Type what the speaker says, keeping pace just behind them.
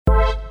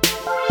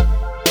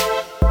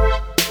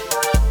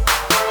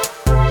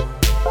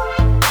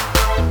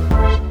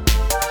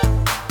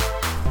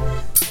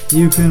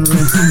You can ring.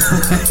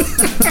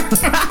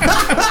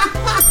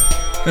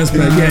 That's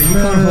great. Yeah, you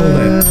can't hold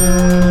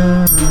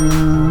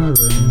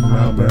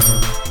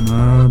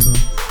it.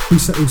 Who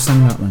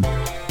sang that then?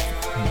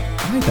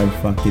 I don't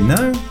fucking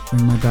know.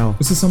 Ring my bell.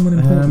 Was there someone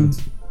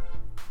important?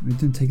 We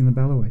didn't take the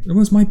bell away. It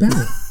was my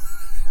bell.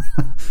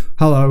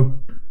 Hello.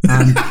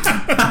 And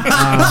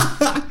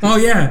Oh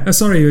yeah.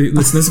 Sorry,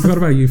 listeners. I forgot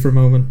about you for a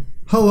moment.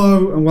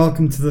 hello and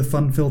welcome to the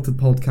Fun Filtered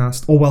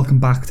Podcast, or welcome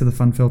back to the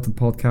Fun Filtered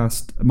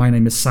Podcast. My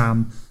name is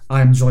Sam. I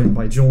am joined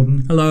by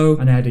Jordan. Hello.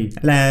 And Eddie.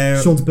 Hello.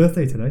 Short's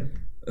birthday today.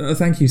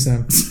 Thank you,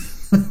 Sam.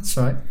 That's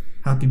right.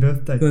 Happy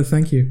birthday.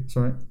 Thank you. That's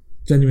right.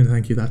 Genuine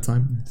thank you that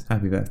time.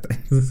 Happy birthday.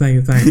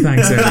 Thanks,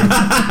 Eddie.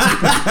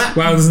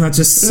 Wow, doesn't that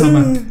just sum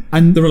up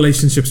And the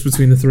relationships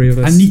between the three of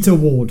us? Anita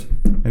Ward.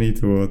 I need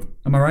to award.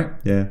 Am I right?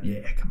 Yeah.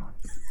 Yeah, come on.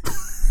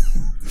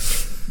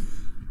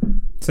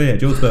 So yeah,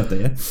 George's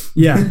birthday, yeah?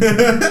 Yeah.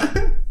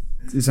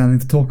 Is there anything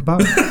to talk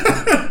about?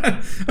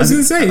 I was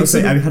going to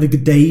say, have you had a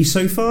good day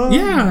so far?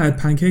 yeah, I had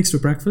pancakes for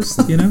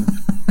breakfast, you know?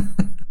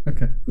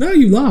 Okay. No,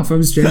 you laugh. I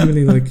was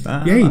genuinely like,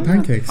 yay,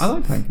 pancakes. I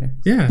like pancakes.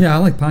 Yeah. Yeah, I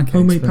like pancakes.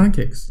 Homemade but-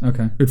 pancakes.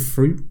 Okay. With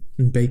fruit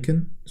and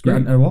bacon. It's Yeah,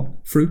 great. and what?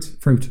 Fruit.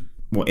 Fruit.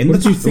 What, in What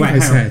the did you think I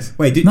hang on. said?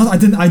 Wait, did No, I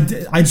didn't.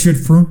 I chewed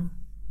fruit.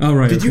 Oh,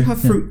 right. you okay. have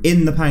fruit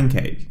in the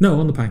pancake? No,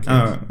 on the pancakes.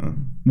 Oh.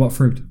 What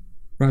fruit?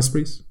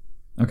 Raspberries.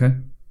 Okay.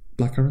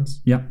 Blackcurrants.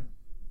 Yeah.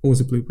 Or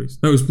was it blueberries?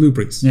 No, it was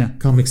blueberries. Yeah.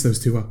 Can't mix those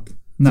two up.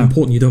 No. It's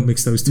important you don't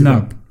mix those two No.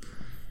 up.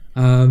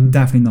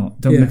 Definitely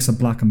not. Don't Yeah. mix up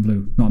black and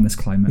blue. Not in this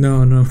climate.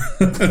 No.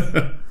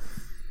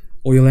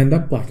 Or you'll end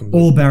up black and blue.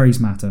 All berries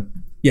matter.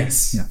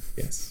 Yes. Yeah.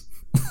 Yes.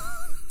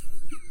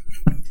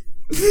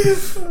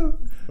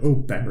 Oh,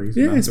 berries.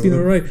 Yeah, it's been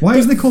alright. Why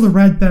isn't it called a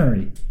red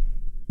berry?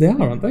 They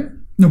are, aren't they?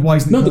 No, why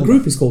isn't it No, called the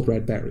group is called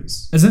Red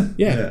Berries. Is it?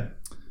 Yeah.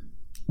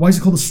 Why is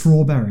it called a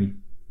strawberry?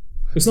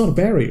 It's not a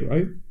berry,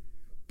 right?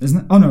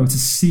 Isn't it? Oh no, it's a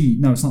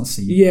seed. No, it's not a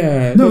seed.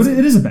 Yeah. No, it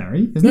is a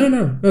berry, isn't it?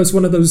 No, it's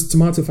one of those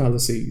tomato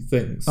fallacy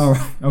things. Oh,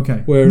 right.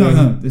 Okay. Where,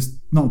 no, it's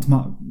not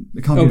tomato.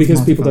 It can't be a because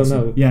tomato people don't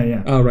fallacy. know.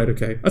 Yeah. Oh, right,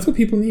 okay. I thought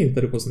people knew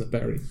that it wasn't a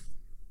berry.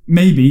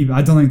 Maybe, but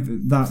I don't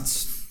think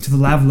that's to the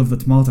level of the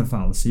tomato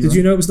fallacy. Did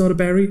you know it was not a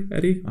berry,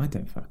 Eddie? I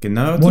don't fucking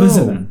know. What is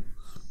it then?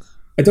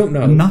 I don't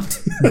know. A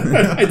nut?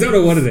 I don't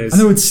know what it is. I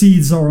know its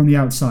seeds are on the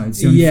outside.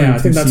 It's the only Yeah, fruit I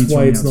think whose that's seeds are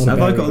why on the it's not outside.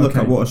 a Have I got to look Okay.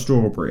 up what a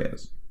strawberry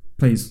is?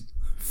 Please.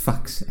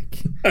 Fuck's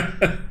sake.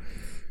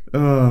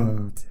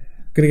 Oh,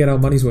 Gonna get our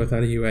money's worth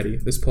out of you, Eddie,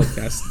 this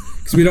podcast.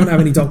 Because we don't have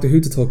any Doctor Who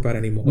to talk about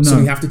anymore. So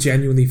No. we have to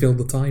genuinely fill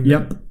the time.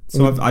 Yep.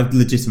 so I've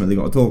legitimately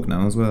got to talk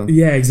now as well.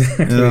 Yeah,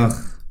 exactly. Ugh.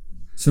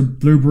 So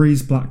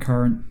blueberries,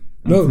 blackcurrant.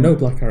 No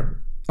blackcurrant.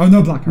 Oh,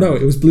 no blackcurrant. No,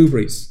 it was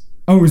blueberries.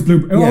 Oh, it was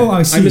blue. Yeah. Oh,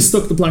 I see. I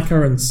mistook the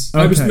blackcurrants.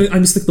 Okay. I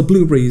mistook the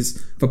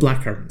blueberries for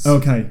blackcurrants.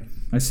 Okay,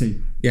 I see.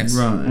 Yes.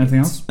 Right. Anything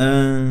else?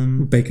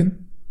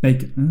 Bacon?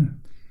 Bacon.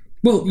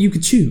 Well, you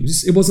could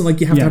choose. It wasn't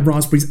like you have to Yeah. have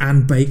raspberries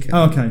and bacon.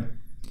 Oh, okay.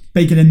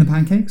 Bacon in the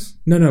pancakes?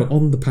 No,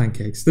 on the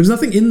pancakes. There was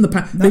nothing in the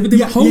they were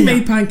yeah,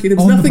 homemade yeah. pancakes. There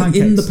was On the nothing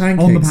in the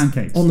pancakes. On the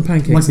pancakes. On the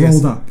pancakes, Like yes.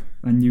 rolled up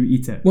and you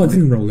eat it. Well, I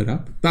didn't roll it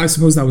up. I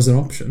suppose that was an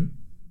option.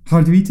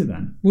 How do you eat it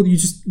then? Well, you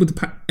just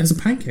as a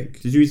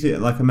pancake. Did you eat it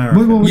like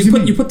American? What do you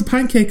mean? You put the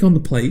pancake on the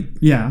plate,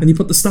 Yeah. and you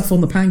put the stuff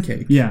on the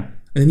pancake, Yeah.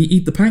 and then you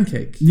eat the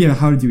pancake. Yeah,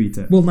 how did you eat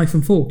it? Well, knife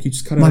and fork. You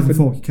just cut it Knife up and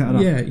fork, you cut it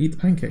up. Yeah, eat the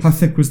pancake. How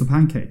thick was the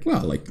pancake?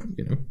 Well, like,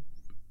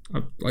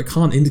 I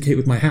can't indicate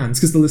with my hands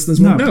because the listeners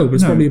won't know, but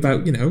it's probably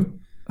about,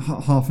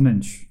 Half an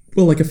inch.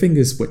 well, like a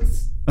finger's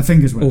width A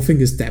finger's width. or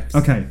finger's depth.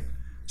 Okay.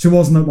 So it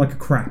wasn't like a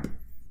crap.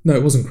 No,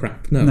 it wasn't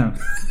crap. No. No.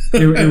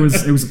 it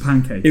was a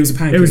pancake. It was a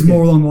pancake, It was yeah.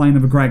 more along the line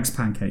of a Greg's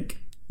pancake.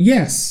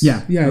 Yes.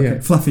 Yeah. Yeah. Okay. Yeah.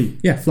 Fluffy.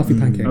 Yeah. Fluffy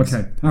pancakes.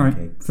 Okay. All right.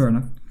 Fair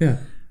enough. Yeah.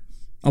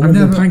 I want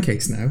never- more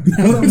pancakes now.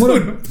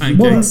 What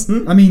Pancakes.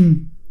 I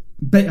mean,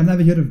 I've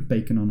never heard of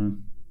bacon on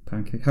a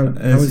pancake. How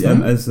is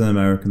that? It's an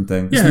American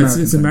thing. Yeah, It's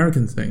it's an an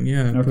American thing.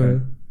 Yeah. Okay.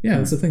 But yeah,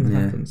 it's a thing that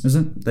Yeah. happens. Is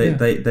it?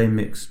 They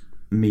mix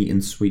meat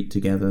and sweet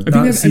together.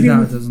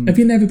 Have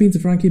you never been to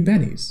Frankie and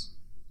Benny's?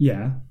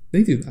 Yeah.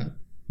 They do that.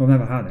 I've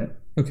never had it.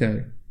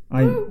 Okay.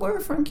 Where are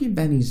Frankie and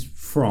Benny's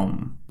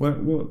from?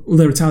 What? Well,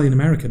 they're Italian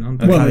American, aren't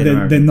they? Well,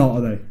 Italian they're not,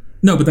 are they?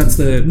 No, but that's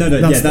the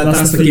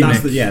That's the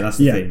gimmick. That's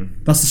the Yeah.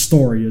 theme. That's the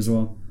story as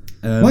well.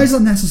 Why is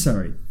that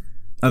necessary?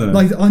 I don't know.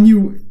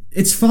 Like,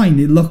 it's fine.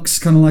 It looks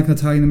kind of like an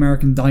Italian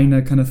American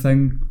diner kind of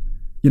thing.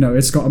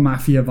 It's got a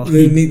mafia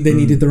vibe. They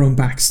needed their own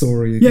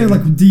backstory. Yeah,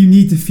 like, do you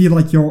need to feel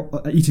like you're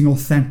eating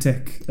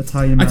authentic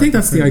Italian American I think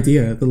that's the food?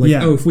 idea. That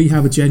Yeah. if we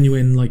have a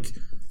genuine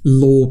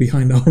lore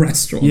behind our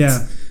restaurant,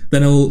 Yeah.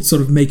 then it'll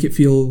sort of make it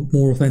feel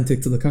more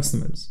authentic to the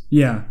customers.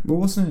 Yeah. Well,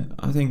 wasn't it?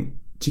 I think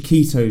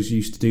Chiquitos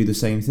used to do the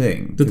same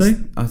thing. Did they?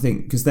 I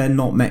think because they're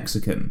not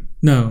Mexican,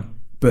 No,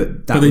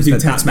 but they do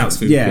Tex-Mex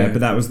food, Yeah, yeah. but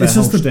that was their It's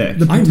whole just the- shtick.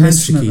 the- I miss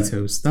Intention of it.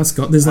 Chiquitos. That's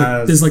got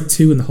there's like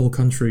two in the whole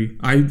country.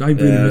 I really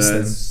miss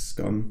them. It's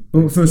gone.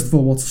 Well, first of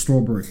all, what's a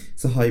strawberry?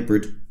 It's a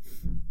hybrid.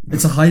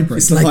 It's a hybrid.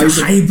 It's like a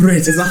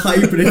hybrid. It's a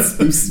hybrid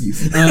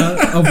species.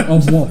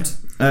 of what?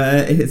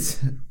 It's.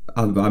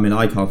 I mean,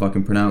 I can't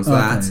fucking pronounce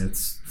that. Okay,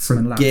 it's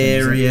from Latin, is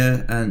it?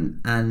 Garia and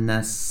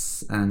Anas.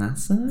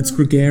 Anasa? It's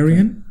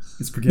Gregarian.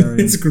 It's Gregarian.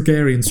 It's a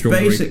Gregarian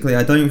strawberry. Basically,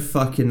 I don't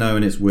fucking know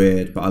and it's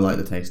weird, but I like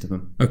the taste of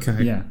them.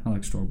 Okay. Yeah, I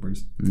like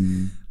strawberries.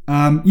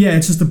 Yeah,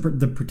 it's just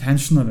the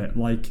pretension of it,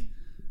 like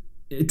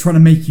trying to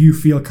make you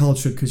feel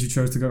cultured because you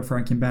chose to go to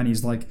Frankie and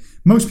Benny's. Like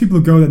most people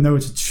who go there know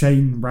it's a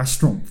chain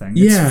restaurant thing.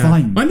 It's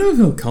fine. I never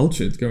felt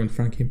cultured going to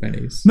Frankie and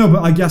Benny's. No,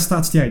 but I guess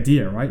that's the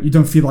idea, right? You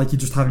don't feel like you're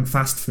just having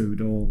fast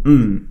food or...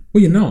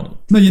 Well, you're not.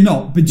 No, you're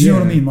not. But do you know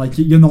what I mean? Like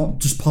you're not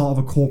just part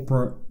of a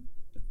corporate...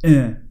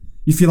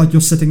 You feel like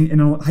you're sitting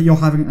you're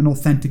having an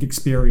authentic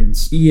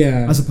experience.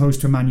 Yeah. As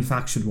opposed to a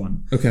manufactured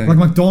one. Okay. Like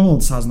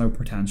McDonald's has no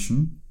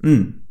pretension.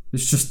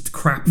 It's just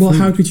crap Well, food.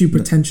 how could you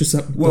pretentious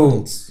up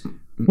McDonald's?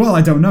 Well,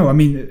 I don't know. I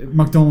mean,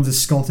 McDonald's is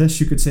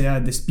Scottish. You could say,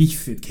 this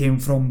beef, it came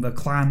from the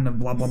clan of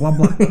blah, blah, blah,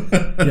 blah.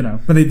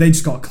 But they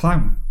just got a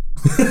clown.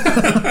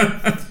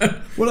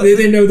 Well,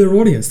 they know their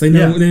audience. They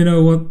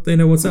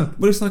know what's up.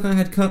 Well, it's like I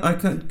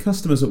had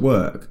customers at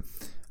work,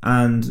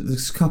 and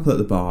there's a couple at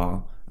the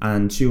bar,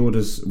 and she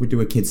orders. We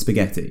do a kid's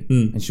spaghetti,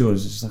 and she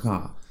orders just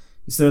like,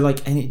 is there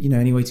like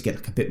any way to get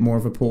like a bit more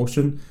of a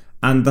portion?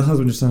 And the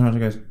husband just turns around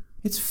and goes,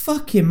 "It's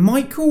fucking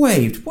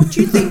microwaved. What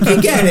do you think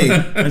you're getting?"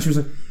 And she was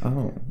like,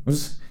 "Oh,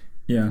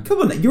 come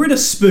on, you're in a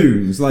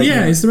spoons." Like,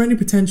 Is there any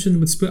pretension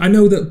with Spoons? I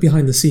know that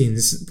behind the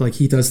scenes, like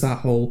he does that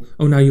whole,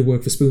 now you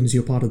work for Spoons,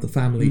 you're part of the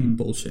family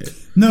bullshit.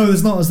 No,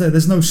 there's not.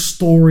 There's no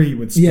story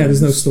with Spoons. Yeah,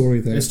 there's no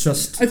story there. It's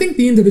just... I think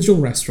the individual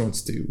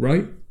restaurants do,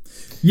 right?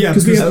 Yeah,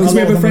 because we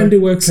have a friend who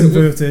works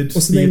converted.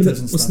 What's the name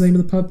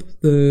of the pub?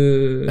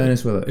 The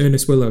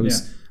Ernest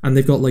Willows, and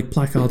they've got like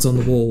placards on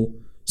the wall.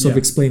 Sort of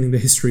explaining the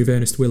history of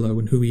Ernest Willow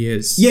and who he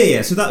is.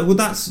 Yeah. So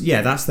that's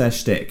their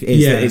shtick.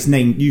 It's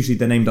named. Usually,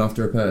 they're named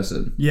after a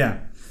person. Yeah,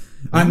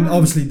 and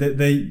obviously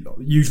they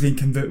usually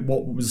convert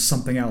what was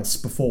something else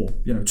before.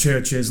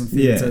 Churches and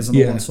theatres and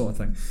all that sort of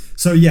thing.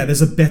 So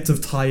there's a bit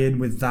of tie-in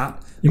with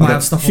that. You might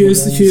have stuff.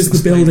 Here's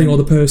the building or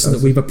the person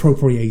that we've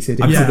appropriated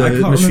into the machine. I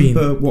can't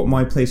remember what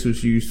my place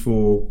was used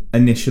for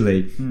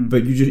initially,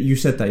 but you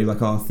said that you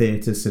like our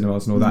theatres,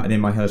 cinemas, and all that, and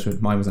in my head,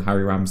 mine was a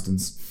Harry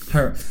Ramsden's.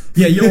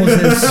 Yours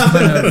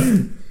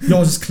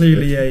is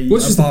clearly a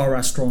bar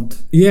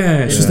restaurant. Yeah,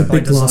 it's just a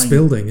big glass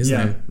building,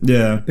 isn't it?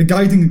 Yeah. The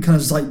guiding kind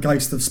of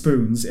zeitgeist of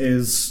Spoons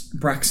is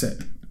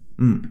Brexit.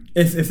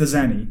 If there's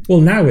any.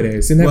 Well, now it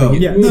is.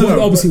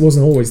 Obviously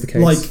wasn't always the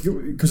case. Like,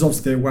 because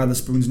obviously there were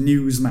Wetherspoons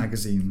news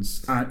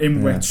magazines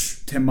in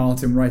which Tim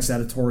Martin writes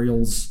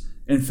editorials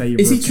in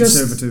favour of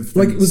conservative things.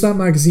 Like, was that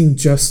magazine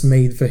just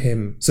made for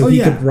him so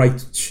he could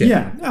write shit?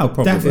 Yeah,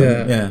 probably.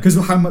 Definitely. Yeah. Because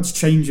how much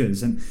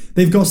changes. And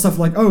they've got stuff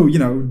like,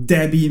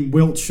 Debbie in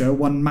Wiltshire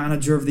won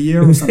Manager of the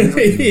Year or something.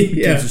 Who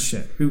gives a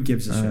shit? Who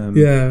gives a shit?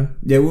 Yeah,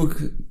 well,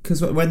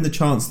 because when the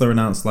Chancellor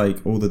announced,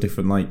 like, all the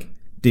different, like,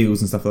 deals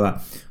and stuff like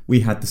that,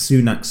 we had the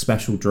Sunak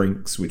special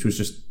drinks, which was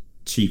just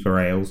cheaper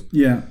ales.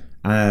 Yeah.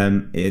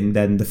 And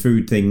then the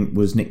food thing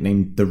was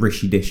nicknamed the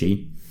Rishi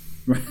Dishy.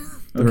 Right.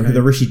 Okay.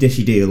 The Rishi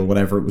Dishy deal or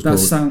whatever it was called.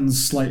 That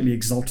sounds slightly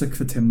exotic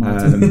for Tim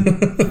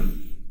Martin.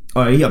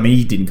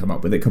 He didn't come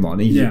up with it. Come on,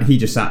 he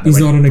just sat there. He's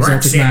not an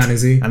exotic man,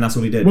 is he? And that's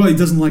all he did. Well, he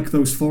doesn't like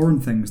those foreign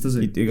things, does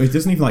he? He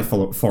doesn't even like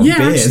foreign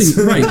beers.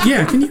 Actually, right.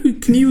 Yeah,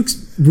 can you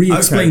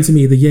re-explain to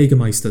me the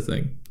Jägermeister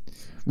thing?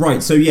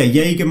 Right, so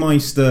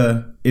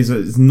Jägermeister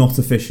is not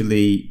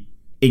officially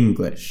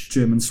English.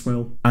 German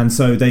swill. And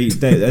so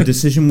a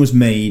decision was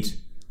made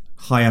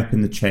high up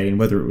in the chain,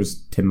 whether it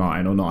was Tim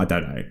Martin or not, I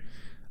don't know,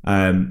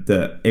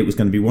 that it was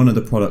going to be one of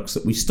the products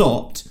that we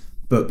stopped,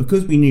 but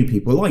because we knew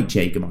people liked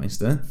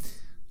Jägermeister,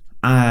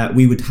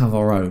 we would have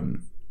our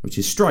own, which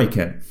is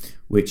Striker,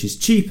 which is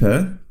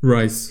cheaper.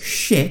 Right.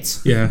 Shit.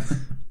 Yeah.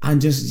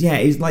 And just,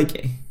 it's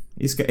like...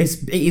 It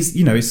is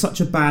it's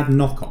such a bad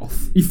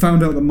knockoff. He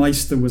found out that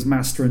Meister was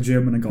master in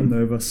German and got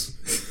nervous.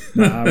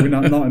 We're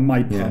not in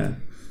my pub. Yeah.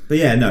 But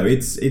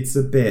it's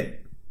a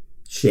bit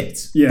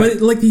shit. Yeah.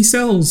 But like there's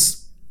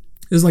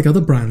like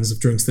other brands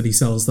of drinks that he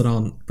sells that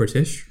aren't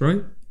British,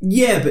 right?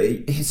 Yeah,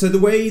 but so the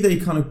way they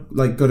kind of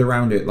like got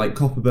around it, like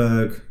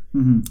Kopparberg,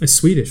 it's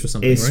Swedish or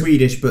something. It's right?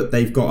 Swedish, but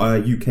they've got a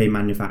UK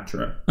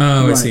manufacturer.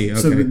 Oh, right. I see. Okay.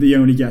 So he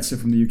only gets it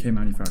from the UK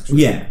manufacturer.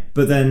 Yeah,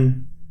 but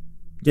then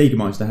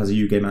Jägermeister has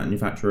a UK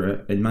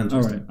manufacturer in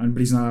Manchester. All right, but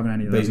he's not having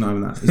any of that. But he's not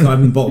having that. He's not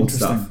having bottled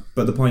stuff,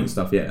 but the pint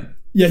stuff, yeah.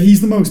 Yeah,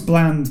 he's the most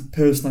bland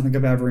person I think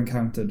I've ever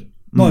encountered.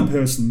 Not in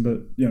person,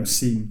 but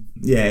seen.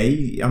 Yeah,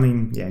 he's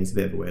a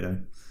bit of a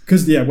weirdo.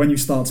 Because when you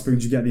start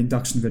Spoons, you get the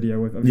induction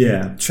video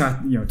of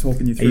chat,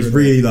 talking you through. He's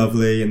really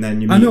lovely, and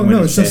then you meet him when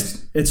he's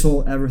pissed. It's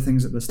all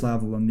everything's at this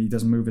level, and he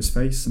doesn't move his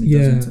face, and he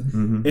doesn't.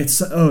 Mm-hmm. It's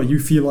you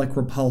feel like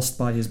repulsed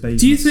by his baby.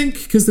 Do you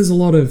think because there's a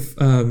lot of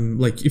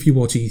like if you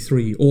watch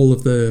E3, all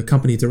of the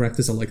company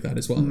directors are like that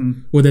as well,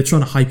 where they're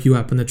trying to hype you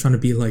up and they're trying to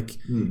be like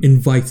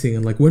inviting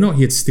and like we're not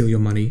here to steal your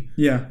money,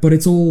 but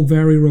it's all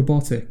very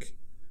robotic.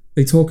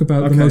 They talk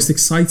about the most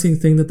exciting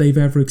thing that they've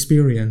ever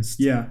experienced.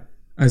 Yeah.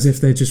 As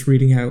if they're just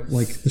reading out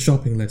like the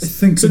shopping list. I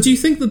think so. Do you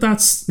think that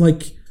that's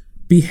like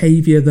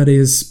behavior that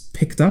is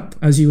picked up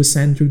as you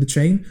ascend through the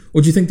chain,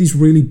 or do you think these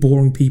really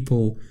boring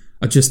people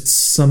are just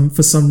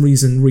for some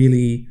reason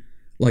really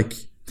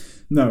like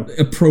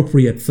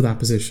appropriate for that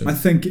position. I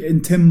think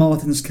in Tim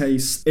Martin's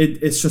case,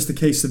 it's just a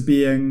case of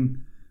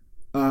being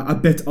a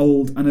bit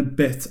old and a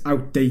bit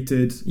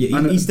outdated.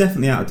 Yeah, he's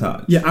definitely out of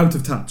touch. Yeah, out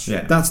of touch.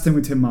 Yeah. That's the thing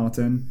with Tim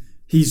Martin.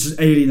 He's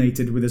just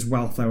alienated with his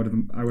wealth, I would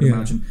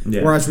imagine.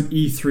 Yeah. Whereas with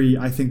E3,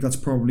 I think that's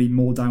probably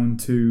more down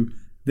to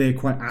they're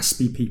quite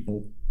aspy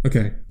people.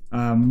 Okay.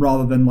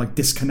 Rather than like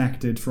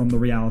disconnected from the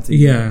reality.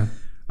 Yeah.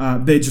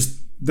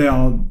 They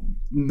are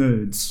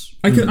nerds.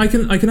 I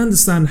can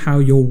understand how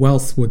your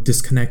wealth would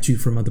disconnect you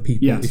from other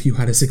people if you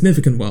had a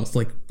significant wealth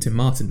like Tim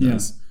Martin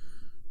does.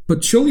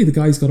 But surely the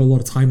guy's got a lot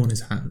of time on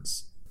his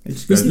hands.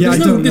 There's no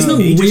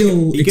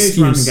real excuse. He goes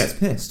around and gets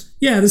pissed.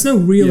 Yeah, there's no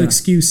real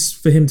excuse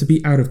for him to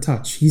be out of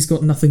touch. He's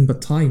got nothing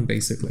but time,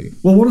 basically.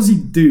 Well, what does he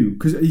do?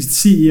 Because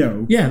he's the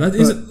CEO. Yeah,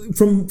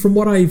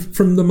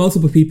 from the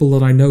multiple people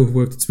that I know who've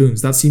worked at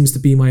Spoons, that seems to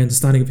be my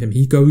understanding of him.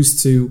 He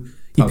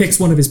picks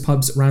one of his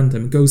pubs at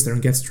random, goes there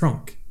and gets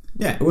drunk.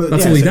 Yeah, well,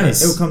 that's all he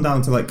does. It'll come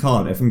down to like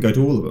Cardiff and go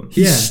to all of them.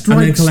 He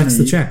and then collects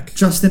the check.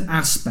 Just an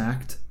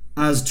aspect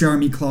as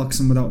Jeremy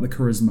Clarkson without the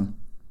charisma.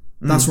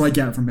 That's what I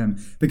get from him.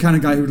 The kind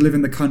of guy who would live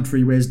in the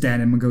country, wears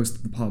denim and goes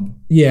to the pub.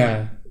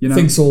 Yeah.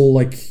 Thinks all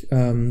like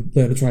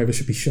learner drivers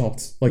should be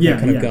shot. Like that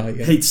kind of guy.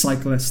 Yeah. Hates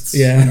cyclists.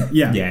 Yeah.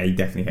 Yeah, he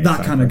definitely hates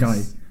that kind of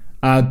guy.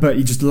 But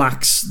he just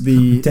lacks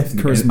the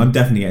charisma. I'm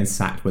definitely getting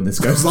sacked when this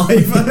goes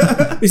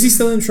live. Is he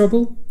still in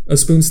trouble?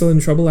 Is Spoon still in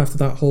trouble after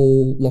that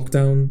whole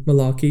lockdown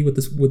malarkey with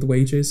the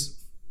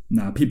wages?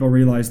 Nah, people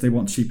realise they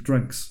want cheap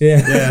drinks.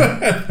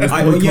 Yeah.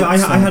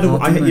 I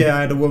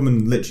had a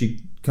woman literally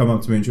come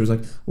up to me and she was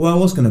like, well, I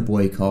was going to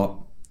boycott.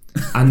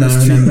 And then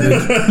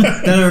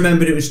I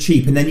remembered it was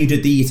cheap. And then you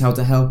did the Eat Out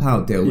to Help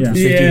Out deal, which was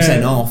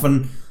 50% off.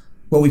 And,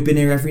 well, we've been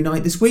here every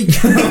night this week.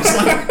 I was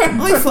like,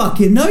 I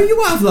fucking know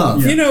you have,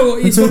 love. Yeah. You know,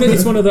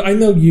 it's one of the... I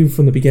know you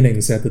from the beginning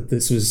said that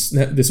this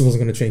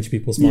wasn't going to change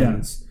people's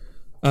minds.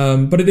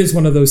 But it is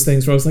one of those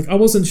things where I was like, I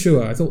wasn't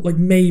sure. I thought, like,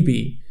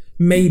 maybe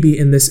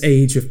in this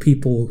age of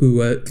people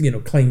who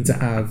claim to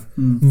have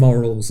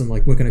morals and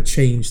like we're going to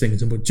change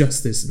things and with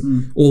justice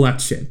and all that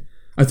shit,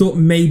 I thought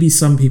maybe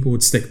some people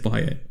would stick by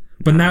it.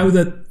 But now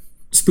that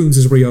Spoons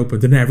is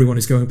reopened and everyone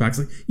is going back, it's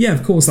like, yeah,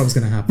 of course that was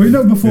going to happen.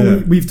 Well, before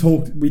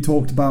we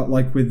talked about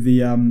like with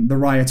the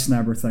riots and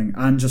everything,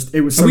 and just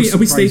it was so Are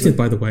we stated,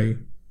 by the way,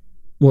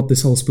 what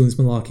this whole Spoons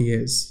malarkey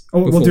is?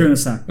 We'll do it in a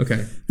sec.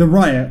 Okay. The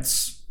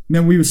riots,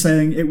 we were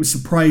saying it was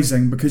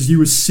surprising because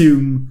you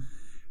assume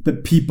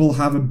that people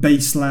have a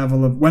base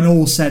level of, when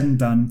all said and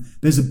done,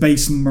 there's a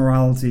base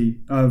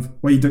morality of,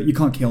 well, you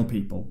can't kill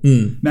people.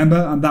 Remember?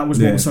 And that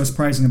was what was so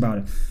surprising about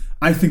it.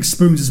 I think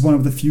Spoons is one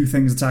of the few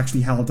things that's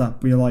actually held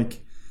up. Where you're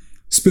like,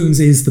 Spoons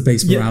is the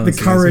base morality. The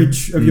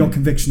courage of your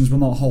convictions will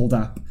not hold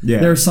up.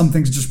 Yeah. There are some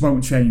things that just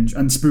won't change,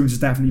 and Spoons is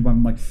definitely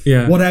one. Like,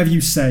 whatever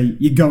you say,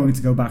 you're going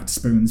to go back to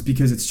Spoons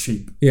because it's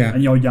cheap. Yeah.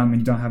 And you're young and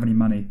you don't have any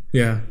money.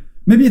 Yeah.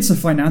 Maybe it's a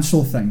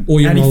financial thing.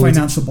 Or you're old,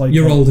 financial boycott.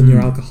 You're old and you're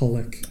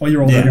alcoholic. Or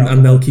you're old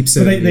and they'll keep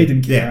saying. But they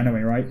didn't care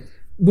anyway, right?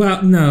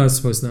 Well, no, I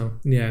suppose no.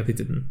 Yeah, they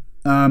didn't.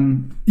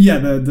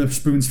 The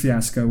Spoons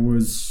fiasco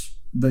was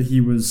that he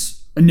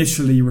was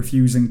initially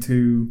refusing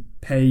to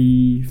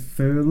pay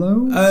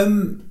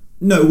furlough.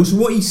 No, so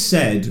what he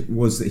said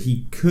was that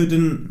he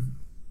couldn't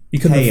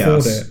pay afford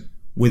us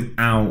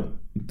without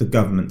the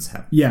government's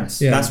help.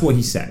 Yes. Yeah. That's what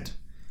he said.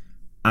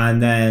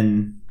 And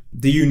then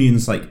the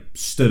unions like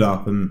stood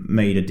up and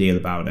made a deal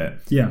about it.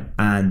 Yeah.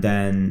 And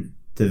then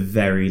the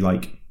very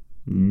like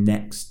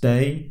next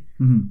day,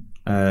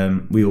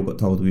 we all got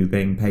told we were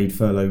being paid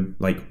furlough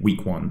like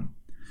week 1.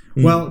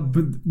 Well,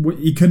 but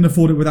he couldn't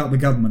afford it without the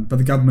government, but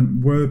the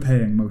government were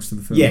paying most of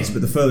the furlough. Yes,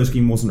 but the furlough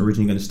scheme wasn't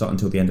originally going to start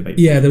until the end of April.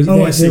 Yeah, there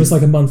was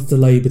like a month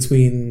delay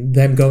between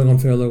them going on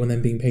furlough and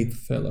then being paid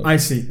for furlough. I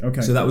see,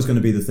 okay. So that was going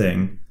to be the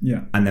thing.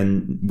 Yeah. And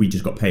then we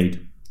just got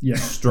paid. Yeah.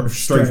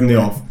 Straight from the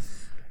off.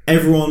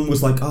 Everyone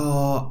was like,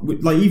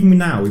 like even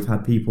now we've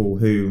had people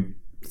who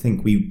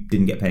think we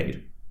didn't get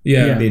paid.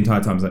 Yeah. The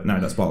entire time. It's like, no,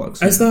 that's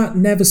bollocks. As that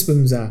Never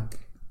Spoons app,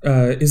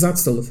 is that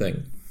still a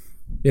thing?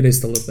 It is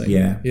still a thing.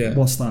 Yeah.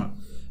 What's that?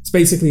 It's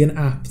basically an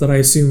app that I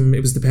assume it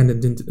was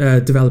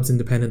developed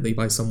independently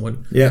by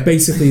someone. Yeah.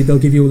 Basically, they'll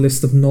give you a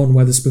list of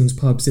non-Wetherspoons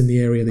pubs in the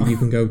area that you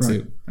can go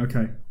to.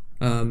 Okay.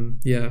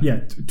 Yeah.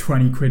 Yeah,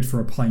 20 quid for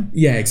a pint.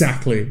 Yeah,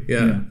 exactly.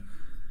 Yeah.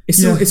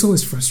 It's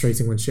always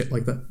frustrating when shit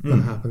like that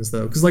happens,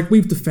 though. Because, like,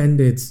 we've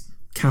defended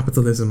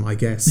capitalism, I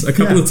guess, a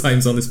couple of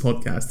times on this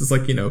podcast. It's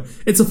like,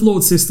 it's a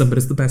flawed system, but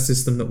it's the best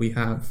system that we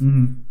have.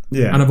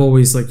 Yeah. And I've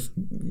always, like,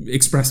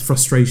 expressed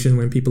frustration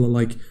when people are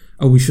like,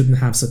 oh, we shouldn't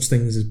have such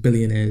things as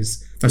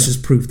billionaires. That's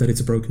just proof that it's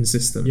a broken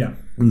system. Yeah.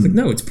 It's like,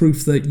 no, it's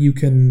proof that you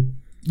can...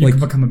 You can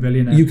become a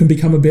billionaire. You can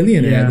become a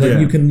billionaire.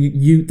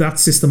 Yeah. That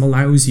system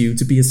allows you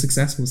to be as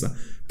successful as that.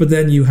 But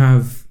then you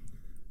have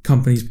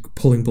companies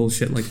pulling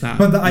bullshit like that.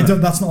 But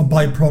that's not a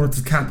byproduct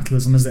of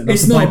capitalism, is it?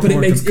 It's not, but it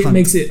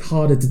makes it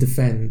harder to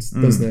defend,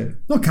 doesn't it?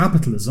 Not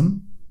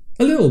capitalism.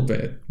 A little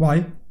bit.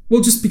 Why?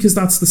 Well, just because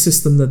that's the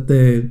system that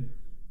they're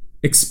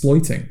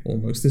exploiting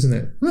almost, isn't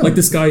it? Oh. Like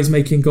this guy is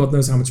making God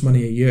knows how much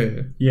money a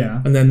year.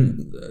 Yeah. And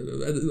then,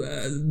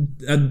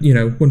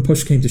 when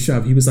push came to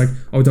shove, he was like,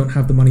 I don't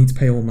have the money to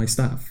pay all my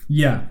staff.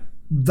 Yeah.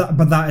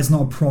 But that is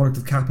not a product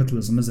of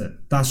capitalism, is it?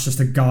 That's just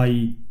a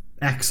guy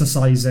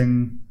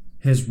exercising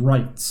his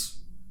rights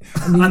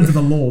under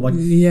the law. Like,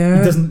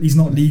 he's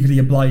not legally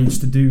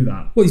obliged to do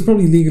that. Well, he's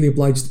probably legally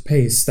obliged to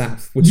pay his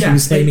staff, which he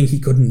was claiming he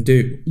couldn't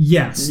do.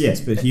 Yes,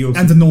 but he also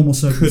under normal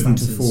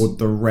circumstances couldn't afford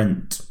the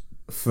rent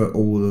for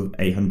all of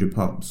 800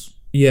 pubs.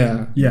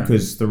 Yeah.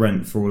 Because the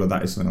rent for all of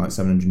that is something like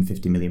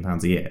 £750 million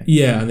a year.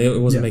 Yeah, and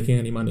it wasn't making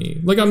any money.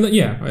 Like, I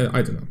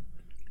don't know.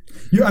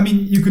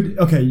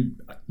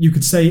 You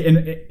could say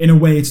in a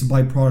way it's a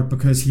byproduct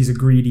because he's a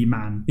greedy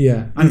man.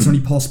 Yeah. And it's only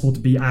possible to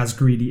be as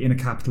greedy in a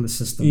capitalist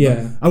system.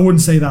 Yeah. But I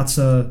wouldn't say that's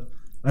a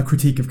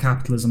critique of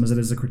capitalism as it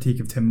is a critique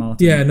of Tim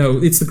Martin. Yeah,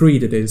 no, it's the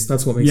greed it is.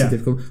 That's what makes it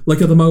difficult.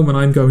 Like at the moment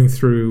I'm going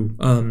through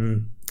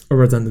a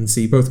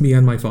redundancy, both me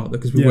and my father,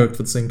 because we worked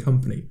for the same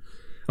company.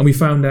 And we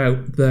found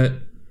out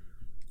that,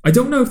 I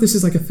don't know if this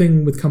is like a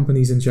thing with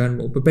companies in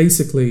general, but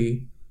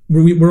basically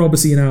we're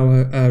obviously in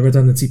our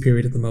redundancy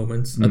period at the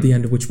moment, at the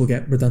end of which we'll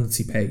get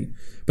redundancy pay.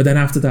 But then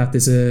after that,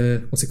 there's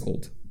what's it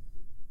called?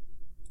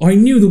 I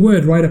knew the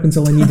word right up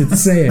until I needed to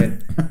say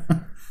it.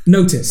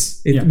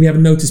 Notice. We have a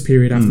notice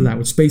period after that,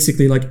 which is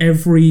basically like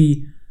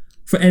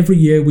for every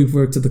year we've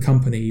worked at the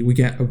company, we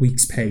get a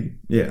week's pay.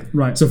 Yeah.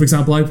 Right. So for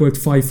example, I've worked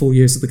 5 full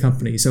years at the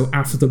company. So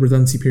after the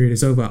redundancy period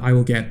is over, I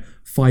will get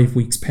 5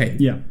 weeks pay.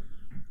 Yeah.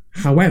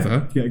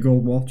 However, you get a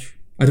gold watch?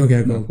 I don't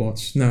get a gold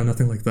watch. No,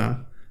 nothing like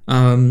that.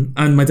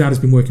 And my dad has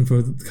been working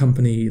for the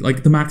company,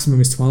 like the maximum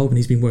is 12, and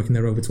he's been working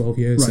there over 12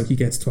 years, so he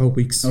gets 12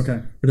 weeks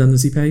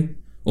redundancy pay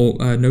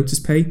or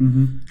notice pay.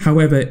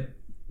 However,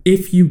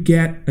 if you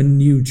get a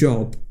new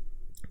job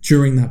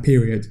during that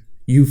period,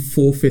 you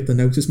forfeit the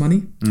notice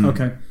money.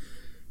 Okay.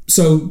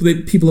 So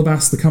people have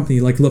asked the company,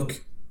 like,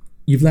 look,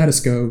 you've let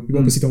us go. You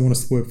obviously don't want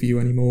us to work for you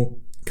anymore.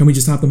 Can we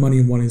just have the money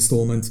in one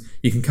installment?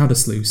 You can cut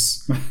us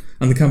loose.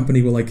 And the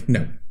company were like,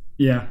 no.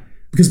 Yeah.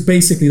 Because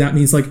basically that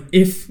means like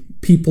if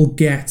people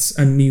get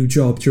a new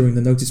job during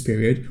the notice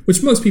period,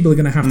 which most people are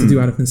going to have to do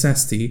out of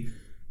necessity,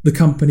 the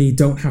company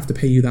don't have to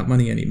pay you that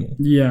money anymore.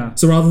 Yeah.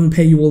 So rather than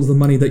pay you all of the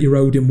money that you're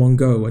owed in one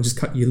go and just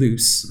cut you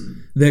loose,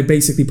 they're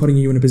basically putting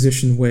you in a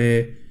position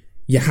where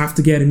you have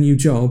to get a new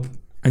job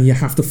and you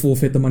have to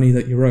forfeit the money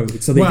that you're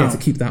owed. So they get to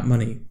keep that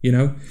money, you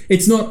know?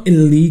 It's not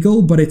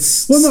illegal, but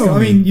it's Well, no,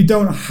 scummy. I mean, you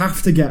don't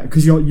have to get...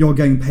 Because you're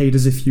getting paid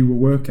as if you were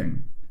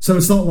working. So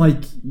it's not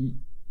like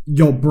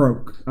you're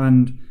broke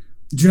and...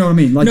 Do you know what I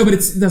mean? Like, no, but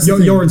that's the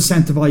thing. You're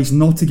incentivized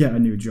not to get a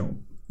new job.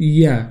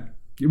 Yeah.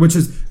 Which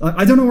is...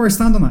 I don't know where I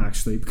stand on that,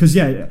 actually. Because,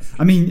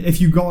 I mean,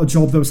 if you got a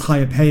job that was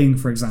higher paying,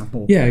 for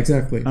example... Yeah,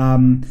 exactly.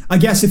 I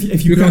guess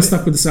if you're kind of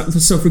stuck with the...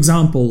 So, for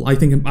example, I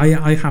think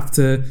I have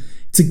to...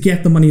 To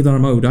get the money that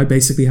I'm owed, I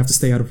basically have to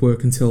stay out of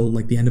work until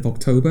like the end of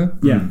October.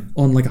 Yeah.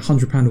 On like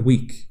 £100 a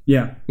week.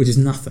 Yeah. Which is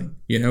nothing,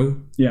 you know?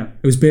 Yeah.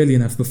 It was barely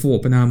enough before,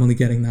 but now I'm only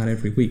getting that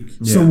every week.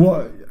 Yeah. So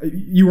what?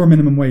 You were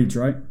minimum wage,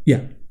 right?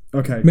 Yeah.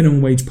 Okay.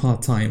 Minimum wage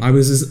part-time. I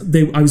was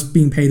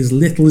being paid as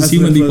little as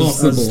humanly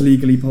possible. As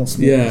legally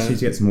possible. Yeah. She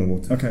gets more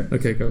water. Okay.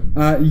 Okay, go.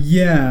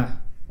 Yeah.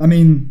 I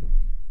mean,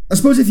 I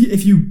suppose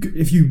if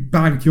you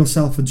bagged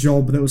yourself a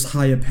job that was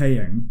higher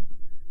paying,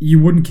 you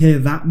wouldn't care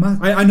that much.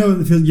 I know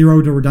that you're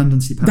owed a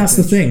redundancy package. That's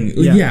the thing.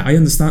 Yeah, I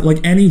understand. Like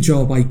any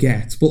job I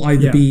get will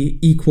either be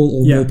equal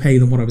or more pay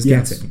than what I was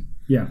getting.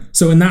 Yeah.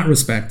 So in that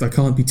respect, I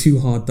can't be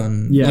too hard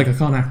done. Yeah. Like I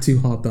can't act too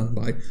hard done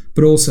by.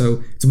 But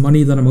also, it's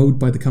money that I'm owed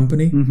by the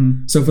company.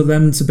 Mm-hmm. So for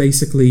them to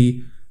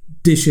basically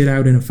dish it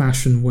out in a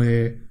fashion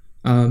where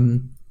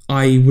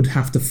I would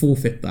have to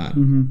forfeit that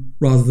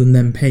rather than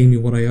them paying me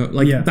what I owe,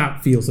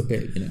 that feels a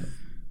bit, you know.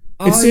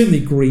 It's certainly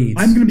greed.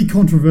 I'm going to be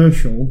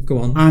controversial. Go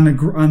on.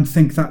 And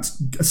think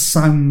that's a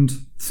sound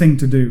thing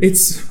to do.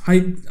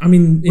 I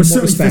mean, in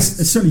what respect?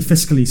 It's certainly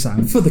fiscally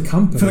sound. For the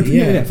company, for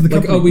the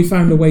company. We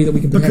found a way that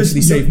we can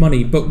potentially save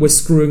money, but we're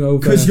screwing over...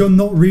 Because you're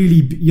not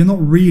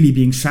really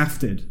being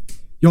shafted.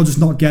 You're just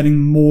not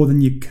getting more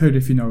than you could,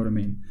 if you know what I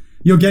mean.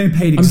 You're getting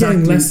paid exactly...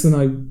 I'm getting less than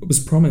I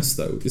was promised,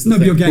 though.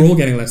 We're all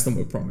getting less than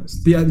we're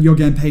promised. But you're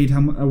getting paid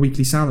a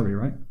weekly salary,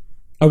 right?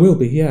 I will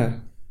be, yeah.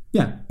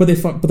 Yeah. But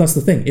that's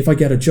the thing. If I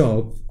get a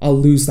job, I'll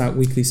lose that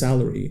weekly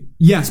salary.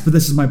 Yes, but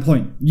this is my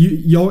point.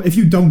 If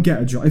you don't get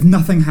a job, if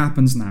nothing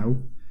happens now,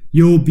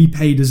 you'll be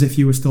paid as if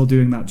you were still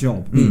doing that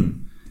job.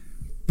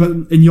 But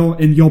in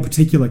your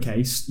particular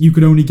case, you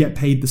could only get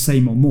paid the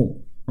same or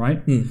more,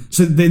 right?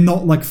 So they're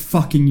not like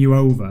fucking you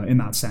over in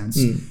that sense.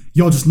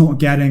 You're just not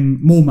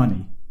getting more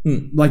money,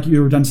 like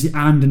your redundancy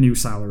and a new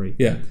salary.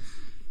 Yeah.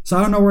 So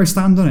I don't know where I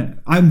stand on it.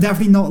 I'm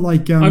definitely not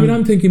like... I mean,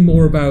 I'm thinking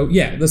more about...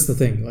 Yeah, that's the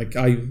thing. Like,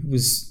 I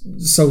was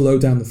so low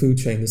down the food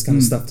chain, this kind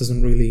of stuff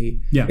doesn't really...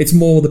 Yeah. It's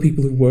more the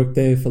people who worked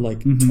there for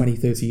like 20,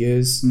 30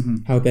 years,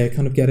 how they're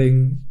kind of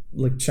getting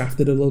like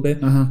shafted a little bit.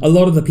 A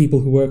lot of the people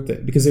who worked there,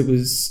 because it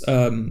was...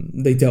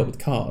 they dealt with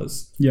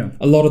cars. Yeah.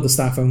 A lot of the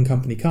staff own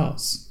company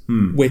cars,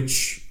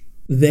 which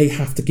they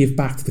have to give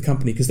back to the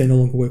company because they no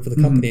longer work for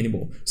the company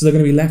anymore. So they're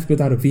going to be left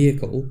without a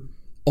vehicle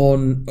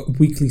on a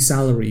weekly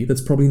salary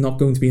that's probably not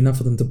going to be enough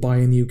for them to buy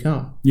a new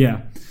car.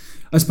 Yeah.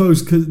 I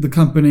suppose because the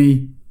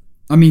company,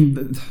 I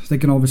mean, they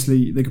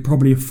could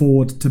probably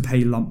afford to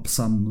pay lump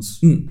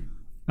sums.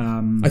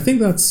 I think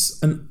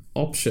that's an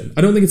option.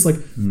 I don't think it's like,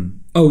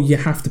 oh, you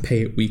have to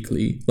pay it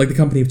weekly. Like the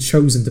company have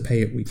chosen to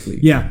pay it weekly.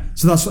 Yeah.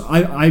 So that's,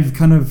 I'm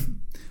trying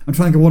to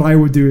think of what I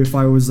would do if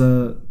I was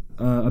a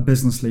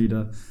business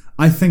leader.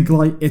 I think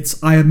like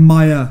I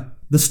admire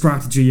the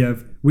strategy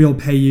of we'll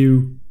pay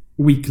you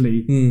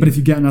weekly, but if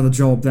you get another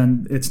job,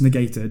 then it's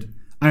negated.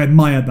 I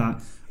admire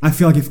that. I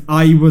feel like if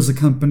I was a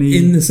company...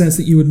 In the sense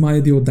that you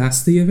admire the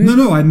audacity of it?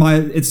 No, I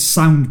admire it's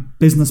sound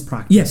business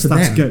practice. Yeah, so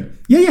that's them good.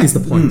 Yeah. Is the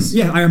point.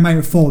 Yeah, I admire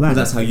it for that. But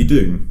that's how you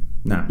do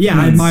now. Yeah,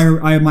 I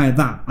admire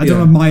that. I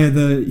don't admire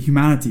the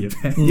humanity of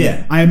it.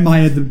 Yeah. I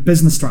admire the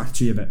business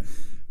strategy of it.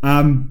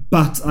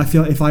 But I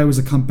feel if I was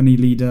a company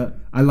leader,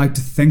 I like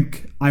to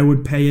think I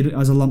would pay it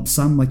as a lump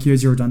sum. Like,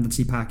 here's your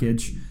redundancy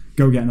package.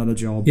 Go get another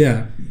job.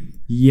 Yeah.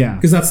 Yeah.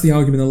 Because that's the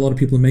argument a lot of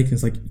people are making.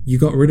 It's like, you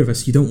got rid of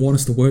us. You don't want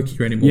us to work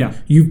here anymore. Yeah.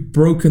 You've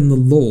broken the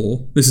law.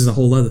 This is a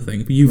whole other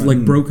thing. But you've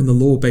like broken the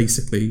law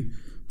basically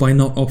by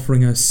not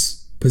offering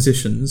us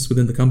positions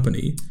within the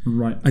company.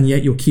 Right. And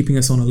yet you're keeping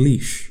us on a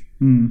leash.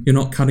 You're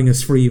not cutting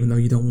us free even though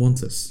you don't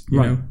want us.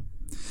 You know?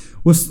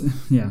 Well,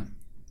 yeah.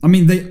 I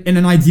mean, in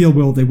an ideal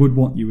world, they would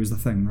want you is the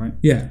thing, right?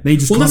 Yeah. They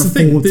just that's the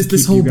thing.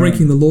 This whole you going.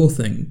 breaking the law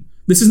thing.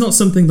 This is not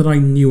something that I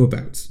knew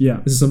about. Yeah.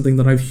 This is something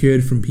that I've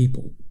heard from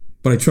people,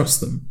 but I trust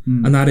them.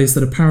 And that is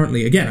that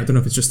apparently, again, I don't know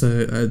if it's just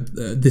a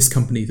this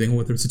company thing or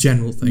whether it's a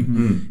general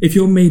thing. If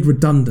you're made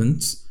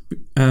redundant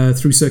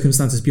through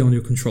circumstances beyond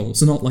your control,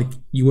 so not like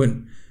you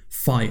weren't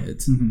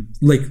fired,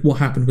 like what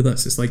happened with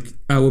us. It's like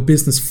our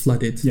business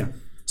flooded. Yeah.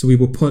 So we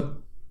were put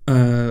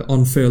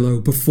on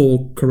furlough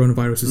before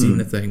coronavirus was even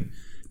a thing.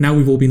 Now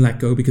we've all been let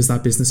go because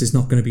that business is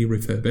not going to be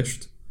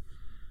refurbished.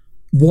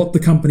 What the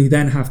company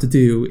then have to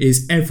do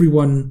is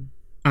everyone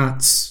at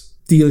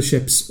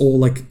dealerships or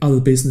like other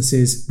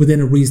businesses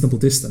within a reasonable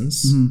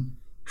distance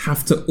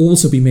have to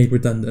also be made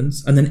redundant,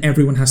 and then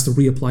everyone has to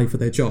reapply for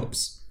their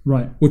jobs.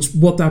 Right. Which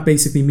what that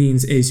basically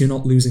means is you're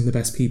not losing the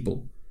best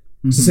people.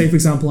 So say, for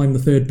example, I'm the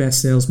third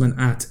best salesman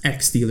at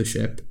X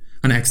dealership,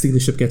 and X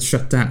dealership gets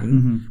shut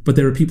down, but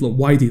there are people at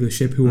Y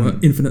dealership who are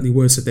infinitely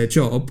worse at their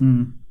job.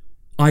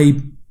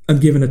 I'm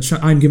given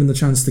the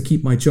chance to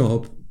keep my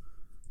job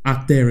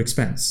at their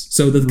expense.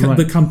 So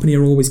the company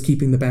are always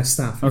keeping the best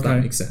staff, if that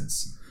makes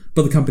sense.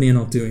 But the company are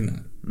not doing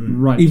that.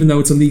 Right. Even though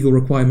it's a legal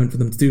requirement for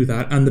them to do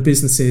that, and the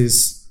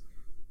businesses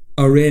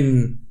are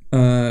in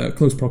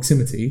close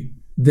proximity,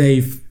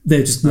 they're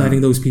just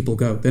letting those people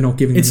go. They're not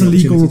giving them It's a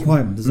legal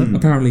requirement, is it?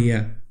 Apparently,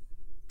 yeah.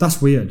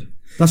 That's weird.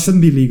 That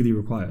shouldn't be legally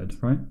required,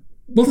 right?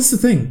 Well, that's the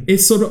thing.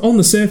 It's sort of on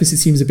the surface, it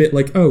seems a bit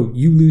like, oh,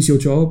 you lose your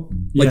job,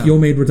 like you're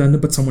made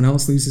redundant, but someone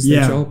else loses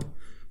their job.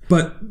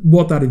 But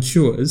what that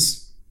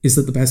ensures is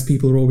that the best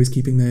people are always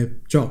keeping their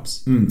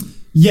jobs.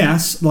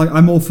 Yes, like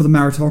I'm all for the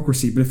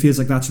meritocracy, but it feels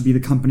like that should be the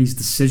company's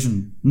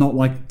decision, not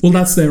like... Well,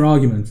 that's their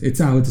argument.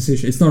 It's our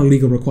decision. It's not a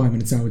legal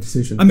requirement. It's our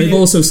decision. I mean, they've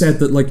also said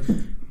that like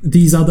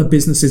these other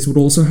businesses would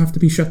also have to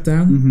be shut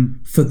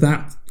down for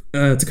that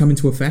to come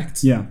into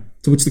effect. Yeah.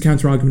 To which the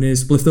counter argument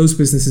is, well, if those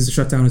businesses are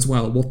shut down as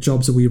well, what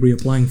jobs are we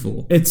reapplying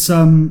for? It's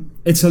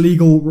a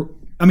legal...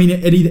 I mean,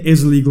 it either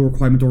is a legal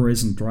requirement or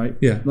isn't, right?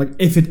 Yeah. Like,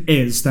 if it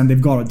is, then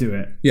they've got to do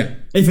it. Yeah.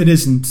 If it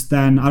isn't,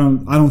 then I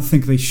don't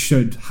think they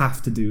should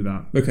have to do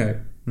that. Okay.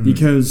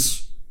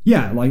 Because,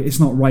 yeah, like, it's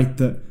not right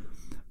that...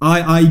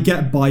 I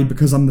get by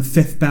because I'm the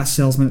 5th best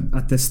salesman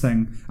at this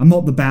thing. I'm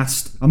not the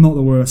best. I'm not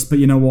the worst. But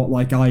you know what?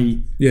 Like, I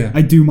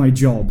do my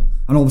job.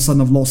 And all of a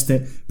sudden I've lost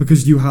it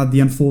because you had the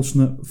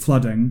unfortunate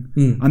flooding.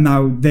 And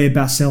now their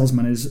best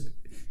salesman is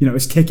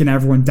kicking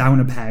everyone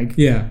down a peg.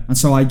 Yeah. And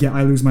so I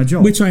lose my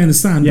job. Which I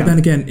understand. But then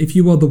again, if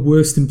you are the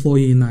worst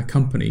employee in that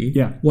company,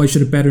 why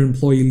should a better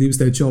employee lose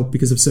their job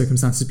because of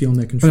circumstances beyond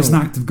their control? But it's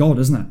an act of God,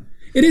 isn't it?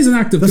 It is an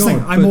act of God.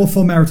 I'm all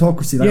for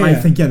meritocracy. Like, I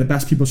think, the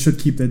best people should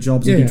keep their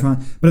jobs.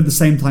 But at the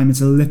same time,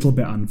 it's a little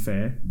bit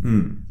unfair.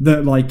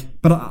 That,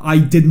 like, but I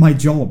did my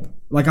job.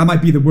 Like, I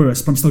might be the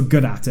worst, but I'm still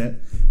good at it.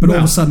 But all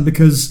of a sudden,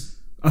 because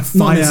a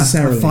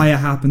fire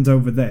happened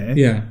over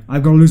there,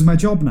 I've got to lose my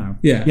job now.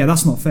 Yeah,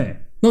 that's not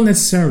fair. Not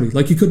necessarily.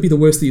 Like, you could be the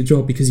worst at your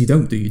job because you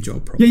don't do your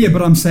job properly. Yeah,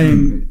 but I'm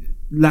saying,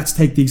 let's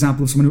take the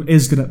example of someone who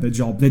is good at their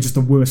job. They're just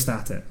the worst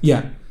at it.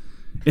 Yeah.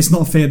 It's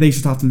not fair they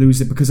should have to lose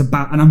it because an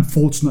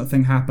unfortunate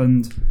thing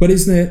happened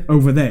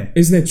over there.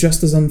 Isn't it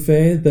just as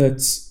unfair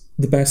that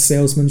the best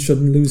salesman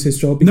shouldn't lose his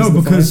job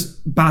because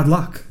bad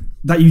luck.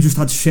 That you just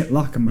had shit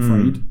luck, I'm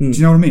afraid. Do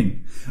you know what I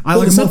mean?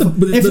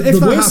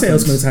 The worst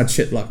salesman's had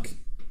shit luck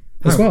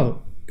as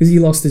well. Because he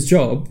lost his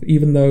job,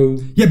 even though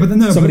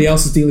somebody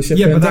else's dealership.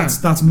 Yeah, but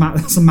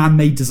that's a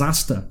man-made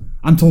disaster.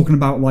 I'm talking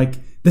about like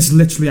this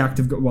literally act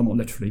of, well, not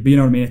literally, but you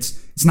know what I mean.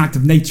 It's an act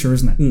of nature,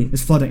 isn't it?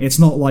 It's flooding. It's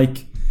not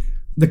like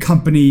the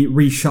company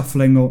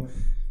reshuffling or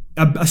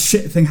a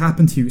shit thing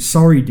happened to you.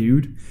 Sorry,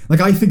 dude. Like,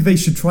 I think they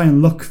should try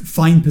and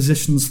find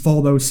positions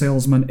for those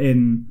salesmen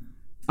in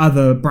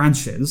other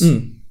branches.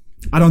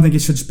 I don't think it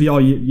should just be,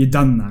 you're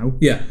done now.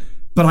 Yeah.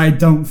 but I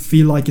don't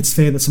feel like it's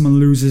fair that someone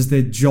loses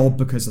their job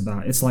because of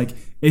that. It's like,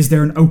 is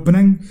there an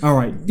opening? All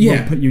right,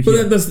 we'll put you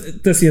here. But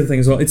that's the other thing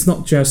as well. It's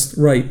not just,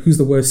 right, who's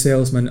the worst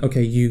salesman?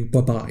 Okay, you,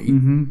 bye-bye.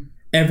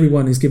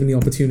 Everyone is given the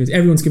opportunity.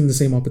 Everyone's given the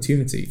same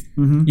opportunity.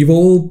 You've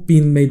all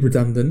been made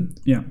redundant.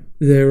 Yeah.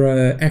 There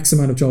are X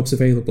amount of jobs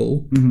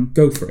available.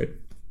 Go for it.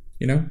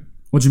 You know?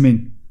 What do you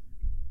mean?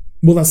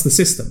 Well, that's the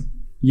system.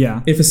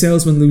 Yeah. If a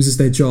salesman loses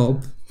their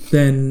job,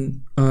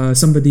 then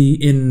somebody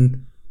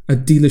in a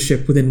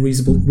dealership within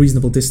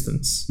reasonable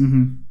distance,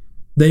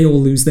 they all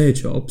lose their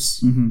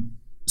jobs.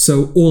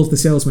 So all of the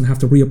salesmen have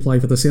to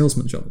reapply for the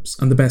salesman jobs,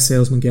 and the best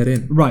salesmen get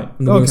in. Right.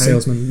 And the worst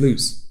salesmen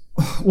lose.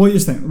 What are you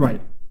saying?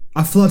 Right.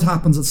 A flood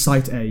happens at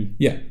site A.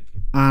 Yeah.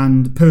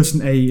 And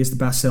person A is the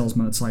best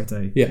salesman at site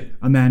A. Yeah.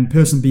 And then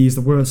person B is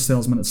the worst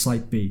salesman at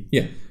site B.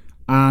 Yeah.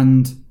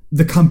 And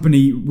the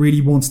company really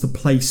wants to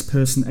place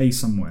person A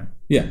somewhere.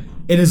 Yeah.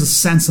 It is a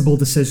sensible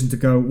decision to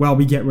go, well,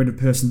 we get rid of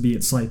person B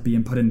at site B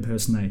and put in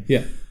person A.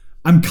 Yeah.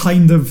 I'm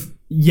kind of,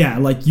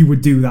 like you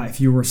would do that if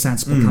you were a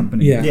sensible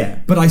company. Yeah.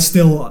 But I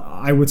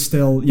would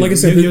still, like I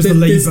said,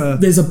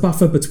 there's a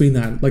buffer between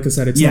that. Like I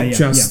said, it's not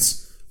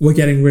just we're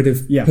getting rid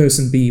of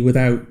person B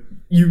without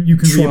you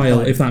can trial,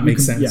 reapply. if that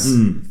makes sense.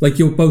 Like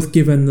you're both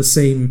given the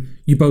same,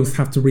 you both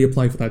have to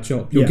reapply for that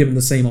job. You're given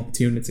the same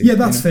opportunity. Yeah,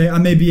 that's fair.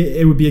 And maybe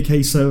it would be a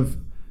case of,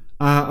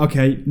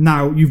 okay,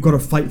 now you've got to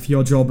fight for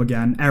your job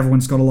again.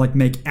 Everyone's got to like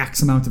make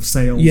X amount of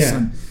sales. Yeah.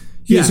 And,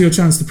 here's your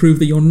chance to prove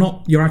that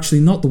you're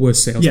actually not the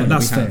worst salesman. Yeah,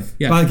 that's fair.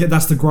 Yeah. But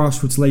that's the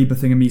grassroots labour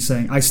thing of me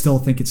saying I still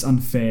think it's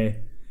unfair.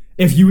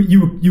 If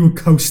you were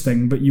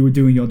coasting, but you were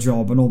doing your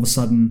job, and all of a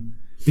sudden,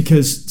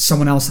 because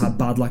someone else had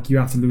bad luck, you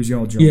have to lose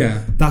your job.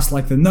 Yeah, that's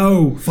like fight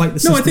the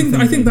system. No,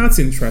 I think that's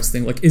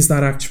interesting. Like, is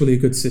that actually a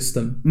good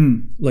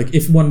system? Like,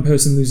 if one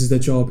person loses their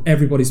job,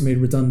 everybody's made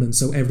redundant,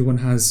 so everyone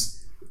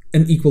has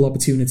an equal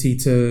opportunity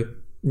to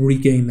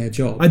regain their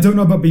job. I don't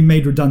know about being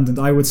made redundant.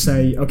 I would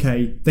say,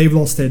 okay, they've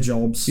lost their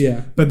jobs,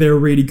 but they're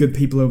really good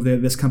people over there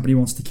this company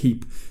wants to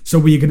keep. So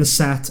we're going to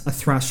set a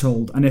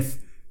threshold, and if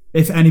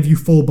any of you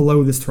fall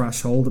below this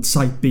threshold at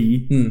site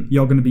B,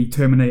 you're going to be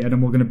terminated,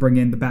 and we're going to bring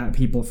in the better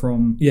people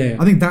from. Yeah.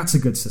 I think that's a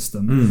good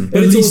system.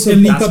 But it's also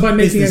by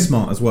making it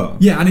smart as well.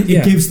 Yeah, and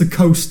it gives the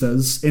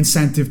coasters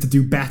incentive to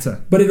do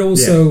better. But it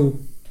also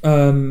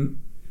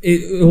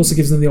it also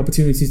gives them the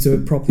opportunity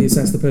to properly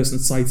assess the person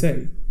at site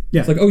A. Yeah.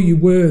 It's like, oh, you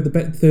were the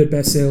third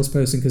best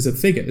salesperson because of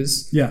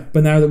figures. Yeah.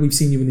 But now that we've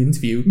seen you in the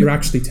interview, you're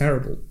actually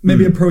terrible.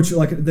 Maybe approach it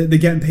like they're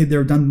getting paid their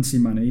redundancy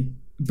money,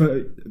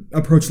 but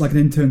approach it like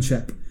an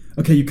internship.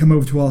 Okay, you come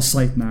over to our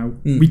site now.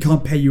 We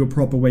can't pay you a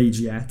proper wage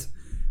yet.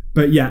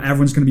 But yeah,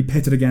 everyone's going to be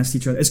pitted against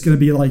each other. It's going to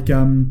be like,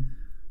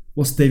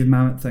 what's the David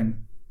Mamet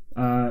thing?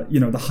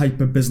 The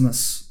hyper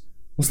business.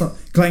 What's that?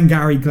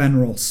 Glengarry Glen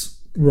Ross.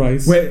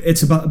 Right. Where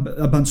it's about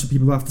a bunch of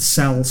people who have to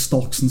sell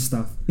stocks and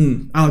stuff.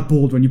 Alec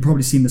Baldwin, you've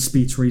probably seen the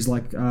speech where he's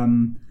like,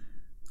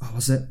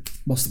 what's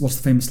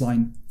the famous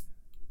line?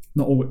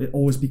 Not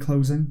always be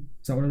closing.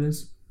 Is that what it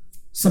is?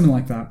 Something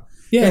like that.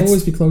 Yeah,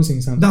 always be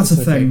closing. That's a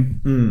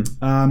thing.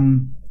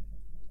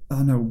 I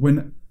don't know,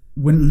 when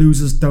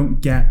losers don't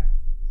get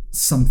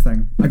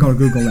something. I gotta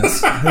Google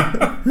this.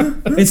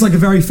 It's like a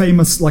very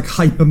famous, like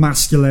hyper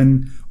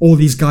masculine. All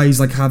these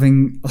guys like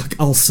having like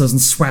ulcers and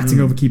sweating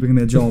over keeping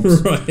their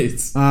jobs. Right.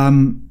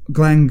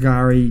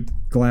 Glengarry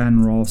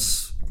Glen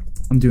Ross.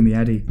 I'm doing the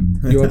Eddie.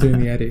 You are doing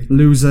the Eddie.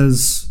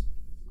 Losers.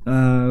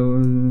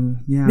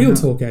 Real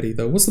talk, Eddie.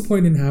 Though, what's the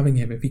point in having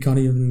him if he can't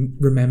even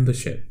remember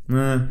shit?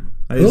 That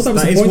is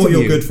what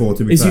you're good for.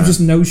 To be fair, you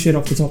just know shit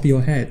off the top of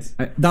your head.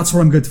 That's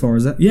what I'm good for,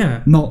 is it?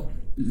 Yeah. Not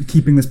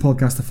keeping this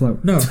podcast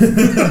afloat. No.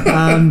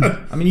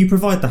 I mean, you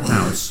provide the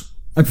house.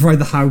 I provide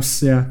the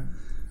house. Yeah.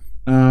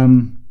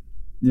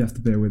 You have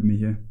to bear with me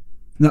here.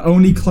 Now,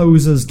 only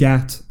closers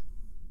get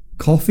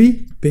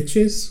coffee.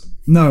 Bitches.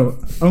 No,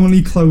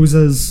 only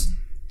closers.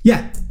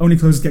 Yeah, only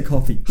closers get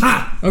coffee.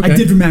 Ha! Okay. I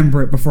did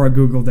remember it before I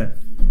googled it.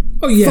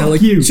 Oh yeah, Fuck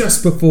like you.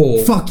 Just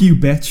before. Fuck you,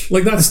 bitch.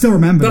 Like I still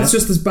remember. That's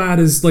just as bad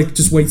as like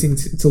just waiting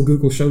till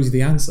Google shows you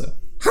the answer.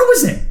 How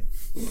is it?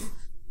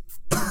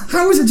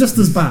 How is it just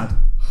as bad?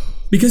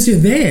 Because you're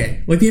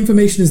there. Like the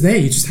information is there.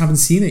 You just haven't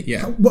seen it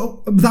yet.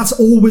 Well, that's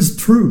always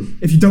true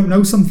if you don't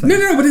know something.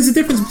 No, but there's a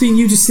difference between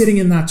you just sitting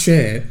in that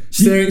chair,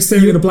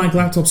 staring at a blank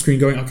laptop screen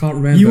going, I can't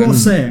remember. You are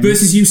saying...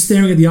 Versus you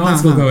staring at the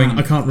article going,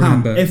 I can't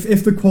remember.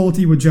 If the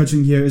quality we're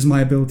judging here is my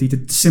ability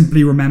to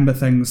simply remember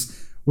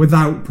things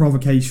without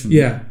provocation.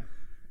 Yeah.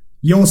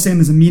 You're saying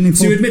there's a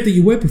meaningful... So you admit that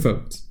you were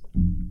provoked?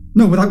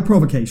 No, without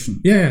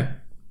provocation. Yeah.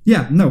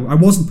 Yeah, no, I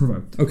wasn't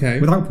provoked. Okay.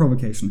 Without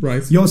provocation.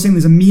 Right. You're saying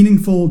there's a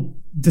meaningful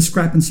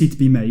discrepancy to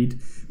be made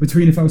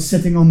between if I was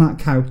sitting on that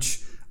couch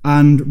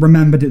and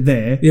remembered it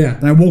there, yeah,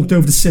 then I walked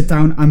over to sit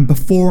down and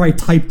before I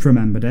typed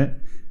remembered it,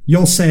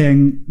 You're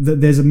saying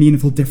that there's a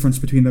meaningful difference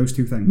between those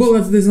two things.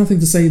 Well, there's nothing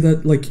to say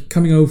that like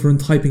coming over and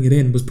typing it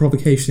in was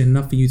provocation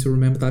enough for you to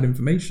remember that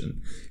information.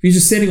 If you're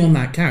just sitting on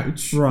that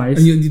couch, right,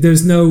 and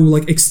there's no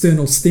like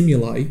external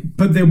stimuli.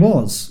 But there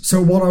was.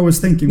 So what I was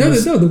thinking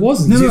was... No, there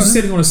wasn't. You're just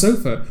sitting on a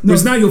sofa.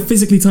 Whereas now you're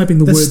physically typing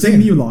the words in.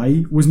 The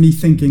stimuli was me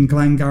thinking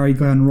Glengarry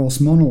Glen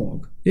Ross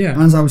monologue. Yeah.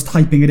 And as I was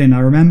typing it in, I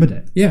remembered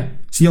it. Yeah.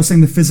 So you're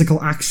saying the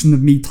physical action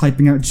of me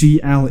typing out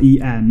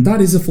GLEN...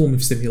 That is a form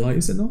of stimuli,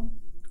 is it not?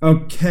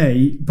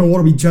 Okay, but what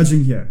are we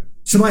judging here?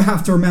 Should I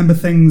have to remember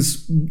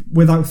things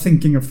without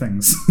thinking of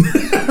things?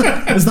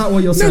 Is that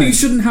what you're saying? No, you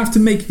shouldn't have to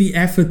make the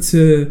effort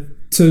to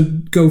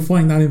go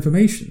find that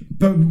information.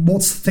 But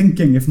what's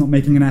thinking if not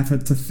making an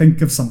effort to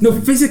think of something? No,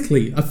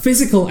 physically. A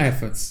physical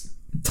effort.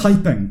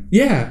 Typing?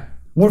 Yeah.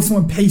 What if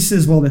someone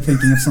paces while they're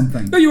thinking of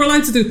something? No, you're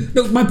allowed to do...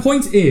 No, my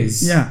point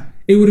is... Yeah.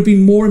 It would have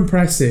been more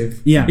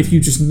impressive if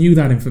you just knew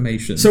that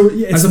information. So,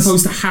 as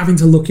opposed to having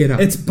to look it up.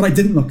 But I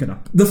didn't look it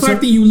up. The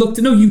fact that you looked...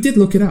 No, you did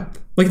look it up.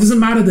 Like, it doesn't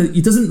matter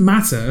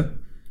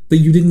that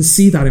you didn't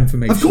see that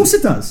information. Of course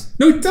it does.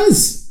 No, it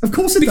does. Of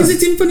course it because does.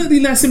 Because it's infinitely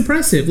less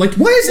impressive. Like,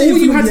 why is it all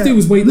you had to do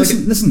was wait...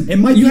 Listen, it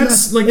might be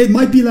less... Like, it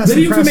might be less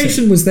the impressive.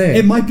 information was there.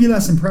 It might be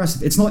less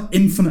impressive. It's not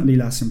infinitely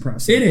less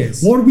impressive. It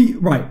is. What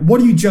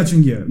are you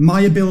judging here?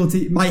 My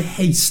ability... My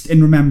haste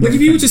in remembering Like,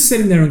 if you were just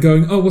sitting there and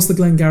going, oh, what's the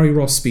Glengarry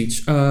Ross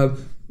speech?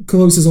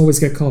 Closers always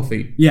get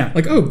coffee. Yeah.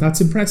 Like, oh, that's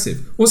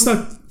impressive. What's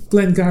that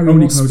Glengarry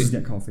Only Ross closers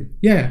speech? get coffee.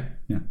 Yeah.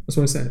 Yeah. That's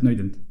what I said. No, you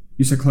didn't.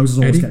 You said closers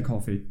always get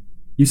coffee.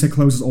 You said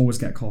closers always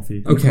get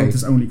coffee. Okay.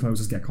 Only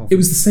closers get coffee. It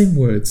was the same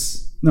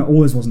words. No,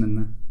 always wasn't in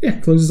there. Yeah,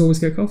 closers always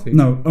get coffee.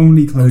 No,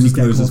 only closers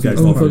get coffee.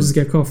 Only closers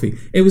get coffee.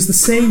 It was the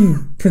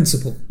same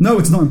principle. No,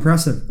 it's not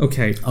impressive.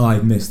 Okay. Oh, I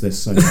missed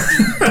this so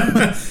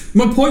much.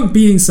 My point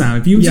being, Sam,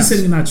 if you were just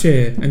sitting in that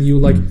chair and you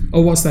were like,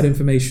 oh, what's that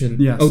information?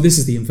 Yes. Oh, this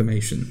is the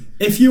information.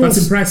 That's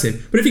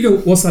impressive. But if you go,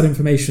 what's that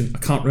information? I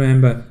can't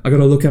remember. I got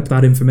to look up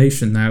that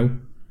information now.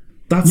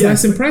 That's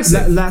less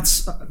impressive.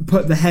 Let's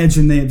put the hedge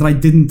in there that I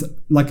didn't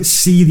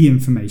see the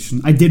information.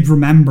 I did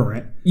remember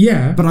it.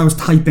 Yeah. But I was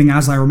typing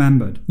as I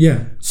remembered.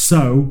 Yeah.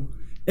 So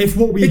if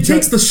what we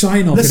takes the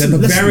shine off it at the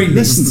very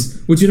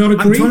least. Would you not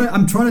agree?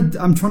 I'm trying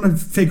to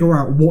figure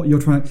out what you're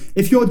trying to...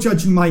 If you're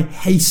judging my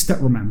haste at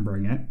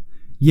remembering it,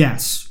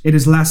 yes, it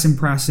is less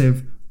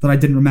impressive that I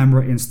didn't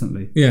remember it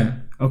instantly. Yeah.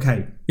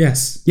 Okay.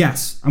 Yes.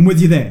 Yes. I'm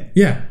with you there.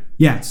 Yeah.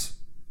 Yes.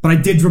 But I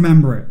did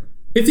remember it.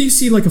 If you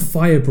see like a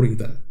fire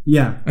breather,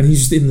 and he's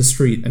just in the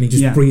street and he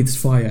just breathes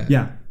fire,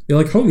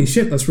 you're like, holy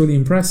shit, that's really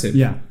impressive.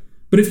 Yeah.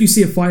 But if you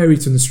see a fire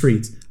eater in the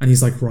street and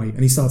he's like, right,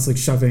 and he starts like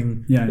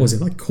shoving, what was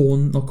it, like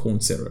not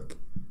corn syrup,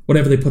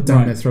 whatever they put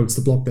down their throats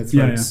to block their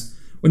throats.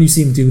 When you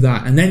see him do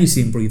that and then you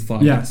see him breathe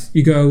fire,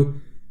 you go,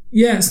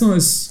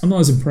 I'm not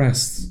as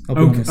impressed. I'll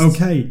be honest.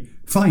 Okay.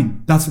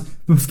 Fine.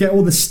 Forget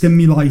all the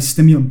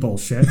stimulant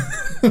bullshit.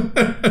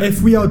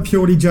 If we are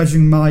purely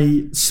judging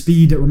my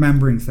speed at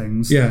remembering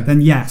things,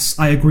 then yes,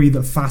 I agree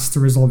that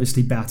faster is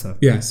obviously better.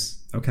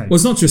 Yes. Okay. Well,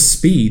 it's not just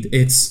speed,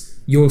 it's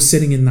you're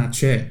sitting in that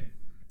chair.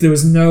 There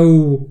was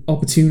no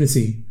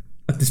opportunity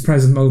at this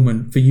present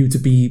moment for you to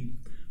be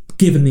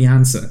given the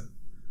answer.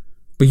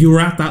 But you were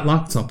at that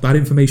laptop, that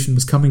information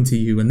was coming to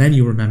you, and then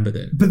you remembered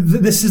it. But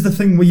this is the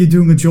thing where you're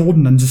doing a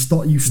Jordan and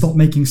you stop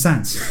making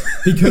sense.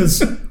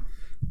 Because...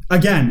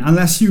 Again,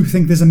 unless you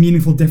think there's a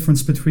meaningful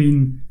difference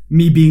between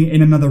me being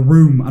in another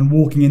room and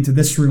walking into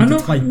this room to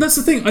type. That's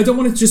the thing. I don't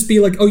want it to just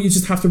be like, oh, you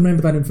just have to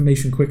remember that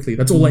information quickly.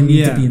 That's all I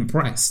need to be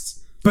impressed.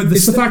 But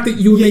it's the fact that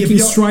you're making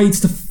strides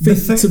to fit...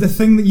 The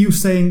thing that you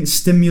saying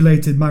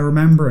stimulated my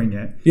remembering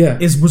it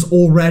was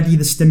already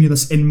the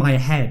stimulus in my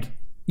head.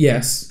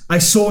 Yes. I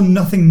saw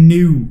nothing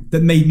new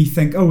that made me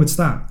think, oh, it's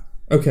that.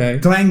 Okay.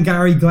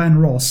 Glengarry Glen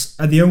Ross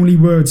are the only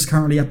words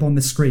currently up on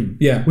the screen.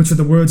 Yeah. Which are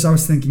the words I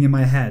was thinking in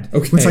my head.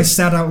 Okay. Which I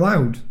said out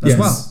loud as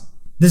well.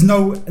 There's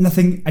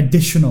nothing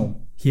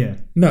additional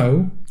here.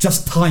 No.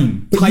 Just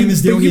time. Time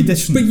is the only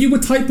addition. But you were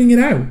typing it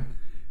out.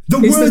 The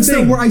words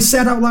that were I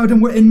said out loud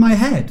and were in my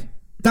head.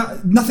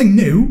 Nothing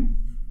new.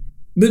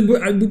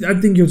 I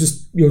think you're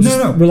just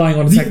relying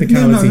on a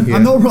technicality here.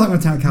 I'm not relying on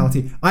a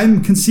technicality.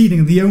 I'm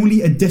conceding the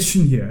only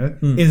addition here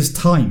is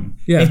time.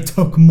 Yeah. It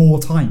took more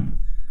time.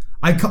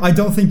 I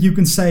don't think you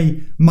can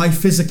say my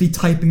physically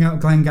typing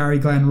out Glengarry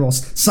Glen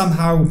Ross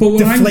somehow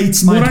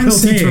deflates my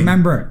ability to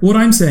remember it. What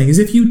I'm saying is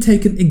if you'd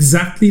taken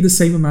exactly the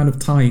same amount of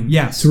time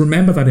to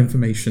remember that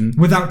information...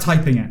 Without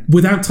typing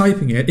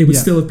it, it would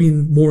still have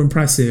been more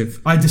impressive.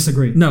 I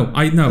disagree. No.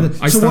 What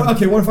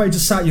if I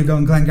just sat you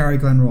going Glengarry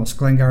Glen Ross,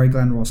 Glengarry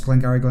Glen Ross,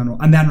 Glengarry Glen Ross,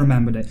 and then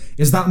remembered it?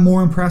 Is that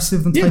more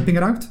impressive than typing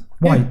it out?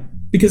 Why? Yeah.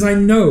 Because I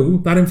know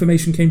that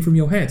information came from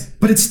your head.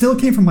 But it still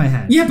came from my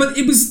head. Yeah, but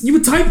you were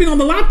typing on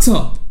the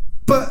laptop.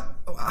 But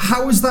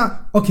how is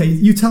that? Okay,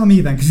 you tell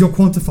me then, because you're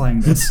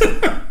quantifying this.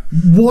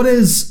 What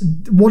is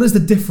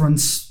the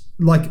difference,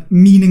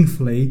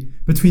 meaningfully,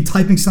 between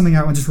typing something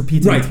out and just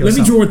repeating it to yourself? Let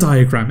me draw a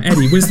diagram.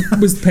 Eddie, where's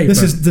the paper?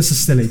 This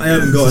is silly. I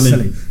haven't got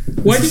any.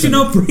 Why did you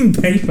not bring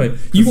paper?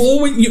 You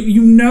always,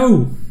 you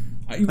know.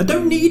 I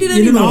don't need it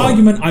anymore. In an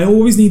argument, I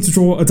always need to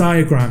draw a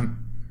diagram.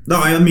 No,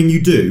 I mean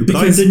you do, but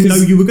I didn't know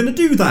you were going to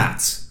do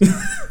that.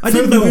 I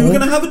didn't know we were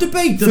going to have a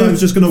debate that I was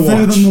just going to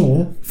watch.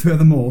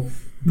 Furthermore,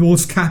 we'll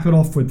just cap it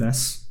off with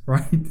this,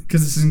 right?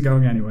 Because this isn't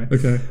going anywhere.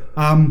 Okay.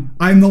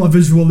 I'm not a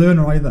visual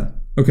learner either.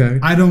 Okay.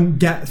 I don't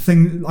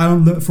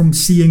learn from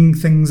seeing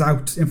things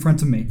out in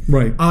front of me.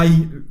 Right.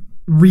 I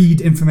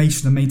read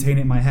information and maintain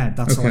it in my head.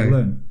 That's how I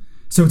learn.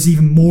 So it's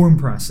even more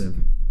impressive.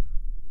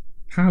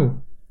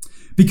 How?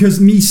 Because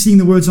me seeing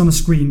the words on the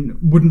screen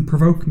wouldn't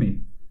provoke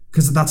me.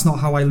 Because that's not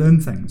how I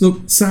learn things.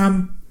 Look,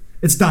 Sam,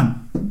 it's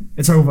done.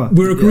 It's over.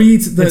 We're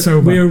agreed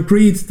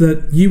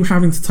that you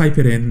having to type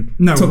it in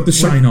took the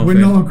shine off it. We're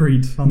not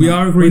agreed on that. We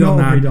are agreed on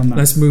that.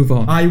 Let's move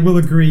on. I will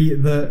agree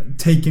that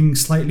taking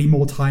slightly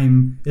more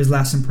time is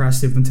less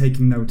impressive than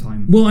taking no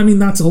time. Well, I mean,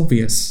 that's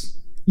obvious.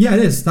 Yeah, it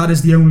is. That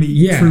is the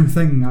only true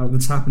thing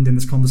that's happened in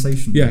this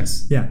conversation.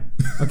 Yes. Yeah.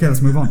 Okay,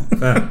 let's move on.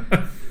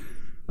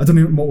 I don't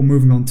know what we're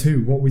moving on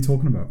to. What are we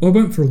talking about? Well, I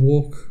went for a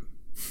walk.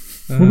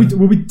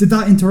 Did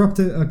that interrupt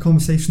a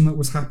conversation that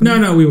was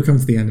happening? No, we were coming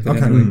to the end of it.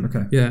 Okay, anyway.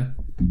 okay.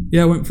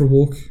 Yeah, I went for a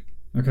walk.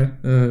 Okay.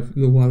 A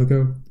little while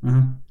ago.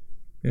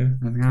 Yeah.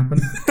 Nothing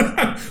happened?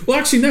 Well,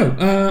 actually, no.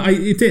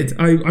 It did.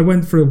 I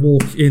went for a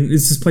walk in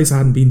this place I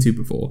hadn't been to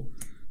before.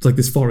 It's like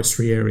this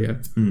forestry area.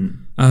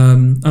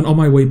 And on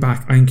my way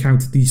back, I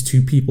encountered these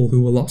two people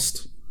who were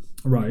lost.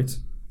 Right.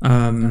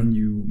 And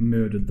you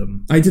murdered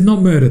them. I did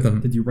not murder them.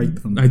 Did you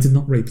rape them? I did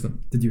not rape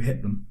them. Did you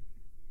hit them?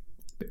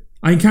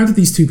 I encountered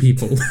these two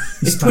people.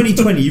 It's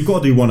 2020. You've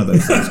got to do one of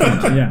those things.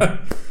 Yeah.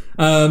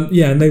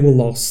 And they were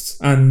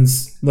lost. And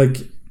like,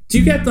 do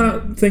you get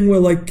that thing where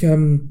like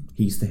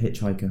he's the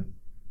hitchhiker?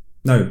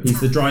 No,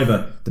 he's the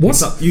driver.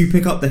 What? You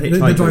pick up the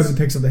hitchhiker. The driver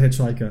picks up the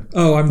hitchhiker.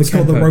 Oh, I'm the It's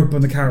called the rope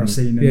and the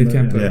kerosene. The Ed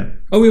Kemper. Yeah.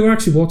 Oh, we were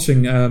actually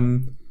watching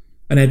an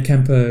Ed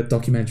Kemper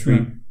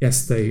documentary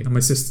yesterday, and my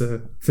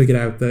sister figured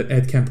out that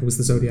Ed Kemper was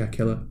the Zodiac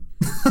Killer.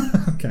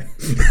 Okay.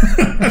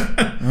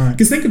 All right.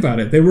 Because think about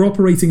it, they were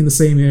operating in the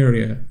same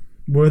area.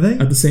 Were they?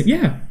 At the same,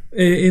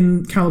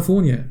 in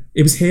California.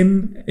 It was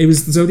him, it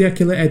was the Zodiac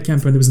Killer, Ed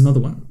Kemper, and there was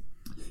another one.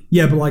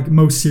 Yeah, but like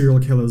most serial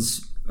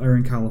killers are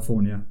in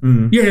California.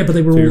 Yeah, but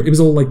they were all, it was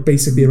all like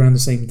basically around the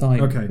same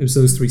time. Okay. It was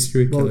those three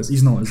serial killers.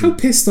 He's not, is he? How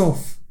pissed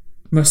off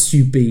must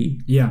you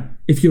be? Yeah.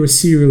 If you're a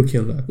serial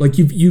killer, like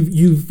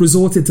you've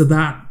resorted to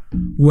that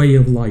way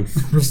of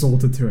life.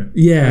 Resorted to it.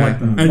 Yeah. I like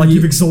that. And like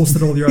you've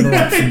exhausted all your other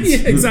options.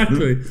 Yeah,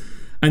 exactly.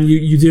 And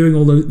you're doing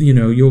all the,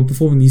 you're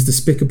performing these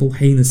despicable,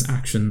 heinous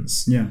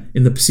actions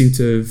in the pursuit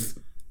of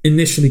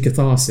initially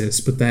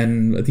catharsis, but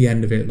then at the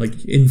end of it,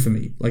 like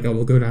infamy. Like, I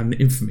will go down in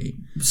infamy.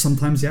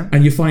 Sometimes, yeah.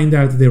 And you find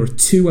out that there were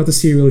two other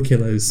serial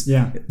killers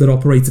that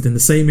operated in the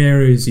same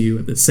area as you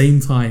at the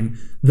same time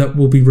that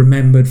will be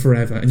remembered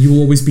forever. And you will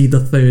always be the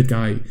third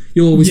guy.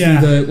 You'll always be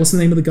the, what's the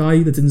name of the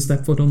guy that didn't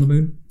step foot on the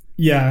moon?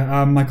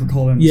 Yeah, Michael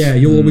Collins. Yeah,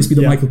 you'll always be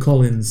the Michael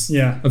Collins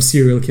of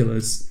serial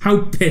killers.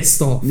 How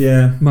pissed off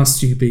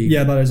must you be?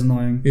 Yeah, that is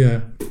annoying.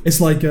 Yeah. It's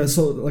like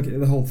sort of like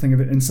the whole thing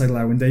of it inside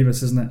Llewyn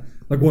Davis, isn't it?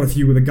 Like, what if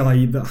you were the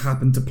guy that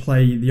happened to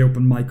play the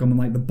open mic on the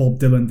night that Bob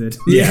Dylan did?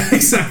 Yeah,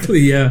 exactly,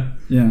 yeah.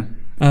 Yeah.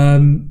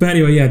 But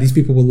anyway, these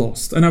people were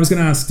lost. And I was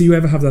going to ask, do you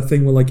ever have that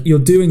thing where, like, you're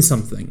doing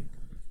something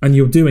and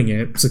you're doing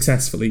it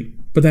successfully,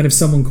 but then if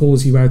someone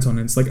calls you out on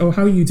it, it's like, oh,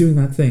 how are you doing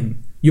that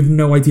thing? You have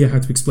no idea how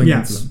to explain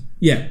it to them.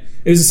 Yeah.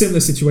 It was a similar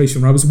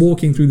situation where I was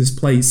walking through this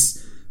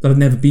place that I'd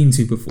never been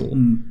to before,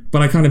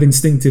 but I kind of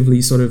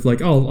instinctively sort of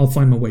like, oh, I'll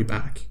find my way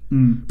back.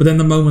 But then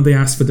the moment they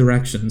asked for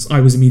directions,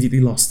 I was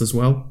immediately lost as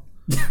well.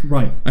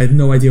 Right. I had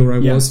no idea where I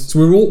was. So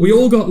we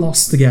all got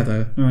lost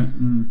together. Right.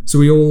 So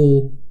we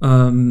all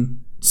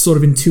sort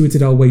of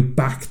intuited our way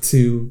back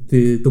to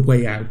the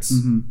way out.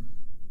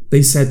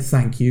 They said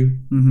thank you,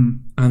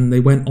 and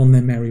they went on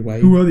their merry way.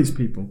 Who are these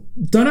people?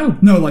 Don't know.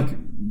 No, like,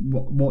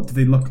 what do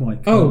they look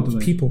like?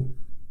 People.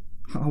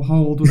 How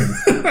old were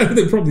they?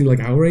 They're probably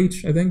like our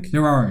age, I think.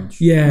 They're our age?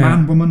 Yeah.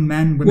 Man, woman,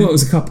 men, women? Well, it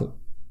was a couple.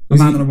 A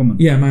man and a woman?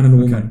 Yeah, a man and a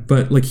woman.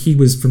 But, like, he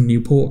was from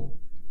Newport.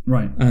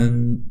 Right.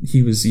 And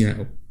he was,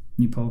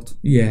 Newport?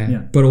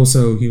 Yeah. But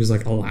also, he was,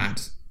 like, a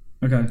lad.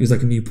 Okay. He was,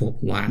 like, a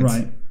Newport lad.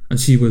 Right. And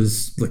she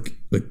was, like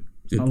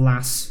a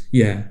lass.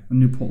 Yeah. A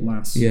Newport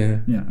lass. Yeah.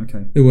 Yeah,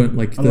 okay. They weren't,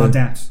 like... A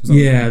ladette.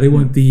 Yeah, they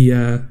weren't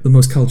the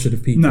most cultured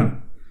of people. No.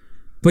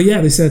 But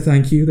yeah, they said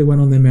thank you. They went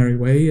on their merry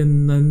way,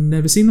 and I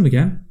never seen them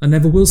again. I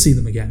never will see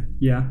them again.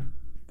 Yeah.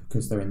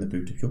 Because they're in the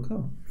boot of your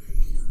car.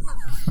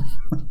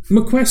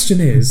 My question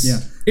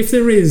is, if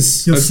there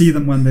is... You'll see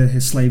them when they're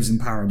his slaves in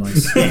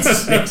paradise.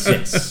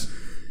 Yes.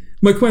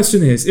 My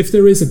question is, if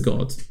there is a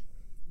God,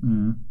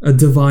 a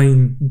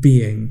divine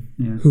being,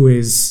 who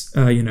is,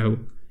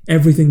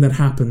 everything that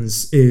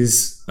happens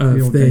is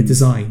of their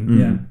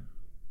design,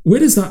 where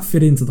does that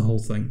fit into the whole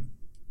thing?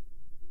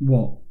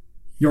 What?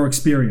 Your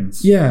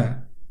experience? Yeah.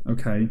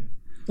 Okay.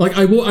 Like,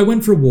 I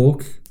went for a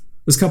walk.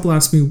 This couple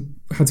asked me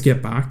how to get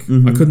back.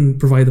 I couldn't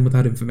provide them with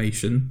that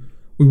information.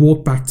 We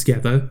walked back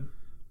together,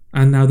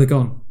 and now they're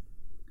gone.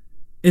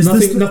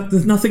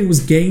 Nothing was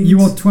gained. You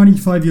are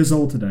 25 years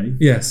old today.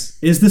 Yes.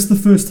 Is this the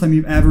first time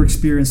you've ever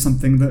experienced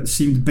something that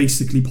seemed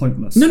basically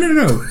pointless?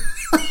 No.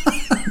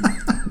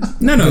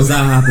 No. Because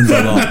that happens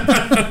a lot.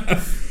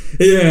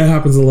 Yeah, it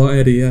happens a lot,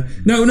 Eddie. Yeah.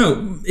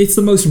 No. It's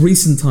the most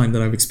recent time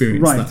that I've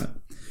experienced that.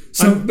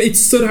 So it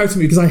stood out to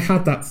me because I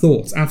had that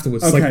thought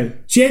afterwards. Okay.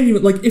 Like,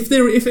 genuine. Like, if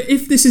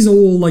this is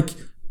all like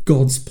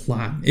God's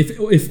plan,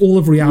 if all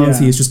of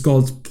reality is just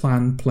God's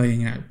plan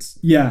playing out,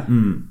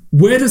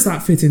 where does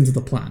that fit into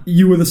the plan?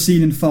 You were the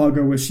scene in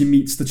Fargo where she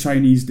meets the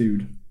Chinese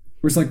dude.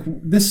 Where it's like,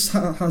 this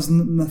has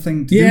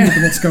nothing to do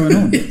with what's going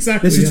on.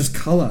 Exactly. This is just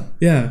colour.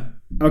 Yeah.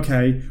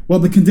 Okay. Well,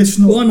 the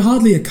conditional... Well, I'm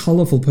hardly a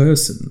colourful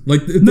person.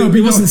 Like, it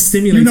wasn't a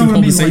stimulating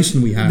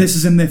conversation we had. This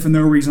is in there for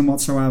no reason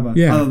whatsoever,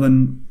 other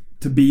than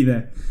to be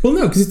there. Well,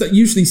 no, because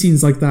usually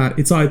scenes like that,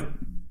 it's either...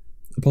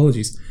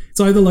 Apologies. It's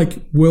either like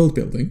world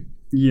building...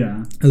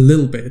 Yeah. A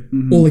little bit.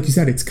 Or like you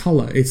said, it's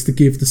colour. It's to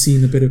give the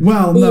scene a bit of...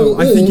 Well, no,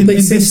 I think in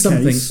this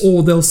case...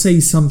 Or they'll say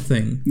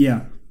something...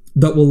 Yeah.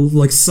 That will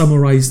like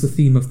summarize the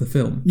theme of the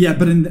film. Yeah,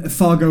 but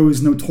Fargo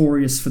is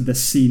notorious for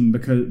this scene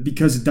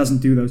because it doesn't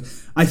do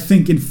those. I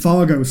think in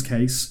Fargo's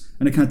case,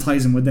 and it kind of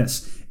ties in with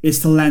this, is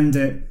to lend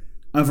it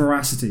a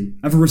veracity,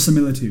 a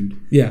verisimilitude.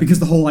 Yeah. Because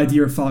the whole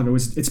idea of Fargo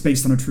is it's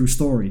based on a true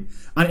story.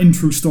 And in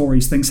true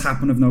stories, things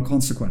happen of no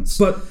consequence.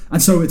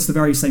 And so it's the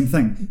very same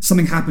thing.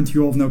 Something happened to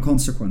you of no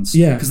consequence.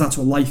 Yeah. Because that's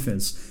what life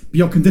is. But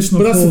your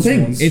conditional clause that's the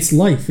thing. It's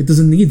life. It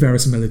doesn't need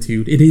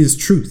verisimilitude. It is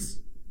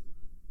truth.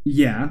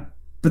 Yeah.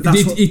 But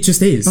that's it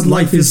just is. But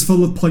life is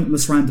full of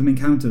pointless random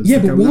encounters. Yeah,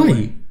 but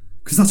why?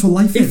 Because that's what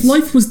life is. If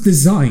life was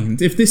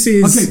designed, if this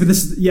is... Okay, but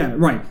this... Yeah,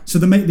 right. So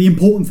the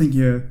important thing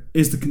here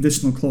is the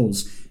conditional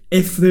clause.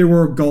 If there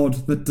were a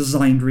God that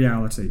designed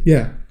reality...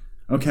 Yeah.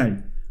 Okay.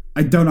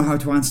 I don't know how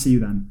to answer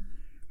you then.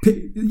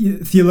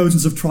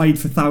 Theologians have tried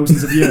for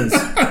thousands of years.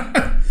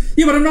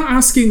 Yeah, but I'm not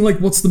asking, like,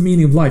 what's the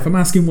meaning of life? I'm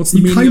asking what's the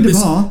meaning of this...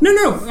 You kind of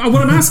are. No.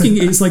 What I'm asking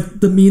is,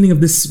 like, the meaning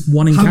of this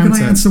one encounter. How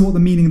can I answer what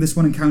the meaning of this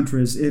one encounter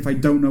is if I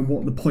don't know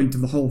what the point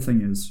of the whole thing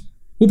is?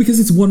 Well, because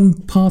it's one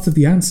part of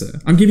the answer.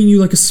 I'm giving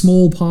you, like, a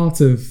small part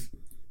of...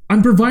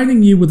 I'm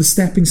providing you with a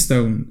stepping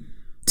stone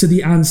to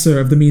the answer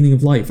of the meaning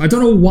of life. I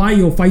don't know why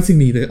you're fighting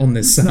me on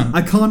this, Sam. No,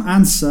 I can't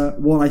answer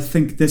what I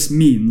think this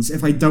means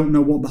if I don't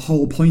know what the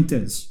whole point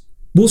is.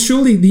 Well,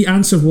 surely the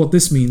answer of what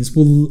this means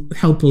will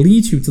help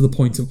lead you to the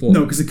point of what...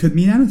 No, because it could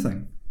mean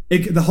anything.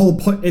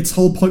 Its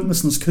whole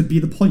pointlessness could be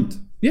the point.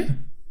 Yeah.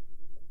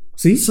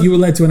 See? So, you were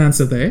led to an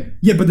answer there.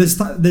 Yeah, but there's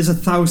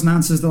 1,000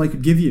 answers that I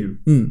could give you.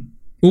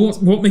 Well,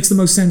 what makes the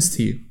most sense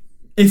to you?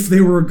 If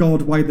there were a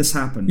God, why'd this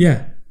happen?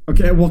 Yeah.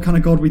 Okay, what kind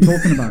of God are we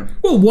talking about?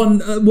 Well, one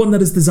that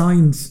has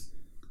designed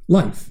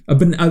life.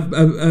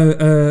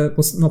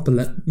 What's not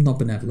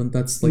benevolent?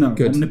 That's like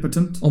good.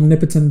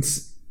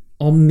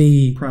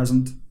 Omnipotent.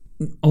 Present.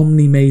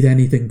 Omni-made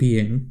anything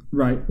being.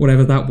 Right.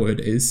 Whatever that word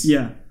is.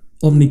 Yeah.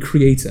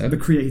 Omni-creator. The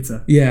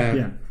creator. Yeah.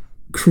 Yeah.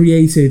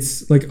 Created,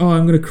 like,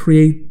 I'm going to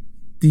create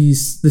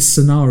this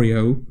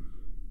scenario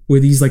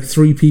where these, like,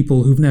 three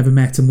people who've never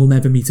met and will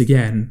never meet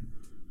again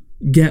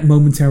get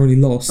momentarily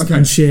lost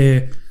and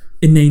share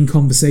inane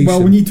conversation.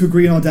 Well, we need to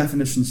agree on our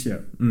definitions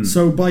here.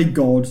 So by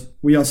God,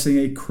 we are saying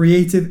a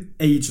creative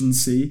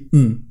agency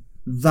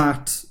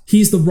that...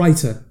 He's the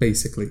writer,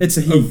 basically. It's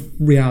a he. Of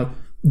reality.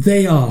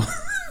 They are...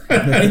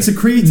 It's a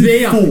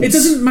creative force. It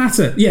doesn't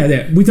matter.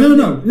 Yeah. We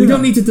don't. We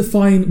don't need to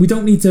define. We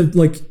don't need to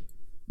like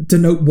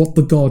denote what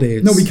the God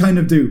is. No, we kind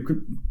of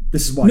do.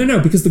 This is why.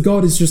 No, because the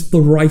God is just the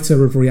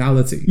writer of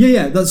reality.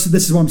 Yeah. This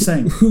is what I'm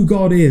saying. Who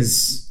God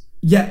is.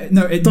 Yeah.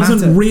 No, it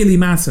doesn't really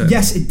matter.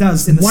 Yes, it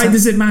does. Why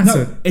does it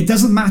matter? No, it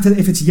doesn't matter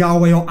if it's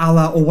Yahweh or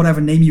Allah or whatever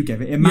name you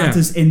give it. It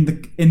matters in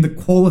the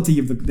quality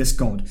of this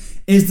God.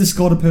 Is this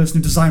God a person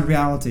who designed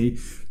reality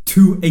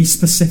to a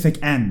specific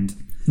end?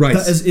 Right.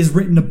 That is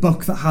written a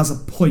book that has a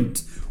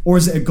point, or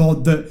is it a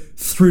God that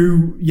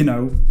threw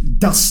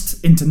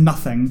dust into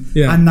nothing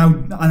and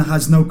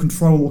has no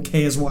control or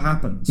cares what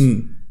happens?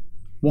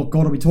 What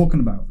God are we talking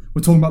about?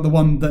 We're talking about the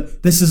one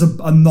that this is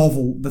a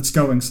novel that's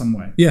going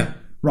somewhere. Yeah.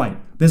 Right.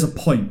 There's a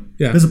point.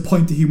 Yeah. There's a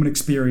point to human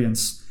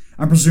experience,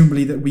 and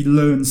presumably that we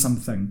learn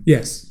something.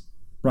 Yes.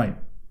 Right.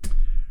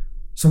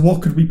 So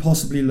what could we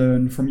possibly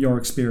learn from your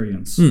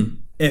experience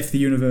if the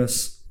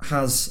universe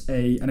has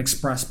an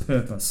express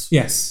purpose?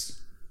 Yes.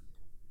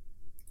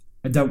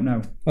 I don't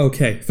know.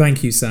 Okay,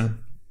 thank you,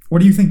 Sam. What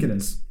do you think it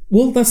is?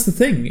 Well, that's the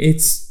thing.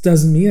 It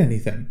doesn't mean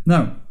anything.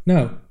 No.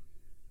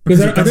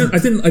 Because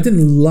I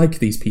didn't like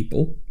these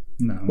people.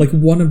 No. Like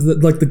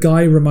the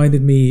guy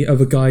reminded me of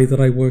a guy that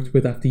I worked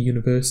with at the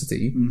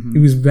university who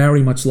was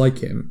very much like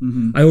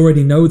him. I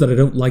already know that I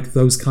don't like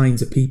those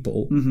kinds of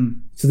people.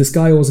 So this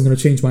guy wasn't going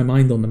to change my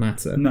mind on the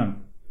matter. No.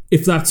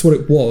 If that's what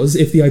it was,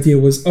 if the idea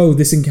was,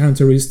 this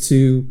encounter is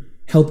to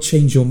help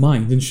change your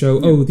mind and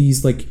show,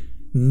 these like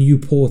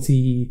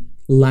Newporty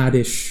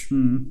laddish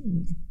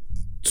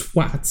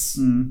twats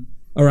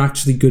are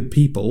actually good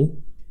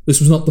people. This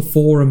was not the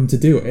forum to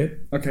do it.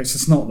 Okay, so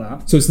it's not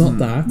that. So it's not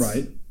that.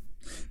 Right.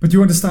 But do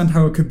you understand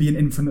how it could be an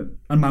infinite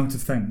amount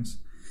of things?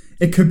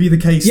 It could be the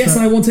case that... Yes,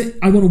 I want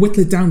to whittle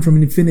it down from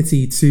an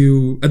infinity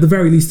to, at the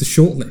very least, a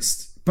short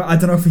list. But I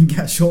don't know if we can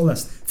get a short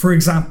list. For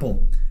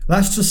example,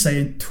 let's just say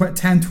in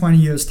 10, 20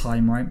 years'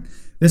 time, right,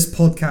 this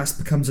podcast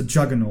becomes a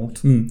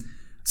juggernaut,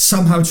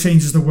 somehow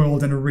changes the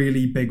world in a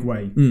really big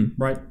way,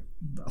 right?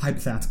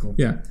 Hypothetical.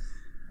 Yeah.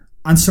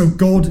 And so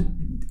God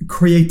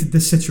created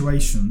this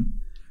situation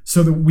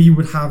so that we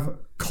would have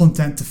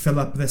content to fill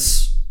up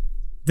this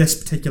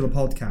particular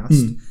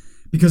podcast.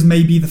 Because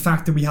maybe the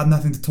fact that we had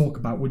nothing to talk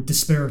about would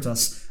dispirit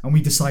us, and we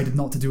decided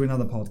not to do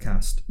another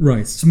podcast.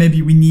 Right. So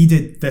maybe we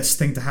needed this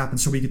thing to happen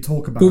so we could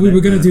talk about it. But we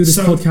were going to do this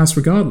podcast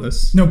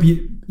regardless. No, but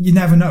you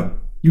never know.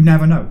 You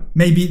never know.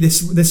 Maybe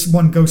this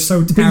one goes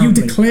so terribly. But you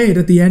declared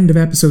at the end of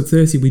episode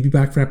 30 we'd be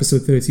back for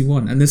episide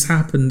 31, and this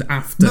happened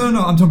after.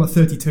 No, I'm talking about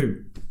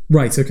 32.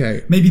 Right,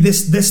 okay. Maybe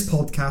this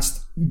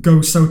podcast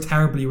goes so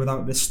terribly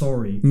without this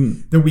story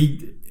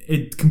that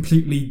it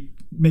completely...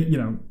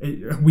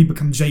 we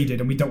become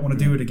jaded and we don't want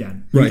to do it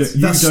again. Right.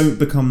 You don't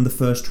become the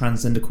first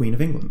transgender queen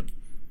of England.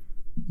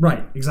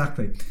 Right,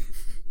 exactly.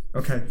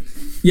 Okay.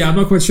 Yeah, I'm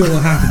not quite sure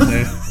what happened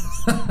there.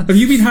 Have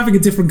you been having a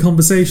different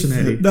conversation,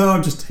 Eddie? No,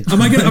 I'm just taking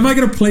Am I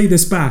gonna play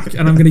this back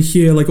and I'm gonna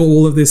hear like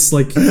all of this,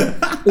 like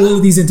all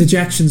of these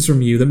interjections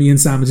from you that me and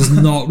Sam are just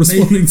not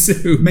responding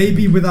to?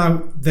 Maybe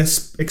without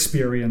this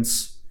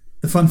experience,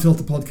 the Fun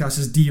Filter podcast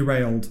is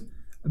derailed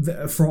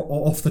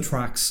off the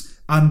tracks,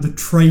 and the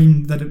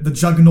train the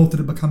juggernaut that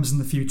it becomes in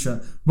the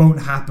future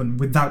won't happen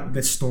without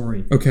this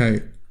story.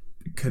 Okay.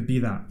 It could be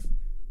that.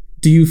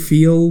 Do you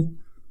feel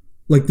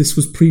like this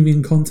was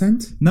premium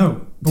content?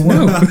 No. But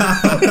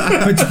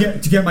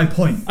to get my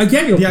point. I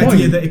get your point. The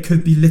idea that it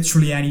could be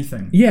literally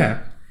anything.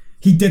 Yeah.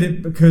 He did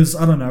it because,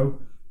 I don't know,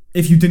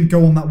 if you didn't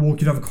go on that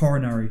walk, you'd have a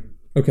coronary.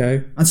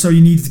 Okay. And so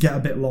you needed to get a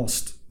bit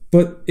lost.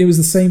 But it was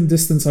the same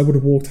distance I would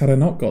have walked had I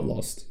not got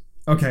lost.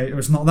 Okay, it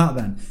was not that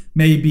then.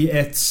 Maybe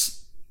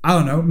it's, I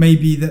don't know,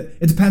 maybe that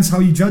it depends how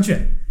you judge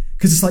it.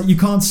 Because it's like, you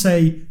can't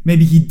say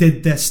maybe he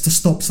did this to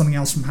stop something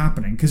else from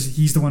happening, because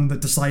he's the one that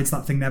decides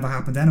that thing never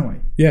happened anyway.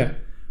 Yeah.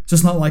 So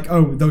it's not like,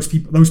 oh, those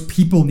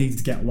people needed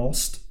to get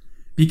lost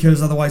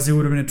because otherwise there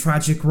would have been a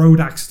tragic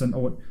road accident,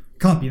 or it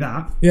can't be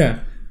that. Yeah.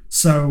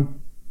 So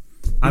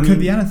it could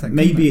be anything.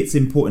 Maybe it's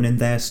important in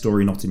their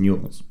story, not in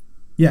yours.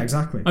 Yeah,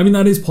 exactly. I mean,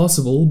 that is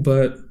possible,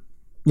 but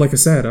like I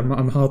said,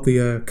 I'm hardly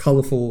a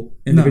colourful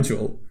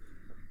individual. No.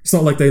 It's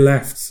not like they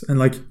left and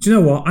like, do you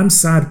know what? I'm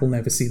sad we'll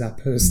never see that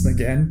person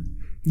again.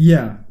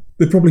 Yeah.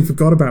 They probably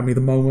forgot about me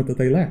the moment that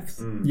they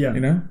left. Yeah. You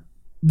know?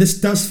 This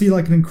does feel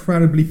like an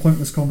incredibly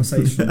pointless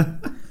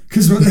conversation.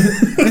 Because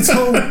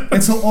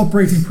its whole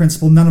operating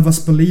principle, none of us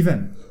believe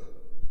in.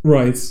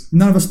 Right.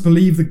 None of us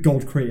believe that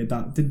God created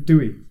that, do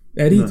we?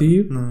 Eddie, do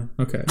you? No.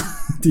 Okay.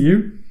 Do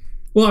you?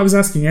 Well, I was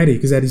asking Eddie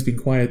because Eddie's been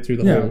quiet through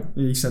the whole...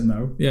 Yeah, he said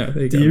no. Yeah,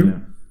 there you do go. You? Yeah.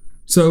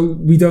 So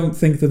we don't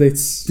think that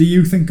it's... Do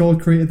you think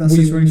God created that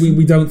situation?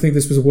 We don't think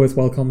this was a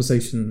worthwhile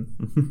conversation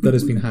that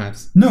has been had.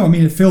 No, I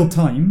mean, it filled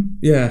time.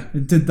 Yeah.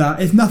 It did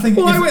that. If nothing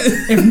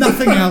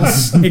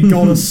else, it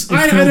got us...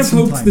 I'd have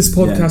hoped time. This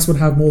podcast would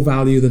have more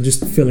value than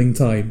just filling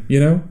time, you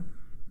know?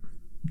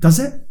 Does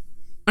it?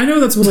 I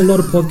know that's what a lot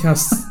of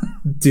podcasts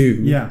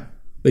do. Yeah.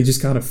 They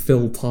just kind of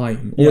fill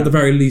time. Or at the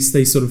very least,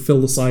 they sort of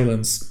fill the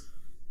silence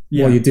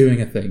while you're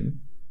doing a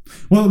thing.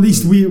 Well, at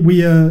least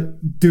we are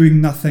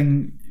doing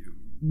nothing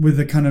with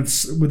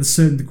a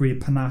certain degree of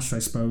panache, I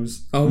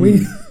suppose. Are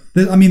we?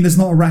 I mean, there's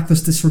not a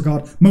reckless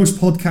disregard. Most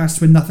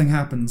podcasts where nothing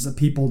happens are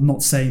people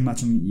not saying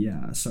much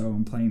and, so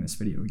I'm playing this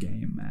video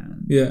game,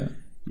 man. Yeah.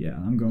 Yeah,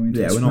 I'm going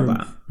into this we're room. not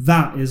that.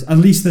 That is, at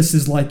least this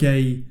is like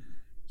a,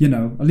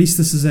 at least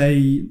this is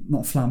a,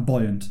 not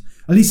flamboyant,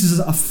 at least this is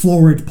a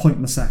florid,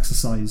 pointless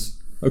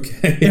exercise.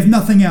 Okay. If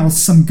nothing else,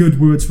 some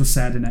good words were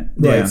said in it.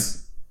 Right. Yeah.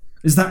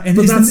 Isn't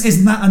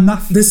that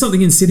enough? There's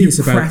something insidious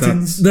about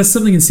cretins? that. There's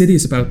something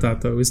insidious about that,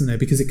 though, isn't there?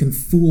 Because it can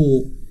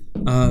fool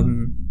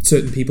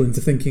certain people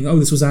into thinking, oh,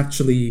 this was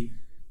actually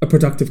a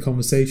productive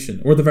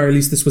conversation, or at the very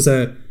least, this was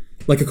a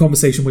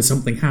conversation where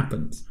something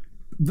happened.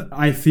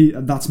 I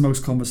feel that's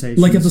most conversations.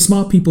 Like if the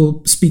smart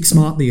people speak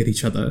smartly at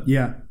each other,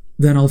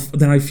 then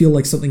I feel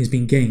like something has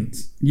been gained.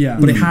 Yeah,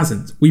 but it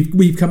hasn't.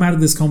 We've come out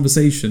of this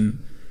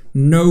conversation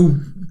no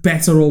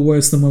better or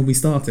worse than when we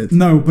started.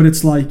 No, but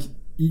it's like,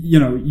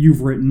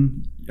 you've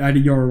written,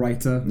 Eddie, you're a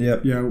writer.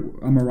 Yep.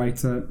 I'm a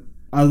writer.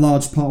 A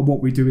large part of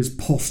what we do is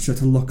posture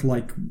to look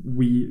like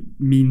we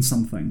mean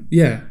something.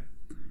 Yeah.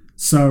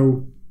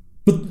 So,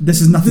 but this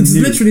is nothing It's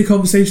new. literally a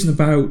conversation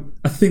about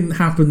a thing that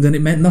happened and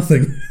it meant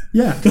nothing.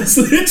 Yeah. That's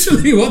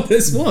literally what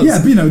this was.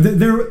 Yeah,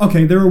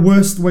 but there are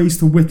worse ways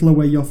to whittle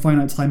away your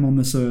finite time on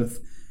this earth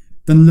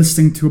than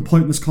listening to a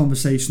pointless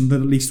conversation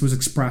that at least was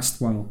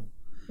expressed well.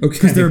 Okay.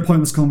 Because there are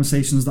pointless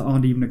conversations that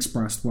aren't even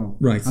expressed well.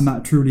 Right. And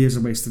that truly is a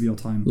waste of your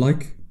time.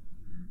 Like?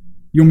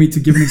 You want me to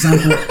give an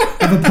example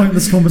of a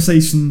pointless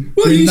conversation?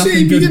 Well, if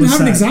you didn't have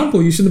an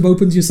example, you shouldn't have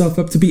opened yourself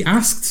up to be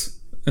asked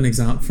for an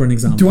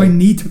example. Do I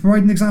need to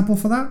provide an example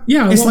for that?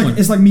 Yeah,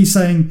 it's like me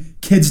saying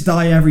kids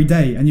die every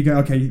day, and you go,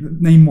 okay,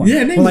 name one.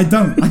 Yeah, name one. I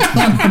don't.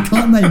 I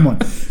can't name one.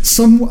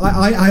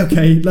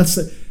 Let's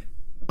say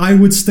I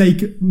would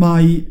stake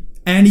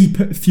any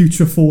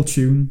future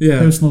fortune,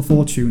 personal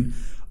fortune,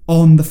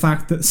 on the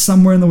fact that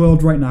somewhere in the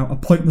world right now, a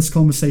pointless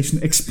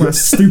conversation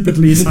expressed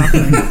stupidly is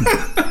happening.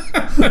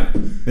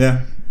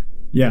 Yeah.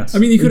 Yes. I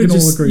mean, you We could can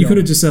all have agree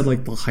on. just said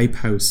like the hype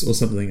house or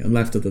something and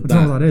left it at I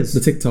don't know what that is. The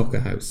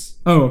TikToker house.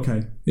 Oh,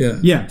 okay. Yeah.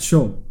 Yeah,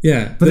 sure.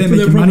 Yeah. But they're there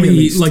making money at probably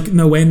least. like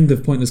no end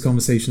of pointless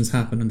conversations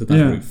happen under that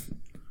Yeah. roof.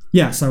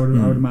 Yes, I would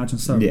imagine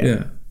so. Yeah.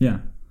 Yeah. Yeah.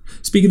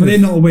 Speaking But of they're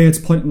not aware it's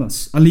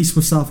pointless. At least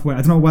we're self-aware.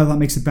 I don't know whether that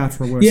makes it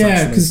better or worse. yeah,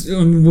 actually. because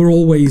we're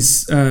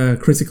always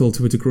critical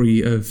to a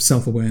degree of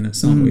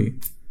self-awareness, aren't we?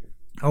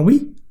 Are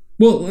we?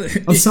 Well,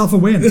 Of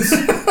self-awareness.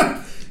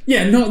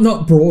 yeah,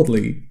 not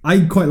broadly.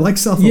 I quite like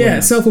self-awareness. Yeah,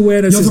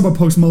 self-awareness. You're Is, talking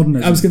about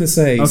postmodernism. I was going to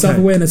say Okay.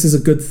 self-awareness is a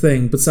good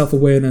thing, but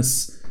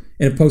self-awareness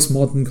in a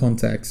postmodern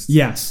context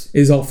Yes.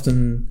 is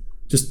often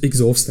just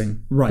exhausting,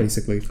 Right.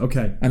 basically,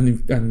 Okay.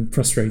 and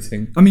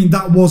frustrating. I mean,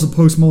 that was a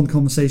postmodern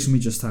conversation we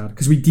just had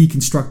because we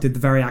deconstructed the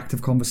very act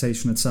of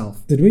conversation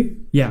itself. Did we?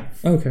 Yeah.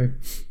 Okay.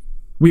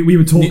 We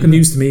were talking.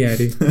 News to me,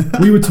 Eddie.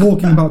 We were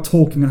talking about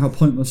talking and how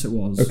pointless it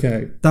was.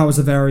 Okay. That was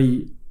a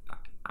very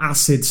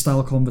acid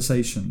style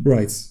conversation.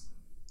 Right.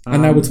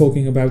 And now we're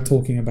talking about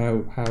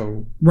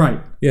how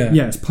Right. yeah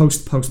Yeah, it's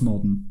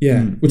postmodern.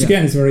 yeah, which Yeah.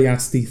 again is a very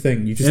acidy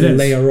thing. You just It is.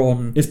 layer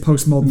on It's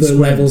postmodern the squared.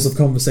 levels of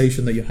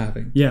conversation that you're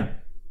having Yeah.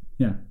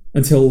 Yeah.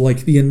 until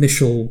like the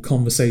initial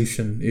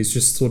conversation is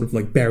just sort of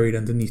like buried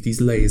underneath these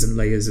layers and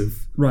layers of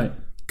Right.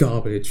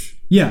 garbage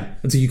Yeah.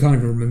 until you can't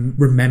even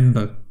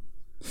remember.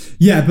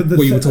 Yeah, but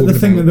What you were talking the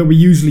thing about. that we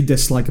usually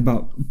dislike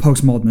about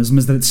postmodernism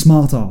is that it's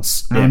smart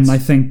ass. And Yes. I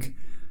think,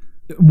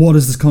 what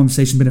has this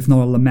conversation been if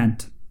not a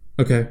lament?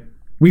 Okay.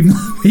 We've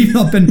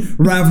not been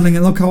raveling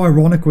it. Look how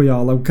ironic we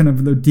are. Like kind of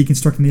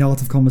deconstructing the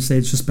art of conversation.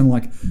 It's just been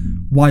like,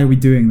 why are we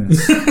doing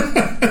this?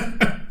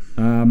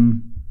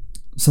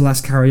 So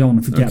let's carry on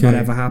and forget Okay. that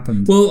ever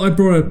happened. Well, I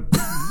brought up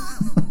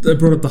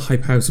the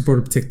hype house. I brought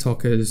up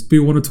TikTokers. Do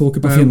you want to talk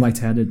I feel about?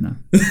 lightheaded now.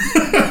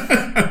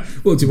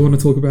 Well, do you want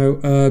to talk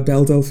about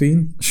Belle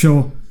Delphine?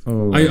 Sure.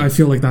 Oh. I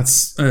feel like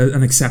that's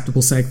an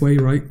acceptable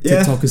segue, right? Yeah.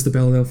 TikTok is the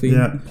Belle Delphine.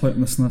 Yeah.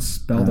 Pointlessness,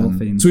 Belle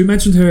Delphine. So we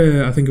mentioned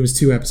her. I think it was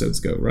 2 episodes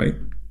ago, right?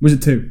 Was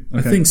it 2? Okay.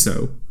 I think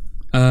so.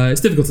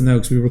 It's difficult to know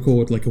because we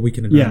record like a week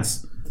in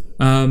advance.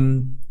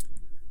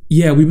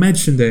 Yeah, we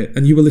mentioned it,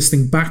 and you were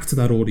listening back to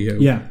that audio.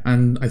 Yeah.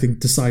 And I think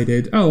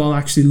decided, I'll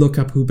actually look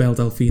up who Belle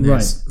Delphine is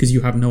Right. because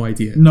you have no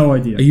idea. No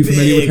idea. Are you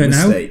familiar with her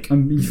mistake.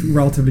 I'm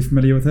relatively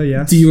familiar with her, yes.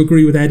 now? Do you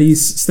agree with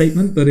Eddie's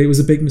statement that it was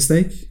a big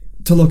mistake?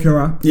 To look her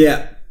up?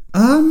 Yeah.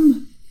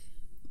 I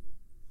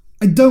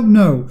don't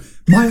know.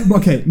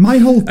 My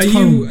whole Are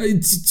tone... you?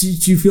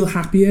 Do you feel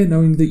happier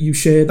knowing that you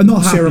share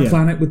not a happier.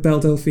 planet with Belle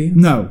Delphine?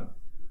 No.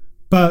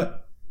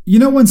 But you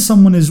know when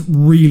someone is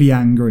really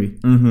angry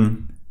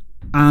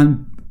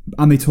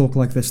and they talk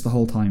like this the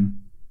whole time,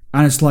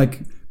 and it's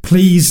like,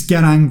 please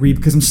get angry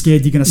because I'm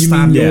scared you're going to You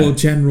stab mean me. your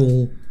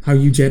general, how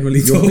you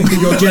generally talk?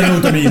 Your general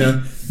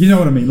demeanour. You know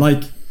what I mean?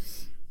 Like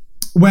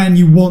when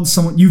you want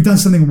someone, you've done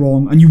something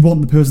wrong, and you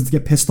want the person to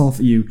get pissed off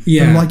at you.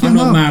 Yeah, and like, I'm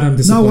not mad, I'm No,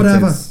 disappointed.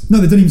 whatever. No,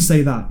 they don't even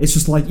say that. It's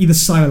just like either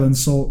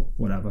silence or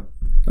whatever.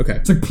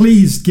 Okay. So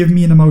please give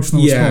me an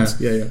emotional Yeah,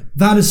 response. yeah.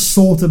 That is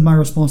sort of my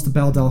response to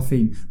Belle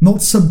Delphine.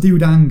 Not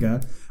subdued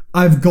anger.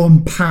 I've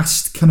gone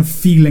past kind of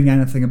feeling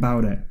anything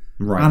about it.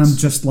 Right. And I'm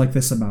just like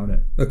this about it.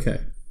 Okay.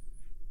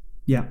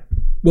 Yeah.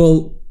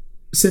 Well,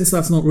 since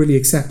that's not really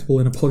acceptable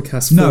in a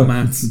podcast No.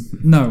 format,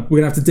 No. we're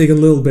gonna have to dig a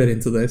little bit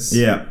into this.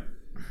 Yeah.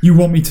 You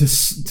want me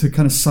to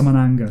kind of summon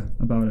anger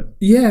about it?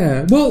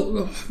 Yeah.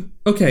 Well,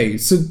 okay.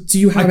 So, do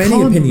you have I any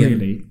can't opinion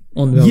really.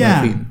 on Belle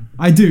Yeah, Delphine?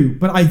 I do.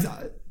 But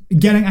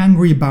getting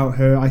angry about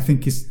her, I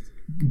think, is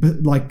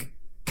like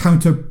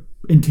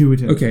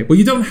counterintuitive. Okay. Well,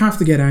 you don't have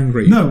to get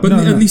angry. No, but no,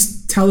 at no.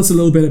 least tell us a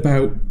little bit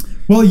about.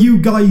 Well,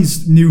 you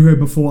guys knew her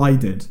before I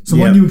did. So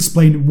why Yeah. don't you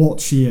explain what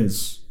she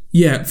is?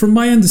 Yeah. From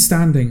my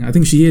understanding, I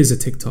think she is a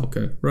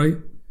TikToker, right?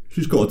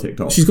 She's got a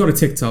TikTok. She's got a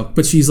TikTok,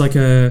 but she's like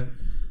a.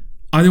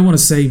 I don't want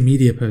to say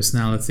media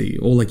personality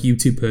or like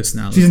YouTube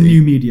personality. She's a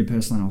new media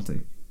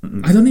personality.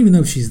 I don't even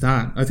know if she's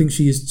that. I think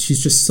she's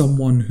just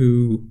someone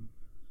who.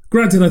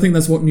 Granted, I think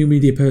that's what new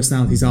media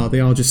personalities are. They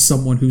are just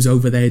someone who's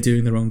over there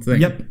doing their own thing.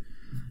 Yep.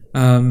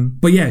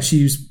 But yeah,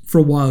 for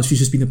a while she's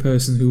just been a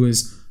person who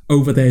was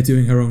over there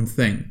doing her own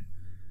thing.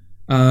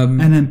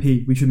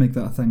 NMP. We should make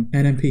that a thing.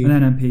 NMP. An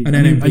NMP. An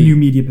A new- NMP. A new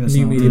media A new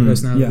personality. media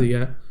personality,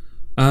 yeah.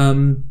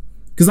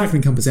 Because that can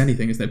encompass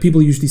anything, isn't it?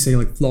 People usually say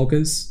like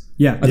vloggers.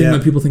 Yeah. I think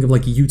when people think of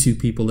like YouTube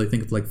people, they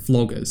think of like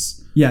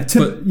vloggers. Yeah.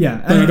 But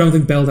yeah. I don't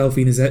think Belle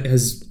Delphine is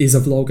a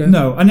vlogger.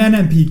 No, an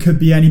NMP could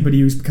be anybody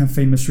who's become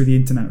famous through the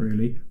internet,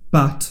 really.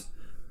 But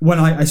when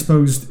I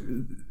suppose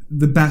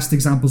the best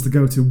examples to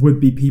go to would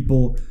be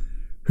people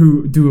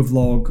who do a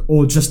vlog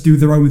or just do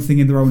their own thing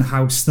in their own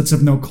house that's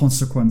of no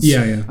consequence.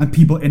 Yeah, yeah. And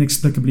people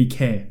inexplicably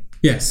care.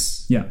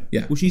 Yes. Yeah.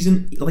 Yeah. Well, she's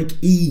an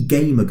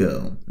e-gamer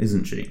girl,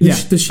 isn't she? Yeah.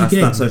 Does she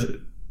game? That's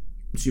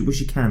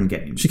she can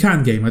game. She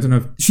can game. I don't know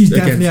if She's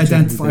again, definitely she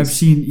generally identified. I've does.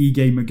 seen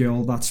eGamer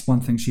Girl. That's one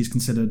thing she's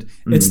considered.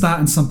 It's that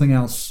and something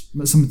else,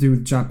 something to do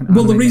with Japan.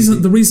 Well, the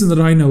anime, reason that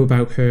I know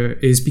about her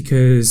is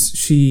because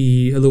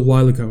she a little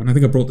while ago, and I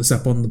think I brought this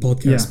up on the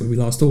podcast Yeah. when we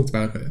last talked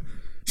about her.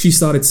 she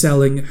started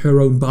selling her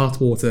own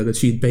bathwater that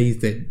she'd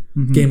bathed in,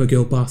 Gamer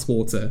Girl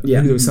bathwater. Yeah.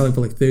 I think they were selling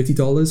for like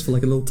 $30 for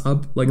like a little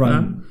tub like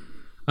that.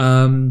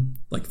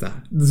 Like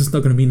that. This is not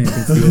going to mean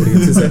anything to the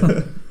audience, is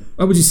it?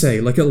 What would you say?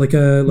 Like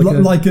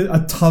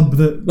a tub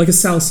that, like a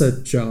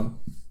salsa jar,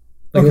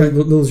 like a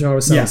little jar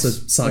of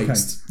salsa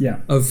sized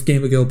of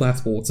Gamer Girl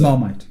bathwater.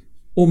 Marmite.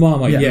 Or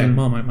Marmite, yeah.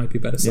 Marmite might be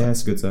better size. Yeah,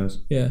 it's a good size.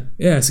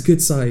 Yeah, it's a good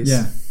size.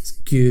 Yeah, it's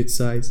a good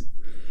size.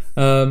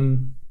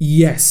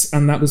 Yes,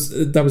 and that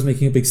was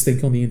making a big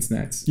stink on the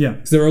internet. Yeah,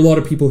 because there were a lot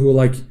of people who were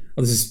like,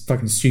 "Oh, this is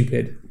fucking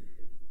stupid,"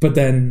 but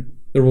then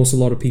there were also a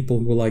lot of people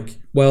who were like,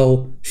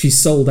 "Well, she's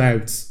sold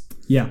out."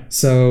 Yeah,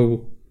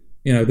 so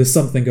there's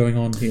something going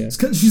on here.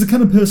 She's the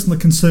kind of person that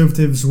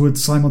conservatives would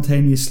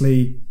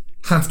simultaneously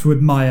have to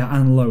admire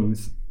and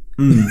loathe.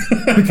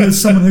 Because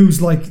someone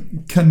who's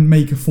like can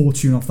make a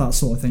fortune off that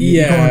sort of thing.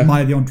 You've got to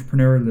admire the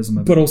entrepreneurialism of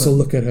it. But also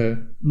look at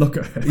her.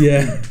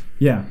 Yeah.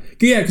 Yeah,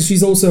 because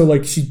she's also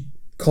like, she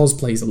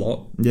cosplays a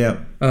lot.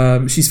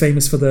 Yeah. She's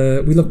famous for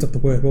we looked up the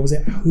word, what was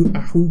it?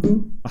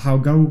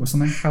 Ahugo or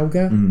something?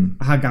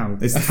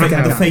 Ahagao. It's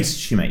the face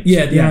she makes.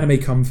 Yeah, the anime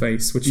cum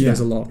face, which she does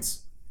a lot.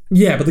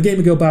 Yeah, but the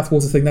Gamer Girl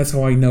bathwater thing, that's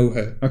how I know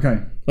her.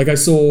 Okay. Like, I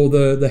saw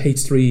the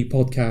H3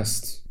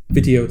 podcast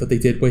video that they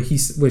did where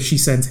she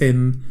sent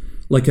him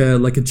like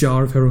a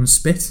jar of her own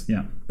spit.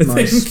 Yeah, I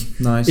think,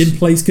 nice. In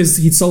place, because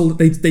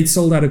they'd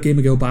sold out of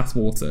Gamer Girl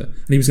bathwater,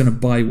 and he was going to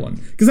buy one.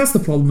 Because that's the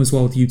problem as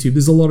well with YouTube.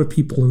 There's a lot of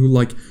people who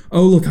like,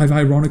 oh look, I've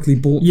ironically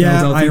bought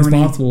Belle Delphine's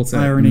bathwater.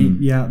 Irony,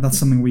 yeah, that's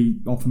something we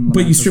often.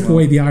 But you strip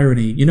away the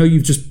irony.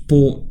 You've just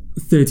bought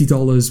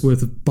 $30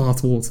 worth of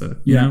bathwater.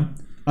 You know?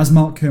 As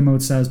Mark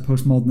Kermode says,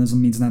 postmodernism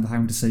means never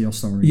having to say your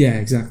story. Yeah,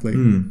 exactly.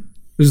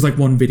 There's like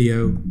one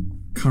video.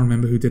 Can't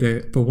remember who did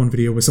it, but one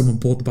video where someone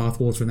bought the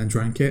bathwater and then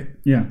drank it.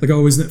 Yeah. Like,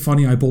 oh, isn't it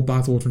funny? I bought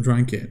bathwater and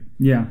drank it.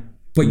 Yeah.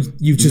 But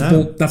you've just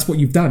bought. That's what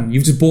you've done.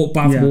 You've just bought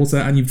bathwater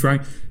and you've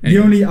drank.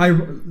 Anyway. The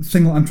only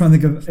thing I'm trying to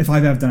think of, if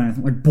I've ever done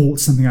anything, like bought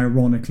something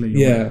ironically.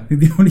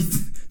 The only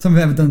time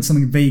I've ever done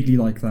something vaguely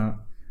like that,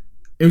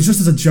 it was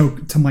just as a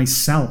joke to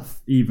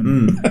myself,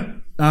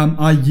 even.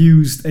 I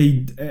used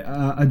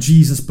a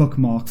Jesus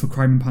bookmark for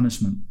Crime and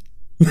Punishment.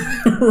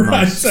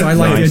 Right. So I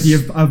like the idea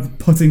of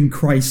putting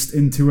Christ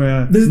into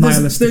a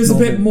nihilistic There's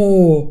novel. a bit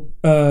more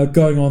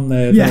going on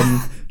there than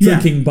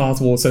drinking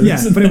bathwater.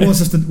 Yeah, but it was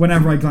just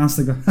whenever I glanced,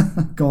 I go,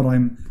 God,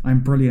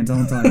 I'm brilliant,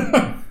 aren't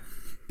I?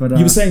 But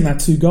you were saying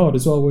that to God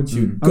as well, weren't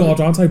you? God,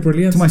 aren't I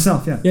brilliant? To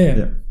myself, yeah.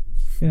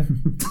 Yeah.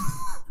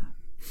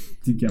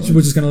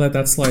 We're just going to let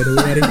that slide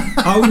already.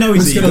 Oh, we know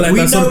his ego.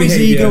 We know his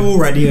ego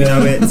already. We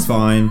know it. It's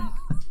fine.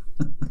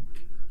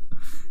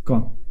 Go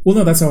on. Well,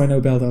 no, that's how I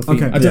know Belle Delphine.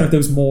 Okay, I don't know if there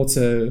was more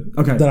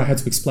that I had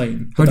to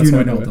explain. How do you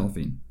know Belle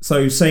Delphine?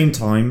 So, same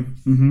time.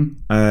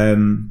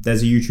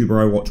 There's a YouTuber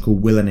I watch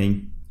called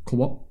Willany. Called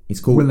what? It's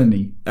called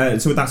Willany.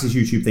 So that's his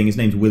YouTube thing. His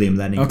name's William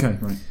Lenny. Okay,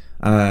 right.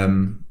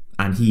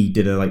 And he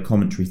did a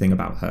commentary thing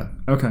about her.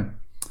 Okay.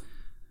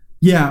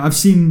 Yeah, I've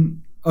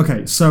seen.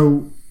 Okay,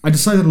 so I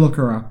decided to look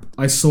her up.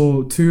 I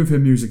saw two of her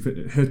music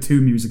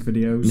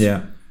videos.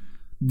 Yeah.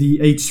 The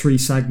H3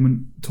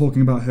 segment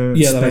talking about her.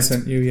 Yeah, that I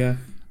sent you. Yeah.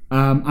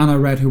 And I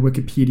read her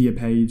Wikipedia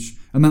page,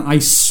 and then I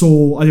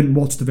didn't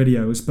watch the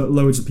videos, but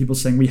loads of people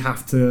saying we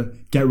have to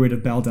get rid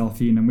of Belle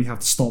Delphine and we have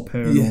to stop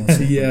her.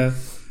 Yeah.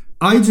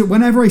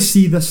 Whenever I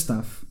see this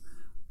stuff,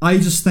 I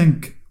just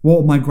think, what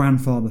would my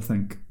grandfather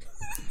think?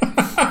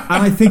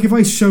 And I think if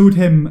I showed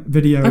him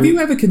video... Have you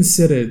ever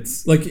considered,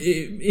 like,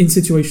 in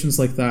situations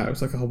like that,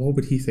 it's like, oh, what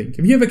would he think?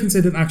 Have you ever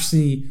considered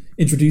actually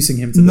introducing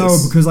him to this? No,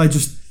 because I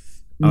just...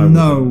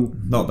 No.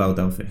 Not Belle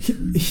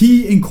Delphine.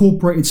 He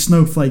incorporated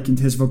snowflake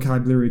into his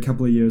vocabulary a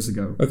couple of years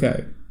ago.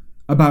 Okay.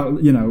 About,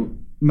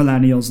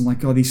 millennials and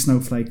like, oh, these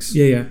snowflakes.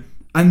 Yeah.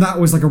 And that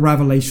was like a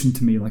revelation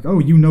to me. Like, oh,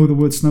 you know the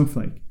word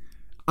snowflake.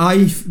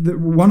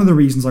 One of the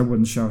reasons I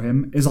wouldn't show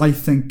him is I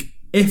think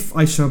if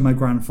I showed my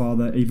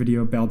grandfather a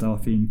video of Belle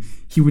Delphine,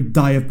 he would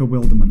die of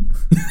bewilderment.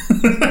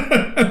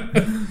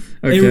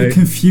 Okay. It would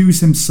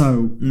confuse him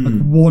so.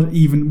 Like,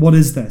 what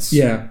is this?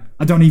 Yeah.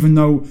 I don't even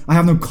know. I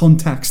have no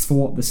context for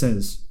what this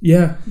is.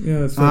 Yeah,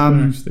 that's fair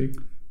point, actually.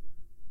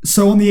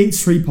 So on the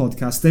H3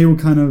 podcast,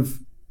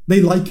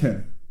 they like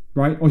her,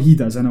 right? Or he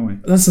does, anyway.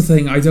 That's the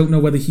thing. I don't know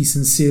whether he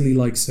sincerely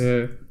likes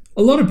her.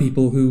 A lot of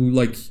people who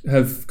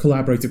have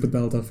collaborated with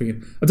Belle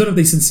Delphine, I don't know if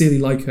they sincerely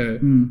like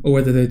her or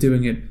whether they're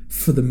doing it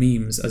for the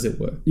memes, as it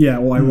were. Yeah,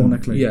 or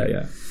ironically.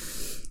 Yeah.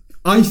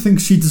 I think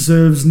she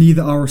deserves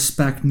neither our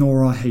respect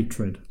nor our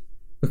hatred.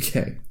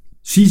 Okay.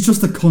 She's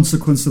just a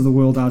consequence of the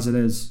world as it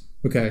is.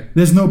 Okay.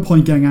 There's no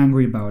point getting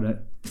angry about it.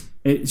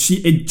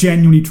 It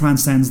genuinely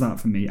transcends that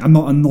for me. I'm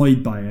not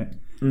annoyed by it.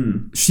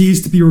 She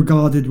is to be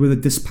regarded with a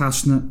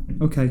dispassionate,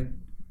 okay,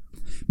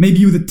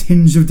 maybe with a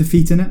tinge of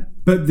defeat in it,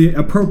 but the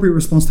appropriate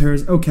response to her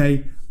is,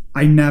 okay,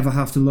 I never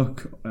have to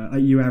look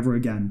at you ever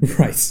again.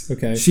 Right,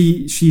 okay.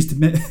 She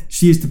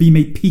is to be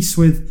made peace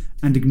with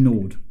and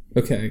ignored.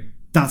 Okay.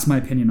 That's my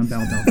opinion on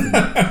Belle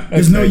Delphine.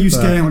 There's no use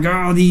getting like,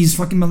 oh, these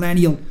fucking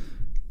millennial.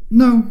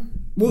 No.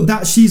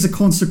 that she's a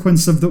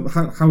consequence of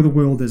how the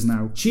world is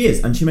now. She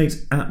is, and she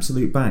makes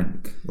absolute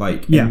bank,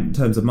 in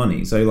terms of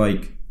money. So,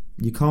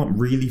 you can't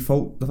really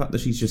fault the fact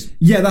that she's just...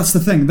 Yeah, that's the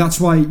thing. That's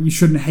why you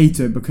shouldn't hate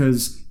her,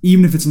 because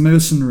even if it's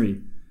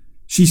mercenary,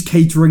 she's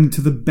catering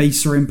to the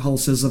baser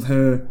impulses of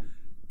her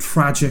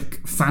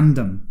tragic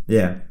fandom.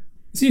 Yeah.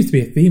 It seems to be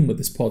a theme with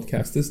this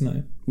podcast, isn't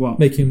it? What?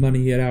 Making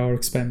money at our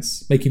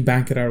expense. Making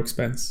bank at our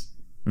expense.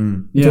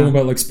 Mm. We're talking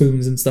about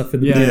spoons and stuff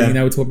in the beginning.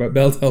 Now we're talking about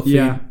Belle Delphine.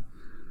 Yeah.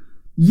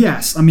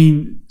 Yes, I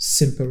mean...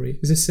 Simpery.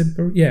 Is it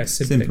Simpery? Yeah,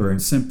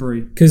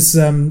 Simpery. Because,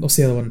 what's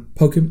the other one?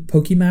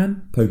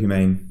 Pokimane?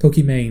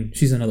 Pokimane.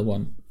 She's another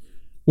one.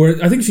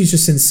 Where I think she's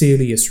just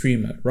sincerely a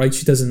streamer, right?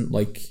 She doesn't,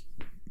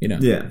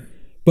 Yeah.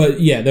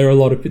 But, yeah, there are a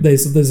lot of...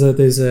 There's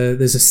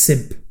a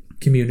simp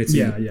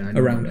community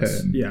around her.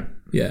 Yeah.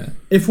 Yeah.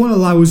 If one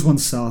allows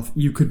oneself,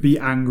 you could be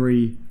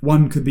angry.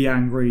 One could be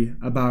angry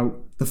about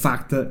the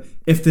fact that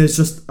if there's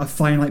just a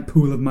finite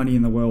pool of money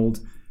in the world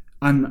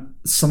and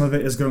some of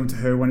it is going to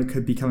her when it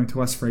could be coming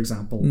to us, for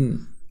example.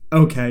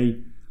 Okay,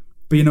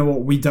 but you know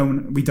what? We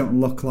don't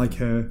look like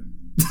her.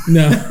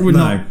 No, we're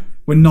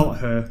not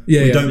her.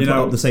 Yeah, we don't put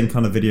up the same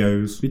kind of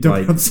videos. We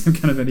don't put up the same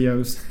kind of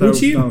videos.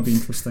 That would be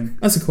interesting.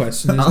 That's a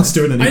question. Us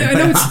doing an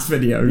ass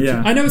video.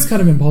 Yeah. I know it's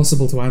kind of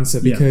impossible to answer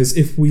because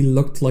if we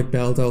looked like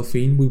Belle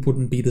Delphine, we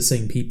wouldn't be the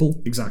same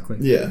people. Exactly.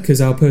 Yeah.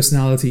 Because our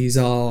personalities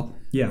have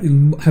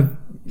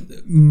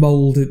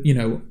molded,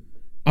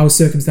 our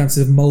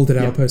circumstances have molded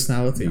our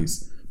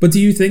personalities. Yeah. But do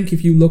you think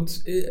if you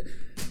looked, to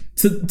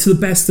the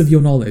best of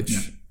your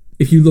knowledge,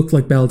 if you looked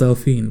like Belle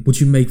Delphine,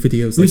 would you make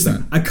videos like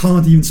that? I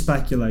can't even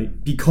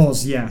speculate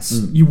because,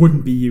 you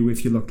wouldn't be you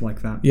if you looked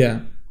like that.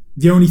 Yeah.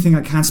 The only thing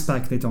I can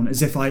speculate on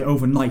is if I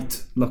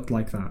overnight looked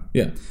like that.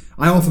 Yeah.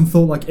 I often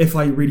thought if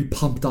I really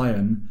pumped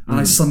iron and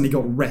I suddenly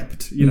got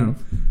ripped,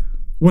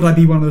 would I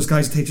be one of those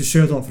guys who takes his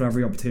shirt off at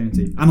every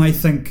opportunity? And I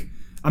think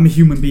I'm a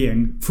human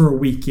being for a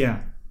week,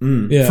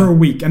 for a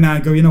week, and then I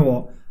go, you know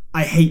what?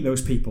 I hate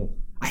those people.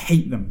 I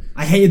hate them.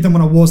 I hated them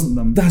when I wasn't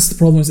them. That's the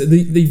problem. Is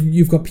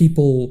you've got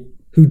people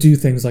who do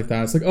things like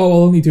that. It's like, I'll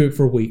only do it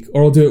for a week,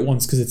 or I'll do it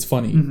once because it's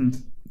funny,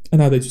 and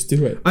now they just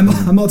do it.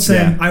 I'm not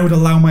saying I would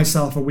allow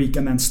myself a week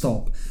and then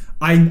stop.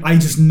 I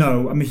just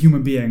know I'm a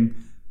human being.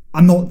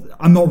 I'm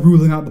not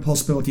ruling out the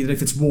possibility that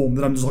if it's warm,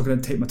 that I'm just not going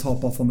to take my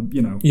top off on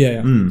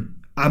the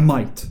I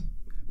might,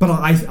 but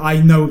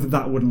I know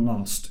that wouldn't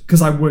last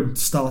because I would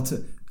start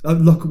to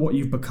look at what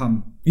you've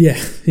become.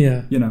 Yeah.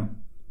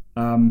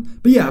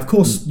 But yeah, of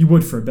course you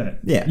would for a bit.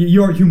 Yeah,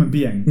 you're a human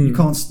being. You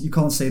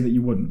can't say that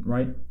you wouldn't,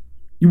 right?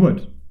 You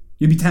would.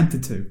 You'd be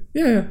tempted to.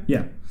 Yeah.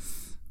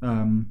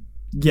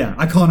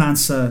 I can't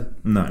answer.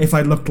 No. If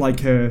I looked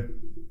like her,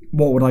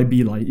 what would I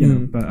be like? You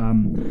know, but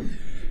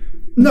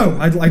no,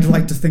 I'd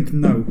like to think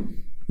no.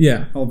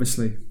 Yeah,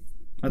 obviously,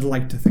 I'd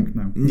like to think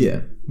no.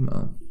 Yeah.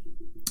 Well.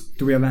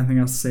 Do we have anything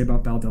else to say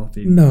about Belle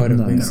Delphine? No, I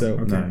don't think so.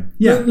 Okay. No.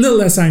 Yeah, a little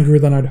less angry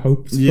than I'd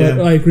hoped. Yeah.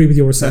 But I agree with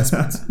your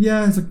assessment.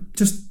 It's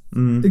just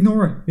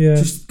ignore it. Yeah.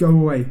 Just go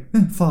away.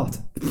 Fart.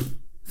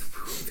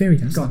 Fairy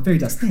dust. Gone. Fairy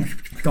dust.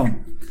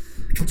 Gone.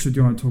 So do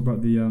you want to talk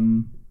about the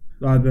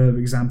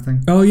exam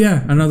thing? Oh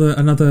yeah,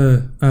 another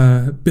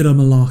bit of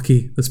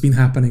malarkey that's been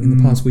happening in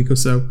the past week or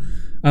so.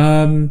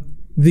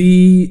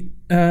 The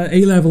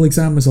A-level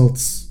exam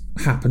results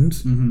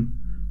happened.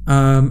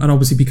 And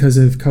obviously because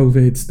of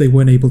COVID, they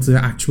weren't able to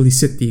actually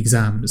sit the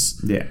exams.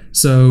 Yeah.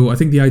 So I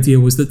think the idea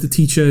was that the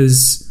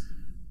teachers,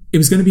 it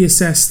was going to be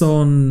assessed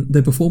on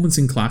their performance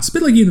in class, a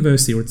bit like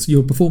university, where it's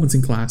your performance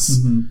in class.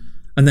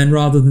 And then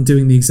rather than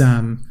doing the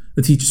exam,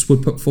 the teachers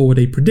would put forward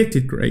a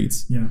predicted grade.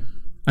 Yeah.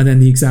 And then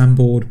the exam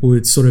board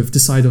would sort of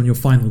decide on your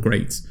final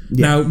grade.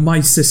 Yeah. Now,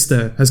 my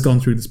sister has gone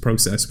through this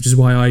process, which is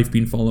why I've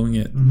been following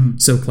it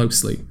so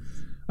closely.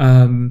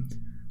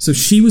 So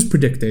she was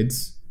predicted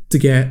to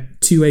get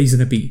 2 A's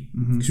and a B,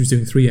 because she was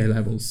doing 3 A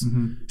levels.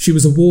 She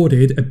was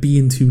awarded a B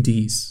and 2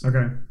 D's.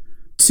 Okay.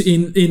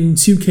 In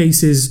 2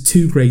 cases,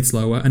 2 grades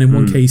lower, and in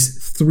 1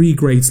 case, 3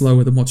 grades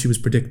lower than what she was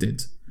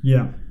predicted.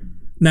 Yeah.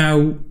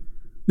 Now,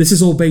 this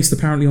is all based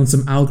apparently on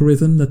some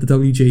algorithm that the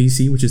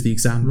WJEC, which is the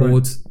exam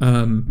board,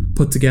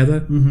 put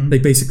together. They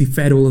basically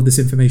fed all of this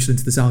information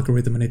into this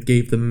algorithm, and it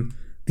gave them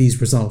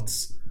these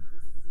results.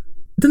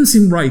 It doesn't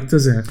seem right,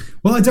 does it?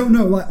 Well, I don't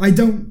know.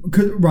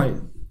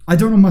 I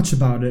don't know much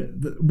about it.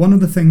 One of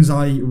the things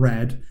I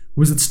read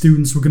was that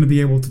students were going to be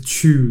able to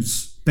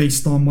choose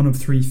based on one of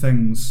 3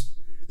 things.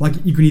 Like,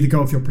 you can either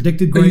go with your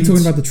predicted grades. Are you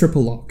talking about the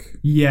triple lock?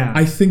 Yeah.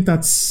 I think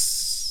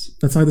that's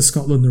either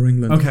Scotland or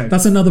England. Okay.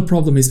 That's another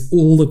problem, is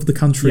all of the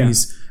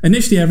countries. Yeah.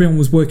 Initially, everyone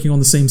was working on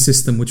the same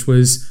system, which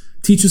was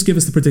teachers give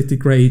us the predicted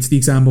grades, the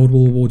exam board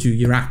will award you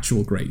your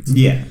actual grade.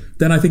 Yeah.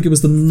 Then I think it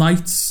was the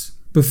night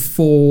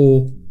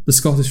before the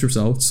Scottish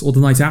results, or the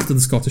night after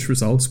the Scottish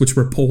results, which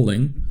were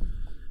appalling.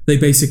 They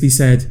basically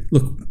said,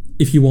 look,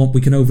 if you want,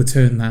 we can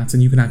overturn that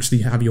and you can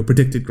actually have your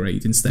predicted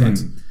grade instead.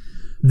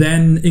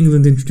 Then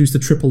England introduced a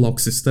triple lock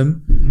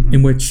system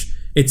in which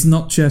it's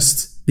not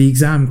just the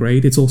exam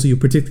grade, it's also your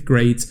predicted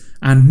grades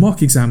and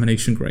mock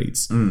examination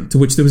grades. To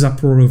which there was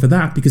uproar over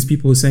that because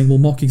people were saying, well,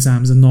 mock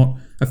exams are not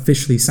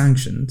officially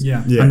sanctioned.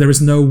 Yeah. And there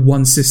is no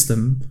one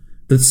system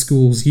that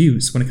schools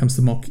use when it comes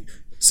to mock.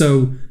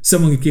 So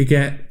someone could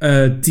get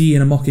a D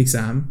in a mock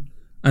exam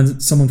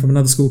and someone from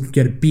another school could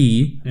get a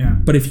B. Yeah.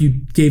 But if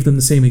you gave them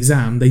the same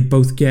exam, they'd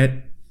both get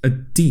a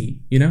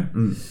D, you know?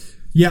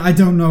 Yeah, I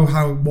don't know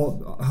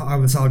how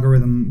this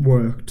algorithm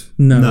worked.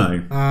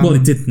 No. Well,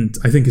 it didn't.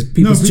 I think it's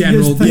people's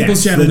general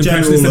impression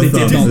is that it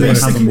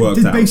did not work.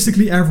 Did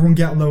basically everyone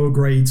get lower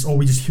grades, or were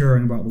we just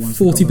hearing about the ones?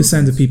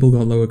 40% of people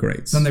got lower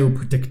grades. Than they were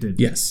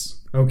predicted.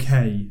 Yes.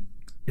 Okay.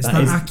 Is that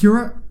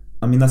accurate?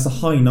 I mean, that's a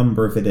high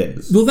number if it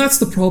is. Well, that's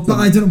the problem.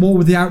 But I don't know, what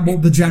would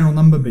the general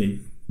number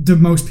be? Do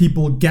most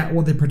people get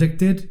what they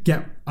predicted,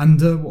 get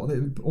under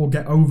or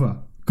get over?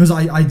 Because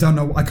I don't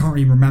know, I can't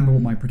really remember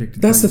what my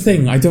predicted. That's the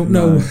thing. I don't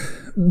know.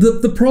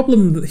 The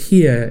problem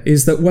here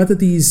is that whether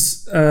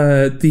these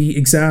the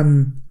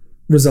exam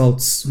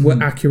results were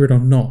accurate or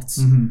not,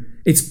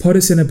 it's put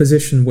us in a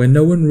position where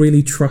no one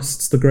really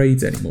trusts the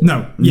grades anymore.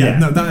 No,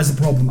 that is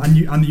a problem,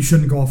 and you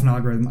shouldn't go off an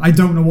algorithm. I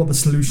don't know what the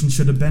solution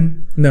should have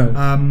been. No,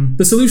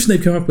 the solution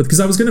they've come up with, because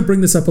I was going to bring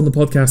this up on the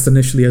podcast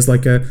initially as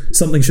like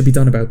something should be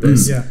done about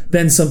this.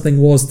 Then something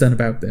was done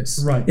about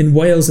this. Right. In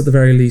Wales, at the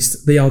very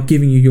least, they are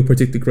giving you your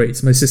predicted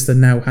grades. My sister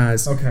now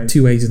has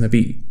 2 A's and a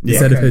B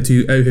instead of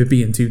her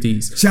B and 2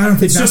 D's. See, I don't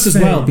think it's that's just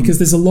as well because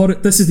there's a lot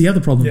of. This is the other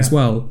problem as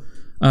well.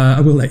 I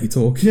will let you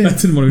talk. I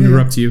didn't want to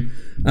interrupt you.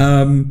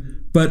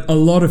 But a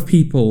lot of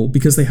people,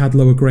 because they had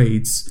lower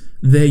grades,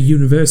 their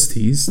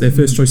universities, their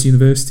first choice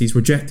universities,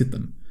 rejected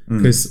them.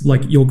 Because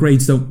like your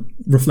grades don't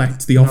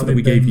reflect the offer that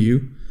we gave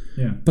you.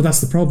 Yeah. But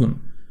that's the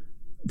problem.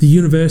 The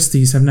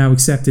universities have now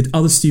accepted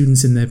other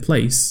students in their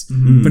place.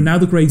 But now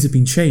the grades have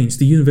been changed.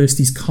 The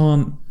universities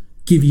can't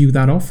give you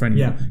that offer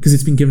anymore because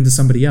it's been given to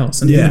somebody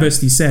else. And the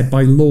university said,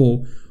 by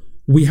law,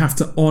 we have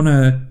to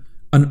honour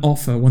an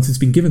offer once it's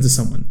been given to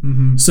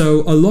someone.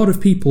 So a lot of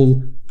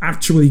people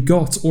actually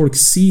got or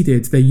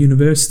exceeded their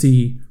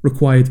university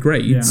required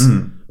grades,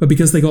 but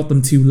because they got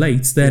them too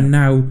late, they're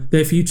now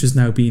their future's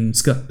now been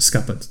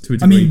scuppered to a degree.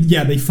 I mean,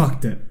 they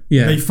fucked it.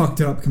 Yeah, they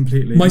fucked it up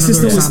completely. My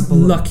sister was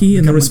lucky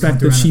in the respect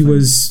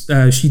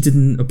that she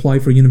didn't apply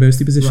for a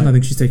university position. I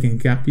think she's taking a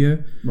gap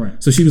year.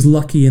 Right. So she was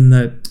lucky in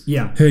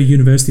that her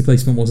university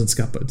placement wasn't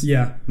scuppered.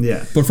 Yeah.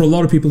 But for a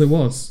lot of people, it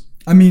was.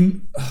 I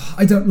mean,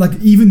 I don't like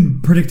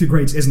even predicted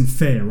grades isn't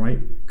fair, right?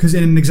 Because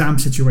in an exam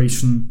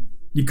situation,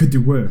 you could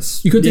do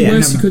worse. You could do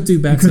worse. You could do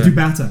better. You could do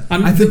better.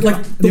 I think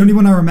the only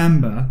one I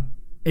remember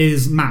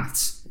is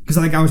maths, because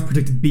I think I was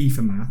predicted B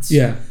for maths.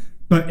 Yeah.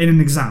 But in an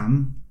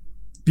exam,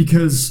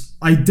 because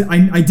I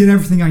did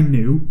everything I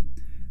knew,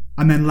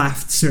 and then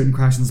left certain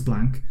questions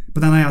blank.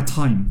 But then I had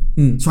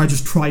time, so I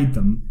just tried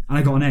them, and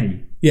I got an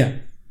A. Yeah.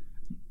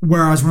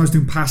 Whereas when I was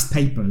doing past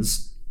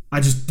papers, I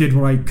just did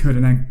what I could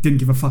and then didn't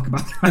give a fuck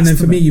about the rest. And then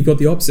for me, you've got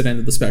the opposite end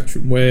of the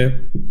spectrum where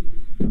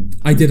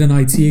I did an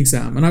IT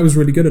exam and I was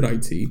really good at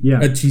IT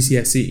at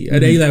GCSE.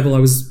 At A level, I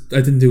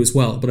didn't do as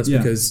well, but that's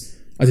because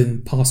I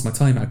didn't pass my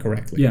time out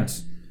correctly.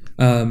 Yes.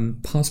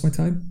 Pass my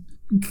time?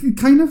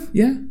 Kind of.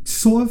 Yeah.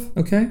 Sort of.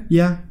 Okay.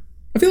 Yeah.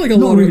 I feel like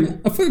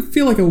I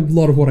feel like a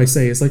lot of what I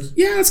say is like,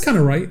 yeah, that's kind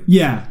of right.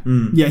 Yeah.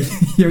 Yeah.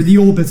 You're the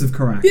orbit of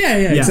correct. Yeah,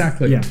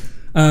 exactly. Yeah.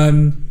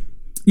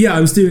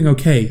 I was doing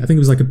okay. I think it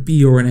was like a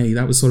B or an A.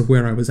 That was sort of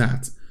where I was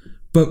at.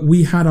 But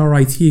we had our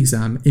IT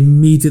exam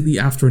immediately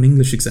after an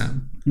English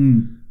exam.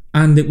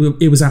 And it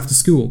was after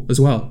school as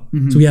well.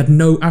 So we had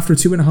after a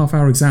 2.5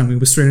 hour exam, we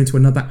were straight into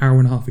another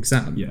 1.5 hour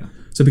exam. Yeah.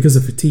 So because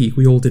of fatigue,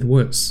 we all did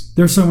worse.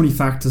 There are so many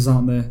factors,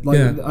 aren't there? Like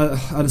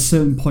at a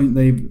certain point,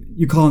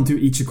 you can't do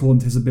each according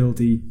to his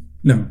ability.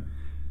 No.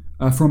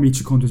 From each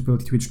according to his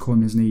ability to each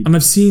according to his need. And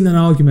I've seen an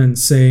argument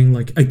saying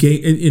like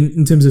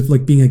in terms of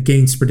like being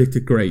against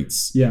predicted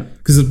grades. Yeah.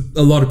 Because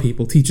a lot of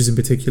people, teachers in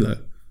particular,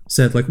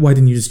 said like, why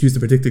didn't you just use the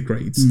predicted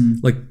grades?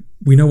 Like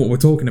we know what we're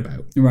talking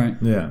about. Right.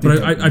 Yeah.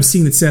 But I've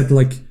seen it said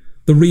like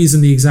the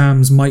reason the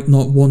exams might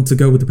not want to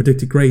go with the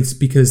predicted grades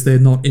because they're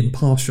not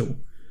impartial.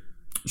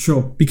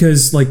 Sure.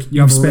 Because like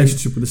you have a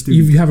relationship with the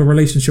student. You have a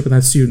relationship with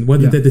that student,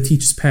 whether they're the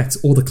teacher's pet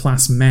or the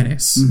class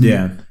menace.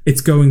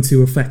 It's going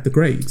to affect the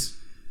grades.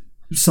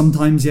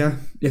 Sometimes,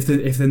 if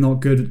they're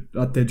not good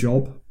at their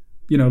job,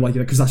 like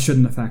because that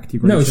shouldn't affect your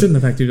grades. No, it shouldn't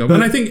affect your job.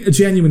 And I think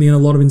genuinely, in a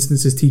lot of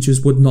instances,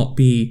 teachers would not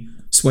be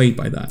swayed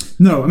by that.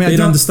 No, I mean they'd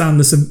understand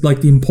this,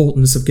 like the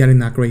importance of getting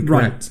that grade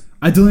correct. Right.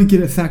 I don't think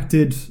it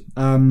affected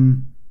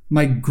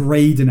my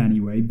grade in any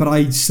way, but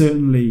I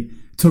certainly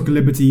took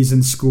liberties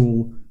in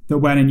school that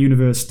when in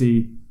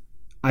university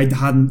I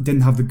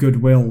didn't have the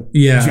goodwill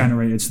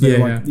generated. So they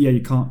were like,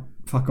 you can't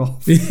fuck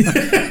off.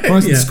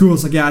 Whereas in school,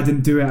 it's like, I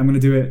didn't do it, I'm going to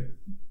do it.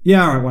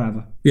 Yeah, all right,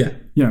 whatever. Yeah.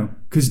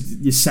 Because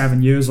you're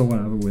 7 years or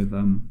whatever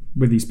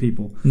with these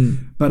people.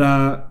 But,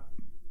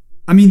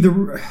 I mean,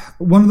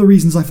 one of the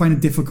reasons I find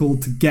it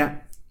difficult to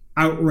get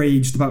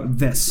outraged about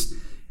this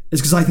is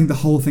because I think the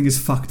whole thing is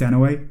fucked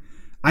anyway.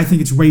 I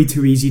think it's way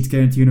too easy to get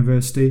into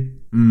university.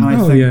 And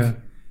I think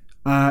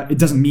It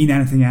doesn't mean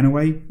anything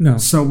anyway. No.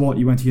 So what?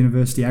 You went to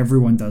university.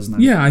 Everyone does now.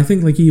 Yeah, I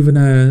think like even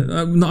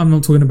I'm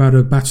not talking about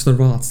a Bachelor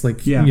of Arts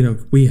like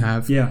we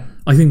have. Yeah.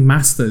 I think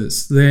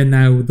masters, they're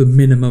now the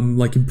minimum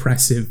like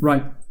impressive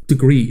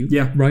degree.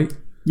 Yeah. Right.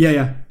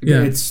 Yeah.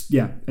 It's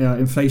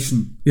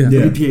inflation. Yeah.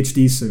 There'll be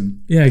PhD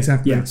soon. Yeah.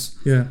 Exactly. Yes.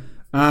 Yeah.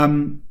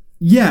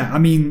 I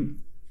mean,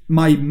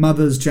 my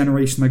mother's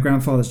generation, my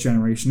grandfather's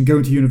generation,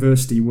 going to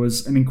university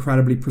was an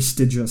incredibly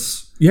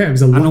prestigious, it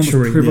was a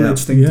luxury, and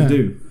privileged thing to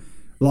do.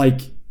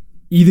 Like,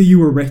 either you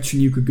were rich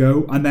and you could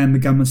go, and then the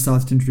government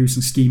started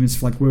introducing schemes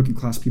for like working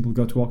class people to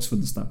go to Oxford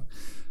and stuff.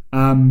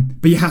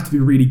 But you had to be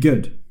really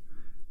good,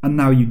 and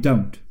now you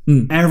don't.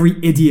 Every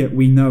idiot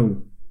we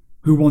know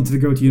who wanted to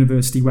go to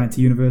university went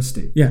to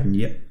university. Yeah.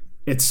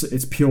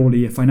 It's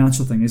purely a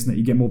financial thing, isn't it?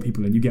 You get more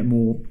people in, you get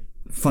more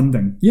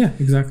funding. Yeah,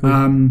 exactly.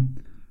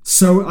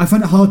 So I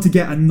find it hard to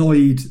get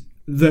annoyed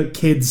that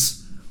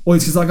kids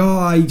always just like, oh,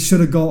 I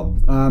should have got,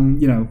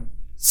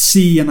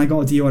 C and I got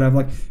a D or whatever.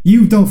 Like,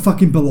 you don't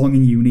fucking belong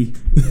in uni.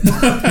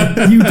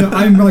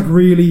 I'm like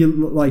really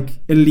like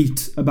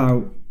elite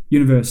about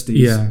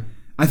universities. Yeah.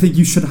 I think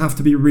you should have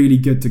to be really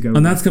good to go.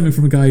 And that's coming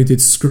from a guy who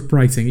did script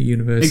writing at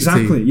university.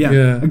 Exactly,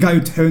 yeah. A guy who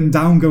turned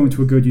down going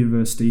to a good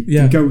university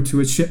to go to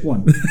a shit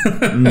one.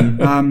 But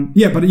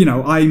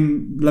I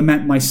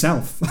lament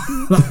myself.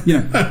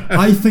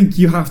 I think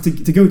you have to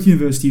go to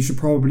university. You should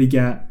probably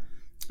get.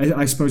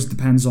 I suppose it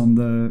depends on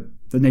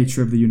the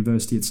nature of the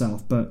university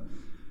itself, but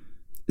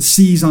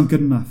C's aren't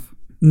good enough.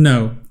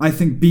 No. I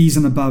think B's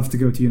and above to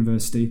go to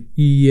university.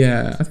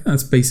 Yeah, I think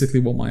that's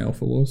basically what my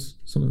offer was.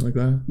 Something like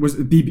that. Was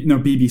it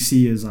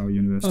BBC is our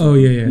university. Oh,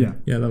 yeah.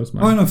 Yeah, that was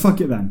mine. Oh, no, fuck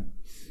it then.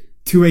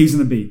 2 A's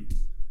and a B.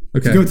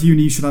 Okay. To go to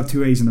uni, you should have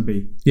 2 A's and a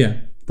B.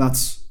 Yeah. That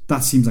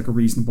seems like a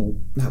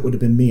reasonable... That would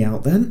have been me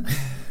out then.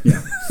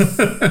 Yeah.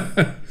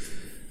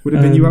 Would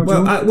have been you out,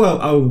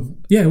 Joel?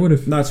 Yeah, it would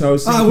have. No, so I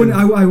was thinking...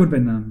 I would have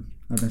been...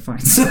 I've been fine.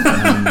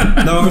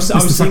 No, I was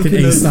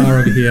thinking of... star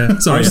over here.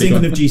 Sorry, I was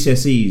thinking of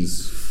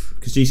GCSEs.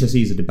 Because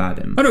GCSEs are the bad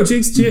end. Oh no,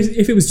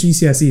 if it was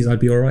GCSEs, I'd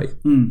be all right.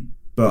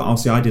 But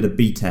obviously, I did a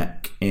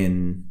BTEC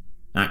in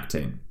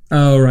acting.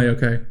 Oh right,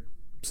 okay.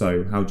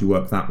 So how do you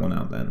work that one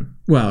out then?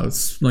 Well,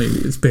 it's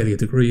barely a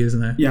degree,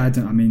 isn't it? Yeah, I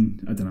don't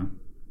know.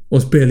 Or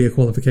it's barely a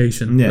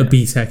qualification. Yeah. A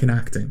BTEC in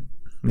acting.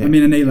 Yeah. I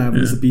mean, an A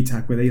level is a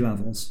BTEC with A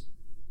levels.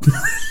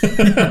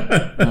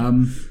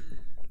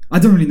 I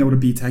don't really know what a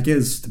BTEC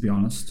is, to be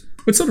honest.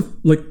 It's sort of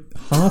like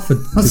half a...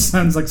 That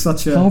sounds like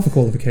such a... Half a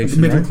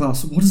qualification, middle right?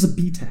 class. What is a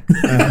BTEC?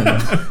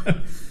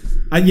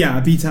 A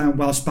BTEC,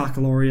 Welsh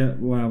Baccalaureate,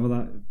 whatever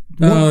that...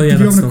 Did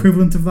you have an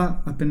equivalent of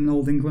that up in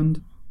Old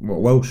England? What,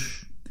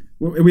 Welsh?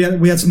 We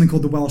had something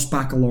called the Welsh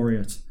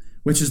Baccalaureate,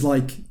 which is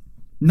like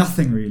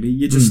nothing really.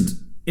 You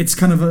just... It's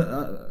kind of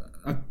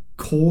a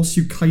course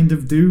you kind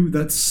of do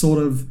that's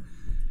sort of...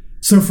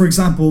 So, for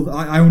example,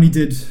 I only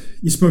did...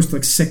 You're supposed to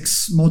like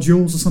 6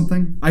 modules or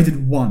something. I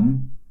did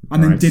 1...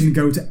 and then didn't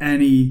go to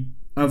any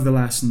of the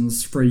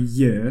lessons for a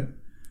year.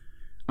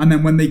 And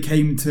then when they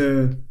came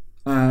to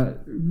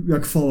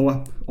follow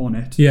up on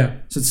it,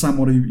 said, Sam,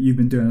 what have you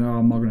been doing? Oh,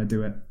 I'm not going to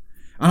do it.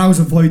 And I was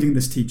avoiding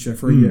this teacher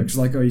for a year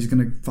because he's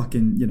going to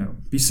fucking,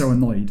 be so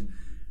annoyed.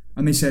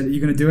 And they said, are you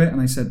going to do it?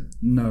 And I said,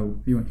 no.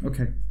 He went,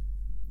 okay.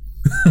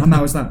 And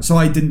that was that. So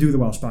I didn't do the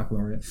Welsh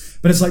Baccalaureate.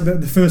 But it's like the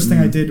first thing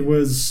I did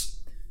was,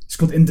 it's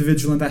called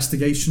individual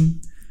investigation.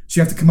 So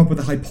you have to come up with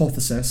a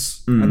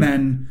hypothesis and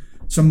then...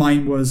 So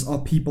mine was, are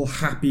people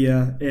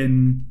happier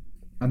in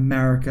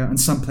America and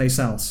someplace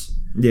else?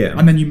 Yeah.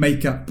 And then you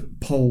make up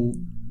poll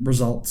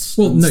results.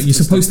 Well, no, you're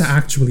supposed to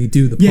actually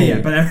do the poll.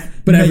 Yeah,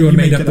 but everyone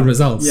made up the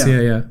results.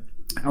 Yeah.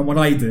 And what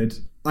I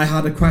did, I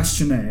had a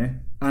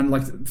questionnaire and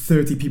like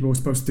 30 people were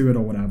supposed to do it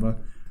or whatever.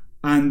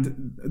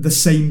 And the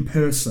same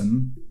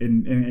person,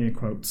 in air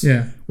quotes,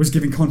 was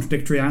giving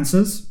contradictory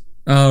answers.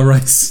 Oh,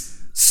 right.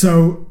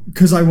 So,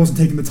 because I wasn't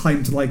taking the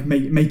time to like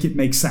make it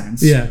make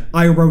sense,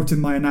 I wrote in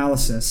my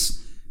analysis,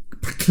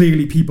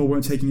 clearly people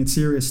weren't taking it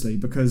seriously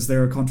because they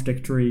were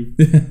contradictory.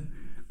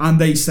 And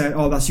they said,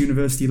 oh, that's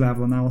university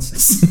level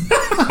analysis.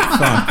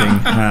 Fucking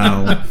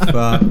hell.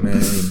 Fuck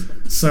me.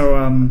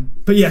 So,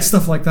 but yeah,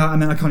 stuff like that.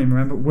 And then I can't even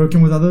remember,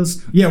 working with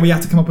others. Yeah, we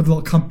had to come up with a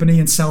little company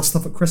and sell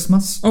stuff at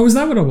Christmas. Oh, is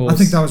that what it was? I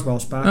think that was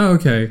Welsh Back. Oh,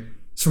 okay.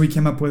 So we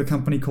came up with a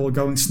company called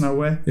Going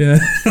Snowwhere. Yeah.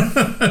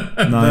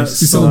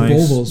 Nice. We sold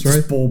baubles, right?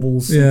 Just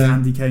baubles and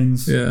candy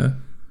canes. Yeah.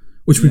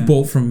 Which we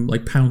bought from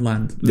like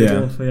Poundland.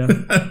 Yeah.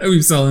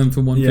 We sell them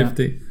for $1.50.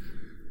 Yeah.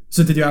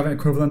 So did you have an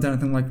equivalent,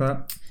 anything like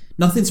that?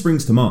 Nothing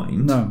springs to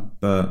mind. No.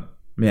 But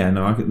yeah,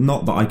 no,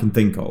 not that I can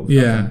think of.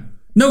 Yeah.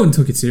 No one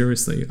took it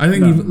seriously. I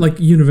think even, like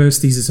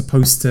universities are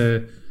supposed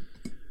to...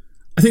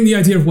 I think the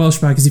idea of Welsh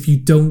Back is if you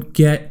don't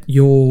get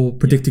your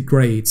predicted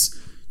grades...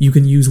 You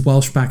can use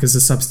Welsh Back as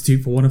a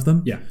substitute for one of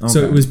them. Yeah. Okay.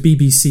 So it was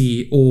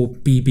BBC or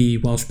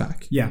BB Welsh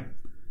Back. Yeah.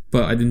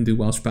 But I didn't do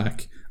Welsh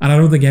Back. And I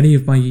don't think any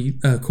of my many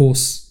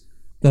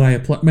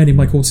of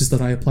my courses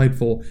that I applied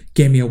for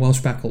gave me a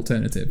Welsh Back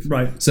alternative.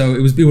 Right. So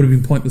it would have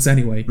been pointless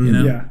anyway, you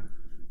know? Yeah.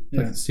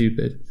 Fucking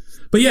stupid.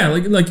 But yeah,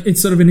 like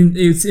it's sort of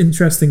it's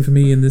interesting for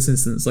me in this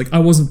instance. Like I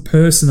wasn't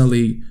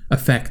personally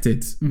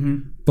affected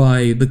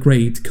by the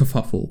grade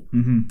kerfuffle,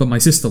 but my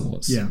sister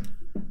was. Yeah.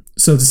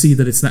 So to see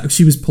that it's not,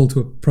 she was pulled to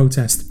a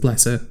protest,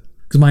 bless her,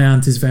 because my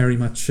aunt is very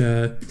much,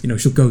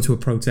 she'll go to a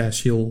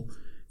protest. She'll,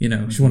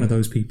 she's one of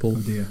those people.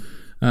 Oh dear.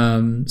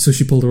 So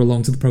she pulled her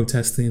along to the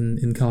protest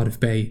in Cardiff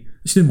Bay.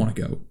 She didn't want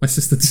to go. My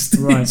sister just,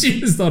 she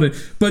just thought it.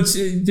 But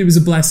it was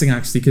a blessing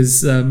actually,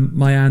 because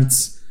my aunt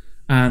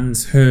and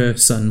her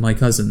son, my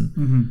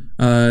cousin,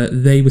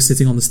 they were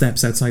sitting on the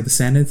steps outside the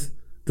Senedd,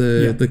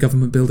 the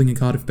government building in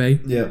Cardiff Bay.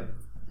 Yeah.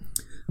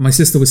 And my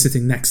sister was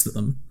sitting next to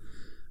them,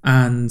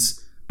 and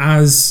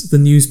as the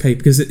newspaper,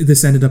 because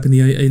this ended up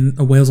in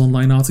a Wales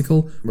Online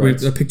article where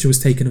a picture was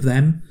taken of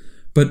them.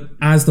 But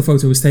as the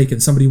photo was taken,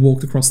 somebody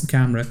walked across the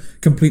camera,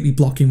 completely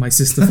blocking my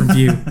sister from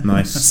view.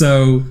 Nice.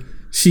 So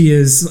she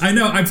is... I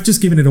know, I've just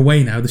given it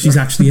away now that she's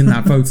actually in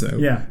that photo.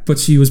 Yeah. But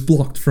she was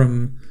blocked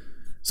from...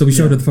 So we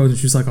showed her the photo and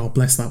she was like, oh,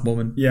 bless that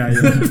woman. Yeah.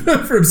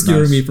 For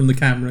obscuring me from the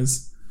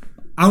cameras.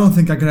 I don't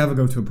think I could ever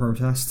go to a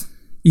protest.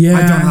 Yeah.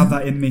 I don't have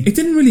that in me. It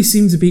didn't really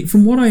seem to be...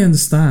 From what I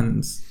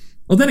understand...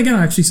 Well, then again,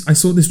 I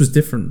saw this was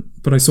different,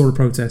 but I saw a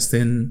protest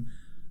in...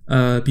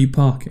 Butte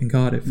Park in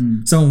Cardiff.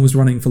 Someone was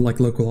running for like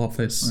local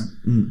office,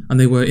 and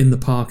they were in the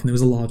park, and there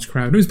was a large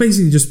crowd. It was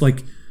basically just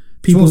like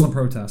people. So it wasn't a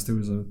protest; it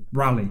was a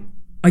rally.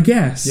 I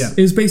guess. Yeah.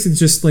 It was basically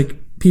just like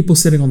people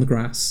sitting on the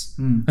grass,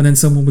 and then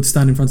someone would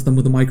stand in front of them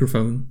with a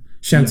microphone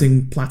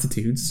shouting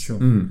platitudes. Sure.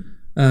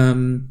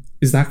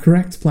 Is that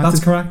correct?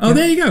 That's correct. Oh,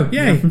 there you go.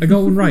 Yay! I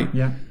got one right.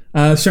 Yeah.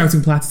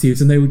 Shouting platitudes,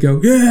 and they would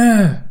go,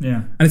 yeah.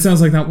 And it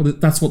sounds like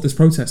that's what this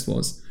protest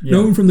was. Yeah.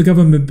 No one from the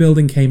government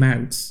building came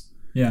out.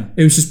 Yeah.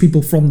 It was just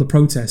people from the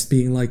protest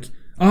being like,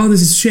 oh,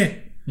 this is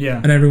shit. Yeah.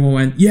 And everyone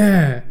went,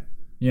 yeah.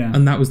 Yeah.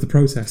 And that was the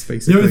protest,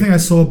 basically. The only thing I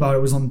saw about it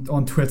was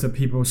on Twitter,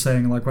 people were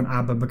saying, like, when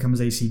ABBA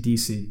becomes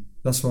AC/DC.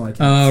 That's what I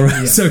can. Oh,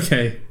 right. It's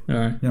okay. All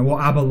right. Yeah,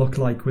 what ABBA looked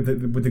like with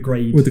the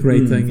grade. With the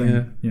grade thing,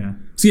 yeah. Yeah.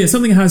 So, yeah,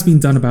 something has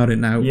been done about it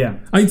now. Yeah.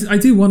 I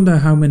do wonder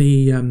how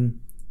many...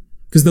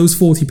 Because those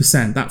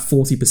 40%, that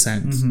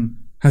 40%...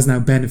 has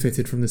now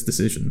benefited from this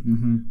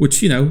decision,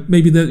 which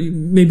maybe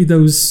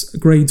those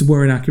grades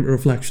were an accurate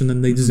reflection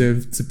and they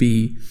deserve to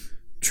be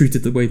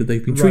treated the way that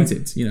they've been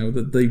treated.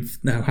 That they've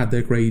now had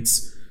their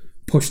grades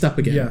pushed up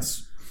again.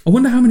 Yes. I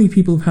wonder how many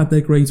people have had their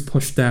grades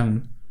pushed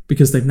down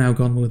because they've now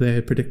gone with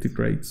their predicted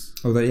grades.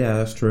 Oh,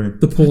 that's true.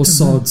 The poor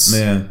sods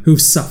who've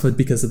suffered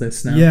because of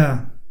this now.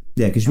 Yeah.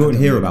 Yeah, because you won't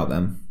hear about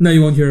them. No,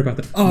 you won't hear about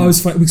them. Oh, it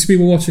was fine because we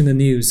were watching the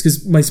news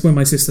because when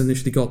my sister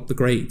initially got the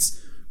grades.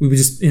 We were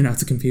just in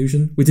out of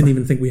confusion. We didn't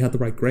even think we had the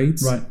right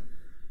grades. Right.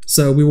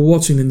 So we were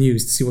watching the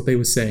news to see what they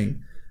were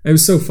saying. It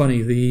was so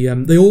funny.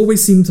 They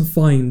always seem to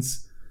find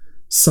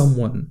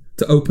someone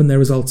to open their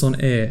results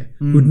on air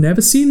who'd never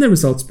seen their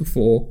results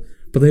before,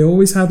 but they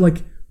always had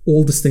like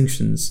all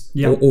distinctions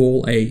or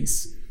all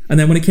A's. And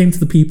then when it came to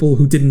the people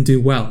who didn't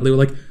do well, they were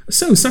like,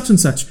 so such and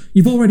such,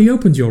 you've already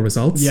opened your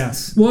results.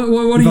 Yes. What do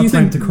you think? You've had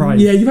time to cry.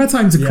 Yeah, you've had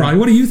time to cry.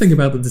 What do you think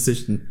about the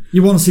decision?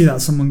 You want to see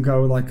that someone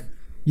go like,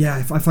 yeah,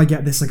 if I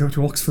get this, I go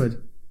to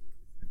Oxford.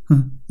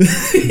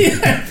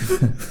 Yeah.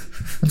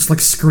 I just like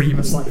scream.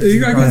 It's like,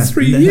 I got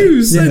 3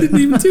 U's. I didn't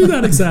even do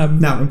that exam.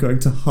 Now I'm going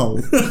to Hull.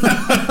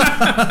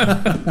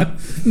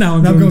 Now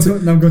I'm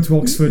going to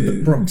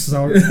Oxford Brooks.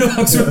 So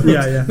Oxford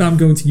Brooks. Yeah. Now I'm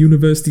going to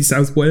University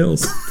South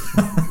Wales.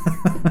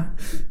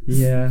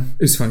 Yeah.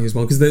 It was funny as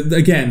well because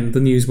the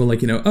news were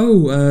like,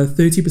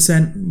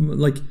 30%,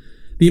 like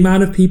the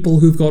amount of people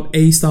who've got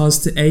A stars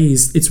to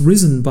A's, it's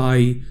risen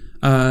by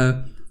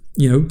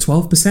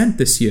 12%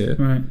 this year.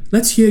 Right.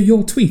 Let's hear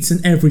your tweets.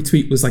 And every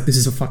tweet was like, this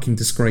is a fucking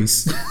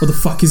disgrace. What the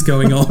fuck is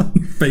going on?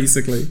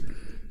 Basically.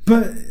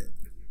 But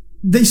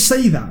they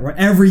say that, right?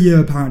 Every year,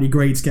 apparently,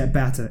 grades get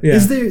better. Yeah.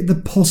 Is there the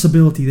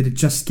possibility that it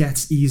just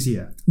gets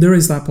easier? There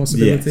is that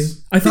possibility.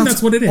 Yes. I think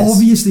that's what it is.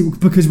 Obviously,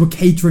 because we're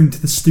catering to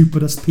the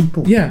stupidest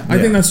people. Yeah, I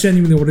think that's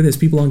genuinely what it is.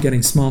 People aren't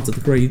getting smarter.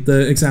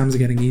 The exams are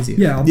getting easier.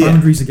 Yeah, our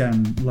boundaries are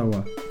getting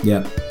lower.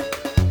 Yeah.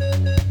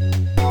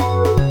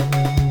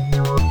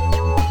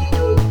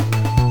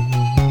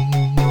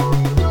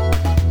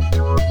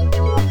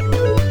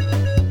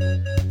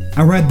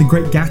 I read The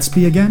Great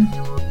Gatsby again.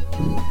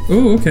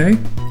 Oh, okay.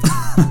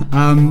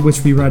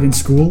 Which we read in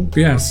school.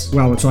 Yes.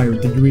 Well,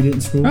 did you read it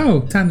in school?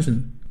 Oh,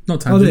 tangent. Not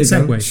tangent,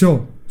 segue.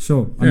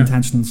 Sure.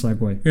 Unintentional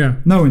segue. Yeah.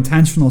 No,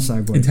 intentional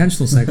segue.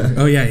 Intentional segue.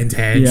 Oh, yeah,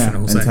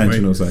 intentional segue.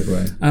 Intentional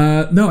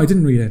segue. No, I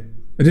didn't read it.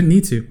 I didn't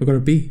need to. I got a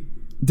B.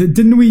 Did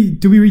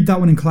we read that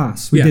one in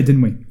class? We did,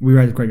 didn't we? We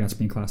read The Great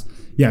Gatsby in class.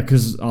 Yeah,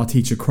 because our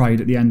teacher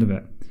cried at the end of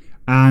it.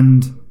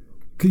 And,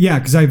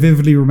 because I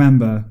vividly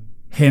remember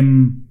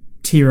him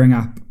tearing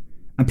up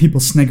and people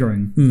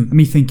sniggering and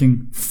me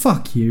thinking,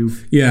 fuck you.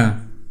 Yeah.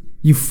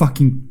 You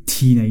fucking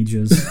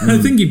teenagers. I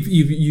think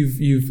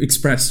you've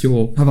expressed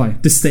your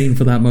disdain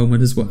for that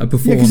moment as well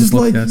before on the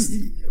podcast.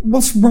 Like,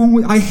 what's wrong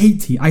with... I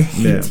hate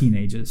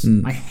teenagers.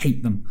 I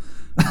hate them.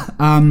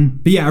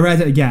 But yeah, I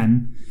read it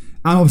again.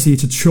 And obviously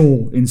it's a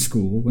chore in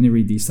school when you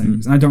read these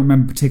things. And I don't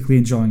remember particularly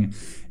enjoying it.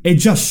 It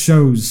just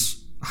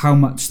shows how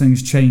much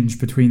things changed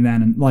between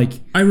then and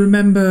like. I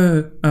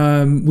remember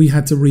we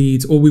had to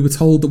read, or we were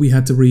told that we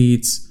had to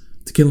read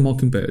To Kill a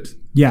Mockingbird.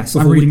 Yes,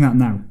 I'm reading that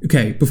now.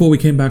 Okay, before we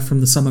came back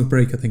from the summer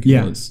break, I think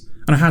it was,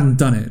 and I hadn't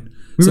done it.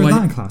 We read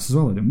that in class as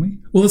well, didn't we?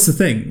 Well, that's the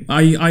thing.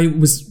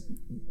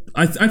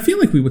 I feel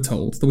like we were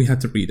told that we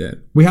had to read it.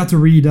 We had to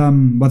read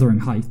Wuthering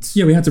Heights.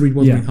 Yeah, we had to read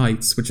Wuthering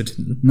Heights, which I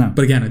didn't. No.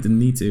 But again, I didn't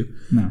need to.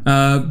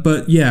 No.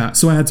 But yeah,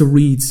 so I had to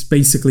read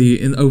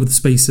basically over the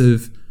space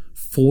of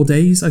 4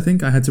 days, I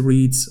think. I had to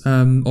read,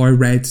 or I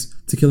read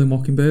To Kill a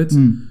Mockingbird.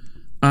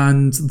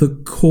 And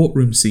the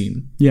courtroom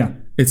scene. Yeah.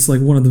 It's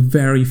like one of the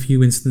very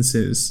few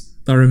instances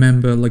that I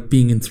remember like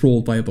being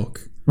enthralled by a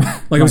book.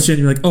 Like I was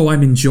genuinely like, oh,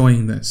 I'm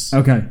enjoying this.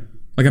 Okay.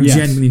 Like, I'm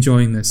genuinely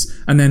enjoying this.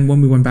 And then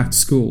when we went back to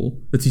school,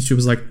 the teacher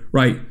was like,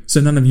 right,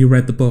 so none of you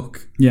read the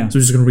book. Yeah. So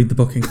we're just going to read the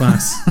book in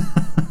class.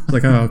 I was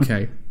like, oh,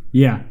 okay.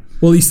 Yeah.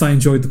 Well, at least I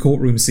enjoyed the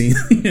courtroom scene,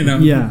 you know?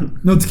 Yeah.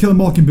 No, To Kill a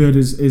Mockingbird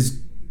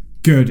is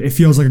good. It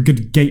feels like a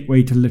good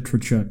gateway to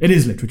literature. It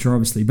is literature,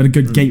 obviously, but a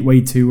good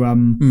gateway to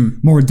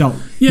more adult.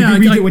 Yeah, you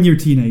can read it when you're a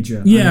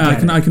teenager. Yeah,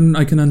 I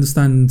can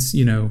understand,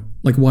 you know,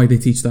 like why they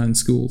teach that in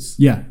schools.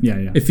 Yeah.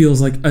 It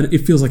feels like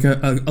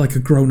a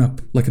grown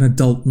up, like an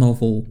adult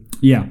novel.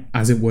 Yeah,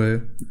 as it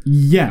were.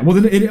 Yeah,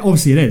 well, it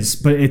obviously it is,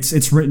 but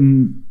it's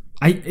written.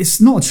 It's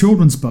not a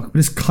children's book, but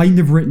it's kind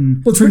of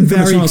written. Well, it's written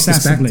very from a child's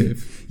accessibly.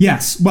 perspective.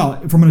 Yes,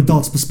 well, from an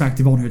adult's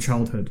perspective on her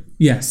childhood.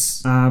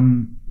 Yes.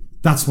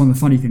 That's one of the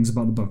funny things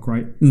about the book,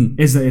 right?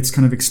 Is that it's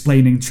kind of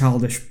explaining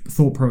childish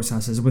thought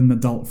processes with an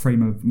adult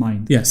frame of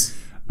mind. Yes.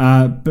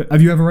 But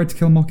have you ever read To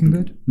Kill a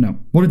Mockingbird? No.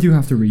 What did you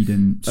have to read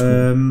in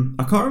school?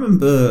 I can't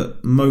remember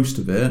most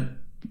of it,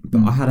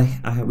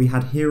 but we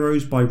had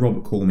Heroes by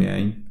Robert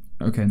Cormier.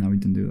 Okay, no, we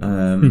didn't do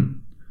that.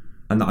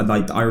 And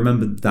I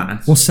remember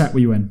that. What set were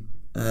you in?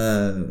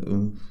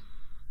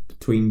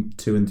 Between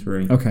 2 and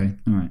 3. Okay,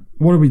 all right.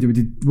 What did we do? We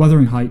did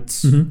Wuthering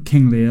Heights,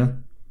 King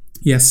Lear.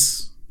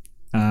 Yes.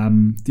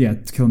 To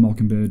Kill a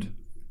Mockingbird,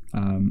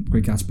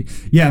 Great Gatsby.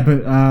 Yeah,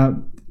 but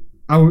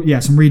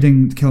I'm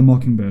reading To Kill a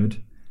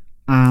Mockingbird,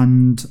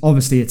 and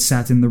obviously it's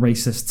set in the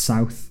racist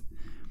South.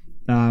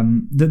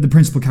 The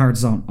principal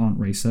characters aren't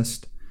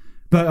racist.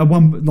 But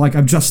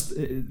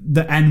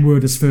the N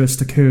word is first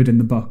occurred in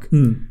the book.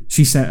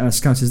 She said,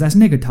 Scout says, that's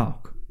nigger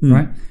talk,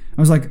 right?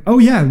 I was like, oh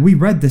yeah, we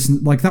read this,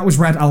 like that was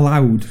read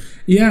aloud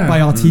by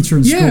our teacher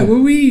in school. Yeah, were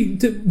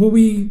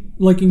we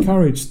like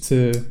encouraged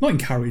to, not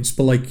encouraged,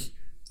 but like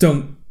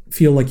don't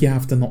feel like you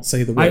have to not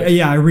say the word.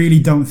 I really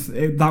don't,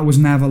 that was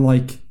never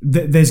like,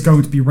 there's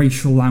going to be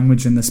racial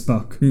language in this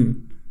book.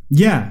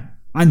 Yeah,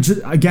 and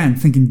again,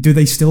 thinking, do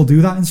they still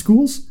do that in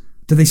schools?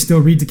 Do they still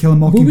read To Kill a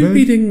Mockingbird? Were we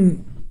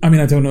reading... I mean,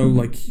 I don't know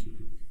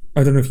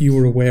if you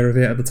were aware of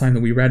it at the time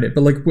that we read it, but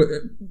like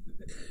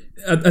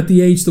at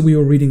the age that we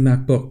were reading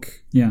that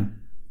book,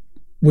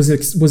 was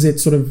it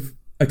sort of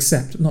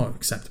not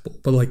acceptable,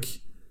 but like,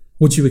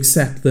 would you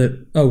accept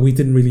that? Oh, we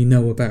didn't really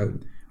know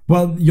about.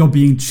 Well, you're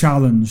being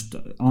challenged,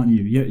 aren't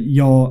you?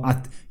 You're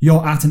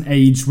at an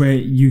age where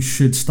you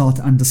should start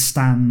to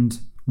understand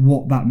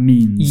what that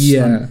means.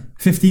 Yeah,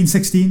 15,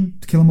 16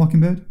 To Kill a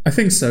Mockingbird. I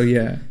think so.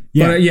 Yeah.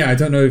 Yeah. But I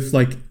don't know if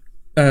like.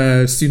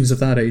 Students of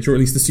that age, or at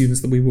least the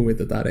students that we were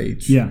with at that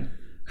age,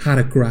 had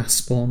a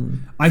grasp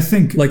on. I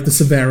think like the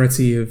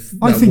severity of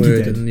that word, you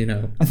did. and you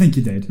know, I think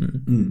you did.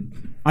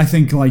 I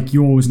think like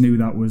you always knew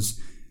that was.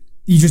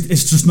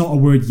 It's just not a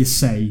word you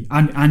say,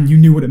 and you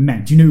knew what it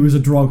meant. You knew it was a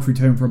derogatory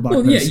term for a black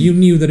person. Yeah, you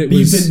knew that it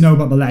was. You didn't know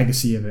about the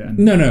legacy of it.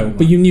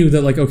 But you knew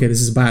that like, okay,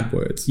 this is a bad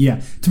word. Yeah.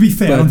 To be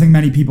fair, I don't think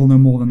many people know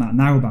more than that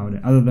now about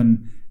it, other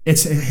than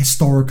it's a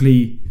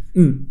historically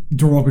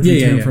derogatory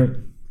term for it.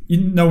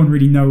 No one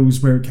really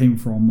knows where it came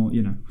from, or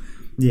you know.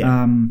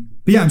 Yeah.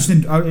 But yeah,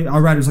 I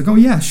read it. Was like, oh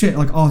yeah, shit.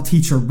 Like our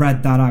teacher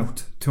read that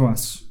out to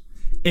us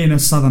in a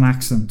southern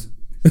accent,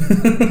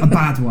 a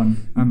bad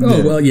one.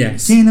 Well,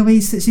 yes. Seeing the way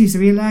she used to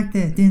really like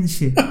that, didn't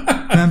she?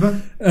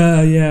 Remember?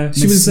 Yeah.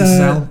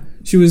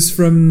 She was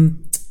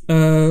from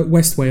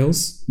West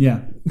Wales.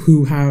 Yeah.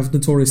 Who have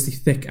notoriously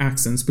thick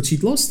accents, but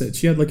she'd lost it.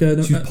 She had like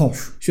she was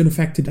posh. She had an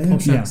affected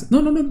posh accent. No,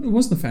 it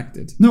wasn't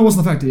affected. No, it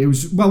wasn't affected. It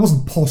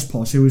wasn't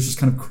posh. It was just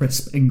kind of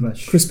crisp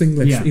English.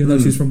 Even though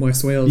she was from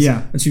West Wales.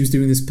 Yeah. And she was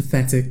doing this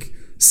pathetic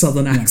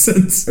southern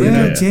accent.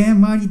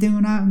 Jim, what are you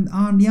doing out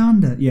on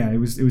yonder? Yeah, it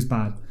was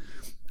bad.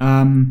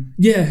 Her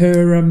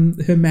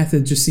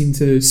method just seemed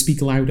to speak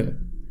louder.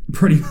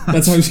 Pretty much.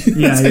 That's how she did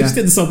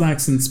the southern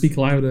accent, speak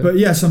louder. But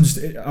yes,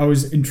 I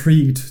was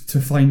intrigued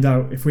to find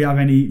out if we have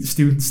any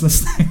students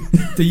listening.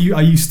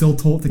 Are you still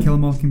taught To Kill a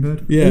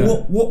Mockingbird? Yeah.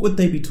 Well, what would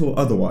they be taught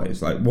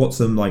otherwise? Like, what's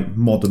some like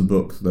modern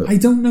book that? I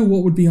don't know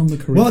what would be on the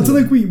curriculum. Well, I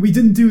don't think we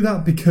didn't do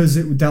that because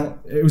it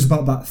was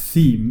about that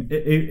theme.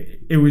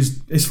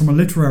 It's from a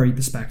literary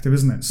perspective,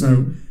 isn't it?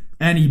 So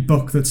any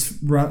book that's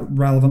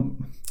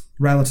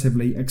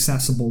relatively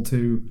accessible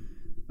to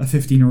a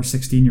 15 or a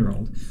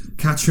 16-year-old.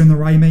 Catcher in the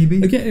Rye,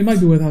 maybe? Again, it might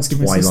be worth asking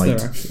Twilight. my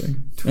sister, actually.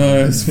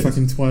 It's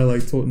fucking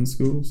Twilight taught in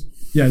schools.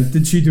 Yeah,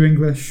 did she do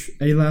English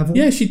A-level?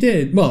 Yeah, she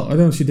did. Well, I don't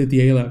know if she did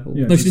the A-level.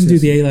 Yeah, no, she didn't do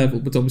the A-level,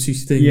 but obviously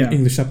she did Yeah.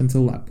 English up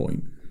until that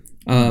point.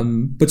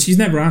 But she's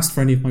never asked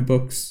for any of my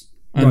books.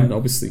 And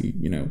obviously,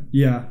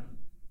 Yeah.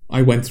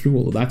 I went through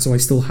all of that, so I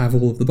still have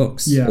all of the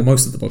books. Yeah. Or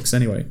most of the books,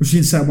 anyway. Was she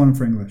in set 1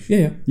 for English?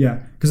 Yeah. Yeah,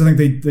 because I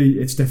think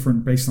it's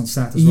different based on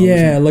set as well.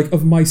 Yeah, like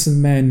Of Mice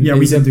and Men. Yeah,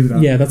 we can do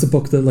that. Yeah, that's a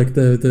book that like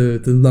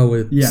the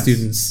lower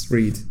students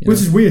read. Which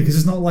is weird because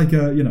it's not like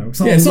a it's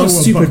not it's not a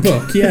stupid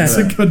book. Yeah, it's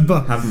a good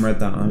book. Haven't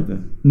read that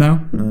either. No.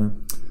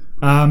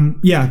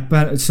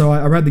 But so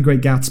I read The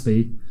Great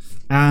Gatsby,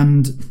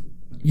 and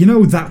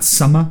that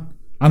summer,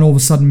 and all of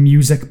a sudden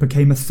music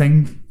became a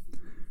thing.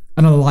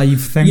 And a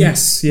live thing.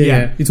 Yes,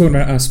 yeah. You're talking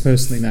about us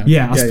personally now.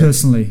 Yeah, us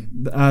personally.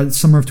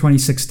 Summer of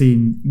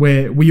 2016,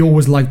 where we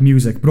always liked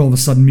music, but all of a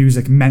sudden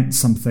music meant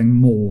something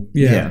more.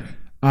 Yeah.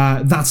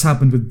 That's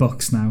happened with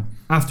books now.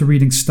 After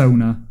reading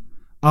Stoner,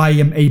 I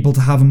am able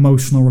to have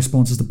emotional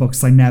responses to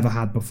books I never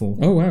had before.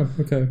 Oh, wow.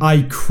 Okay.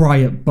 I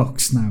cry at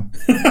books now.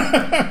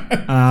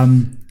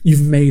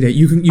 You've made it.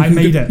 I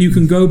made it. You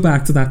can go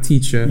back to that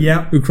teacher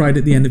who cried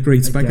at the end of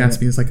Great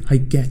Gatsby. It's like, I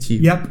get you.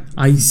 Yep.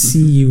 I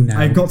see you now.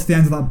 I got to the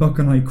end of that book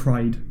and I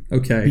cried.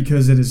 Okay.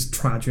 Because it is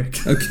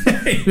tragic.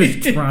 Okay.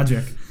 It's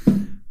tragic.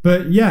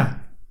 But yeah,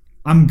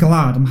 I'm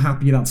glad. I'm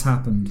happy that's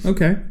happened.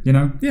 Okay.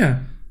 Yeah.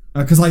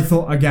 Because I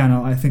thought, again,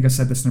 I think I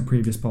said this in a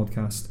previous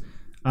podcast,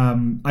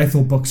 I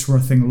thought books were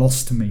a thing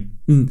lost to me.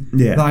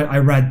 Yeah. I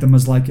read them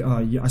as like,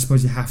 I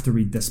suppose you have to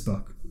read this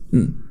book.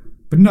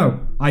 But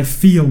no, I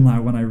feel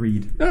now when I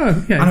read. Oh,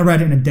 okay. And I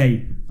read it in a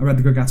day. I read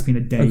The Great Gatsby in a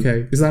day.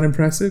 Okay. Is that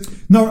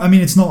impressive? No, I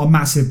mean, it's not a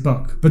massive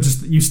book, but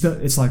just,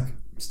 it's like...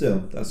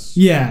 Still, that's...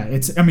 Yeah,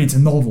 it's a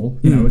novel,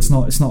 it's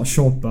not a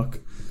short book.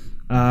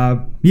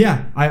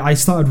 I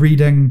started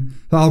reading,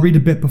 I'll read a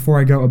bit before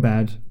I go to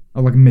bed,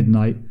 at like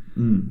midnight.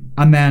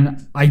 And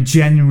then I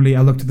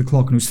looked at the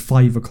clock and it was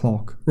 5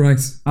 o'clock. Right.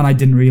 And I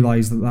didn't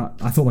realise that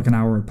I thought like an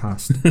hour had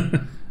passed.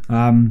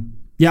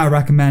 I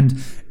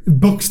recommend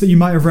books that you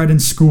might have read in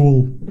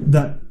school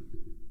that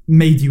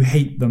made you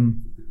hate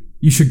them.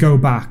 You should go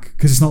back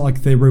because it's not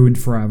like they're ruined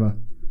forever.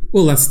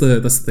 Well, that's the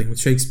thing with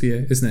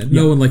Shakespeare, isn't it?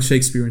 No one likes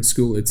Shakespeare in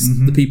school. It's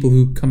the people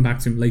who come back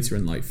to him later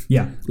in life.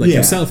 Yeah, like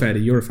yourself,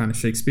 Eddie. You're a fan of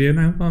Shakespeare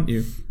now, aren't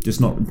you? Just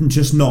not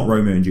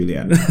Romeo and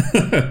Juliet.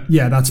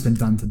 Yeah, that's been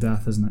done to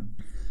death, isn't it?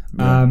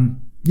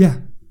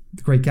 The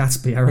Great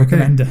Gatsby. I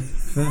recommend it.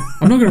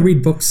 I'm not going to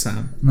read books,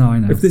 Sam. No, I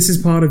know. If this is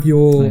part of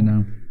your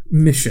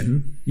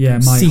mission,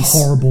 my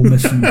horrible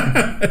mission,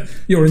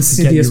 your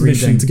insidious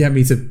mission to get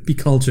me to be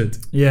cultured.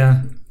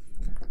 Yeah.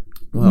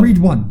 Well, read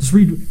one. Just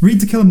read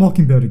To Kill a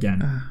Mockingbird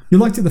again. You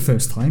liked it the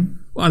first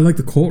time. Well, I like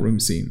the courtroom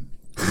scene.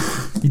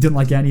 You didn't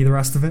like any of the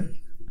rest of it?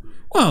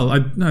 Well, I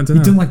don't know. You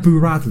didn't like Boo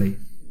Radley?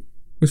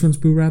 Which one's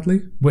Boo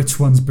Radley? Which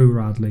one's Boo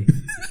Radley?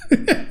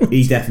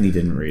 He definitely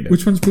didn't read it.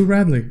 Which one's Boo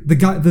Radley? The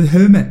guy, the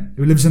hermit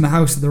who lives in the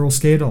house that they're all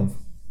scared of.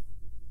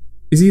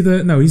 Is he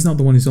No, he's not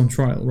the one who's on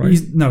trial, right?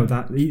 He's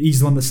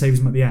the one that saves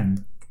him at the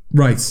end.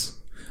 Right.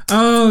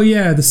 Oh,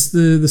 yeah, the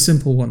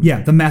simple one.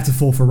 Yeah, the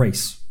metaphor for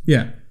race.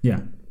 Yeah. Yeah.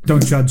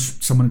 Don't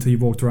judge someone until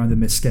you've walked around in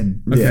their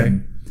skin. Okay. Yeah.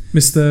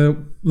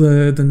 Mr.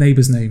 The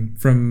neighbour's name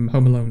from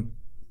Home Alone.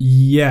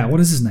 Yeah, what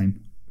is his name?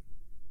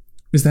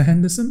 Mr.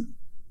 Henderson?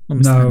 No,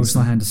 Henderson. It's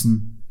not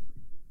Henderson.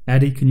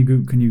 Eddie, can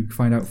you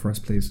find out for us,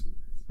 please?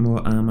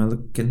 What am I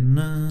looking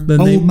at?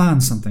 Old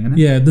man something, isn't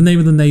it? Yeah, the name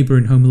of the neighbour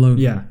in Home Alone.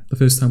 Yeah. The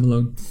first Home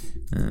Alone.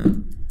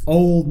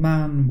 Old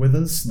Man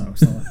Withers? No,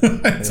 it's not.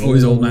 It's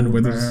always Old Man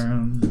Withers.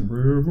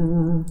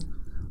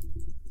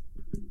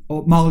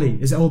 Marley.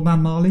 Is it Old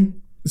Man Marley?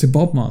 Is it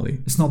Bob Marley?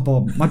 It's not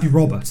Bob. It might be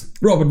Robert.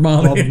 Robert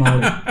Marley. Robert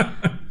Marley.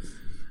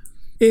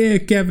 Here,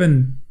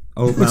 Kevin.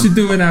 What you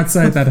doing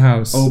outside that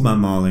house? Old Man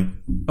Marley.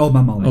 Old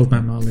Man Marley. Old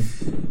Man Marley.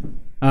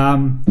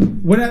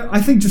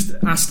 I think just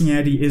asking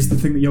Eddie is the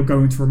thing that you're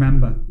going to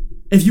remember.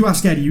 If you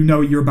ask Eddie, you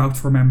know you're about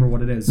to remember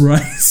what it is.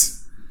 Right.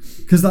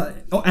 Because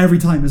every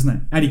time, isn't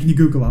it? Eddie, can you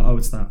Google that? Oh,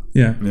 it's that.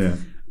 Yeah. Yeah.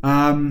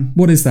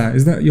 What is that?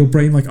 Is that your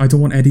brain like, I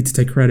don't want Eddie to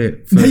take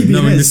credit for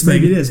knowing this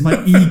thing? Maybe it is.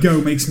 My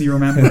ego makes me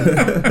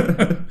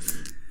remember.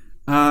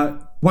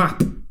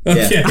 WAP.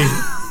 Okay.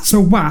 So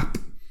WAP,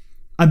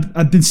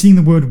 I've been seeing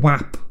the word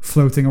WAP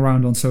floating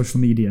around on social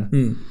media.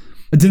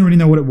 I didn't really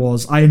know what it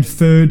was. I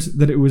inferred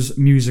that it was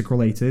music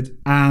related,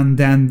 and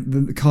then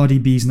the Cardi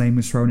B's name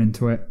was thrown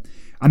into it.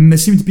 And there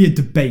seemed to be a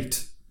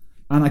debate,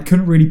 and I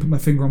couldn't really put my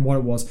finger on what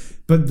it was,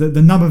 but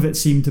the nub of it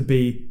seemed to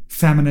be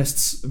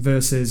feminists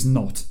versus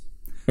not.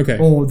 Okay.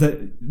 Or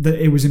that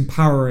it was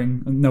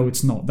empowering. No,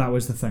 it's not. That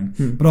was the thing.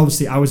 But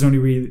obviously, I was only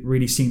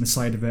really seeing the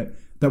side of it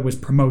that was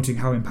promoting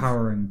how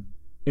empowering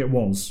it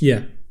was.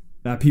 Yeah.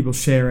 People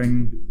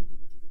sharing...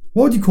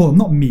 What would you call them?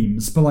 Not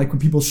memes, but like when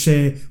people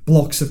share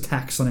blocks of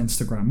text on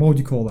Instagram. What would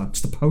you call that?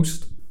 Just a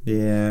post?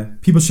 Yeah.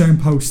 People sharing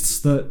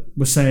posts that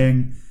were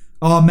saying,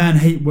 oh, men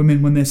hate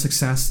women when they're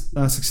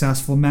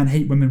successful. Men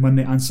hate women when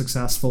they're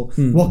unsuccessful.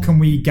 What can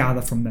we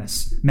gather from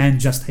this? Men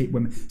just hate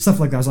women. Stuff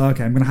like that. I was like,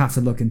 okay, I'm going to have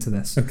to look into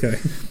this. Okay.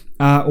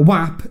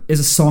 WAP is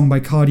a song by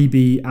Cardi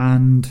B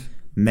and...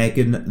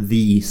 Megan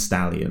Thee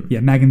Stallion.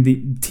 Yeah, Megan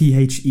the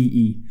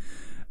Thee.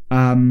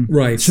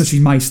 Right. So she's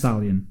my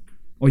stallion.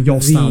 Or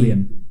your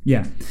stallion.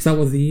 Yeah. Is that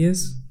what the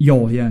is?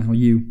 Your, yeah, or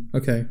you.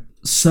 Okay.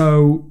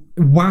 So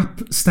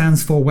WAP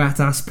stands for Wet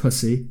Ass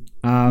Pussy.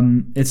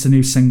 It's a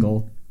new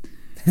single.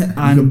 You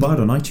can buy it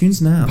on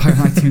iTunes now. Buy it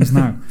on iTunes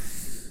now.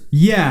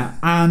 Yeah,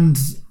 and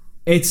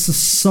it's a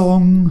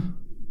song.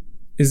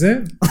 Is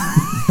it?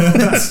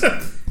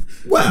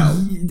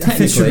 Well,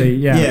 officially,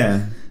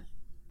 yeah.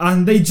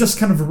 And they just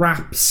kind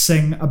of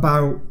sing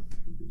about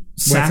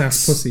sex. Wet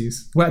ass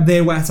pussies.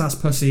 They're wet ass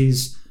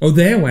pussies. Oh,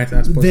 they're wet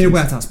ass pussies. They're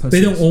wet ass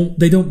pussies.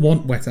 They don't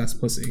want wet ass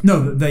pussy.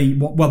 No, they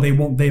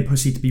want their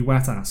pussy to be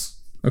wet ass.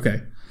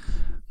 Okay.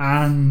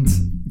 And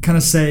kind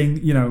of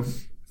saying, you know,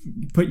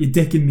 put your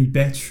dick in me,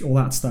 bitch, all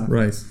that stuff.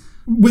 Right.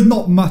 With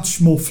not much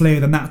more flair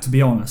than that, to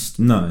be honest.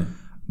 No.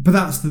 But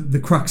that's the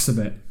crux of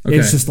it. Okay.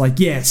 It's just like,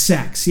 yeah,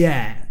 sex,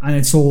 yeah. And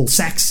it's all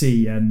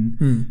sexy,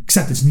 and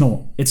except it's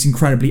not. It's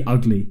incredibly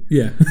ugly.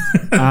 Yeah.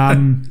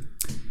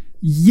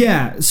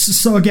 Yeah,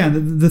 so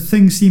again, the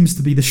thing seems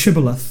to be, the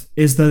shibboleth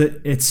is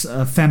that it's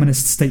a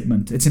feminist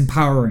statement. It's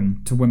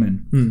empowering to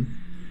women.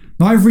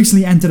 Now, I've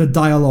recently entered a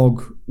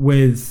dialogue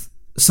with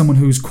someone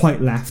who's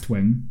quite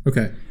left-wing.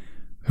 Okay.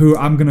 Who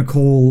I'm going to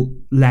call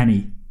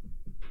Lenny.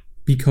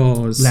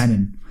 Because?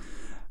 Lenin.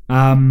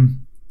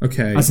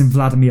 Okay. As in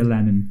Vladimir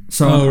Lenin.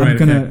 So I'm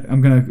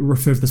gonna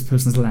refer to this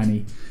person as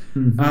Lenny.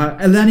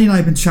 Lenny and I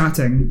have been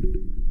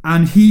chatting,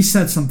 and he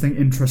said something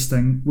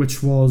interesting,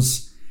 which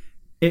was,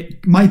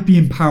 it might be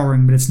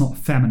empowering, but it's not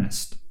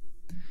feminist.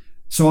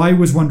 So I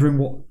was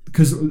wondering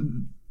because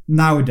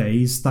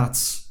nowadays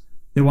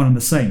they're one and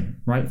the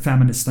same, right?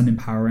 Feminist and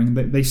empowering.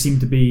 They seem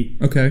to be.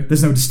 Okay.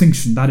 There's no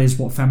distinction. That is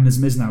what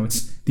feminism is now.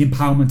 It's the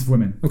empowerment of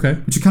women. Okay.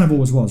 Which it kind of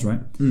always was,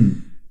 right?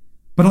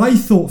 But I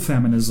thought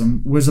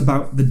feminism was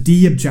about the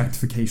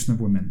de-objectification of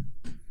women.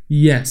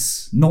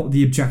 Yes. Not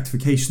the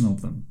objectification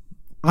of them.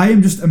 I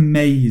am just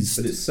amazed.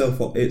 But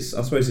I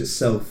suppose it's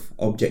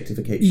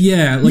self-objectification.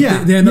 Yeah,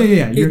 they're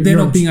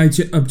not being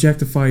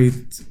objectified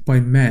by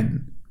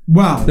men.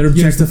 Well, they're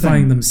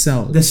objectifying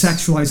themselves. They're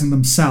sexualizing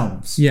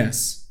themselves.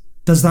 Yes.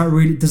 Does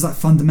that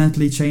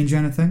fundamentally change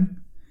anything?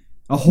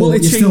 A whole, well,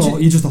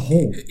 you're just a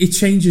whole. It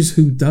changes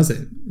who does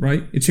it,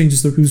 right? It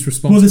changes who's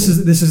responsible. Well, this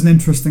is an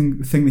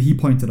interesting thing that he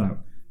pointed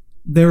out.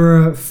 There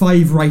are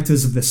 5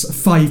 writers of this.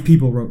 5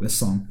 people wrote this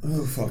song.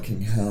 Oh,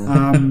 fucking hell!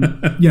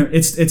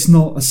 It's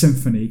not a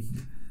symphony.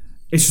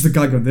 It's just a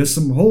guy going, "There's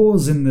some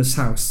holes in this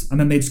house," and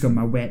then they just go,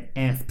 "My wet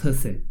ass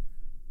pussy,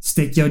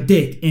 stick your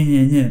dick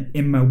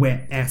in my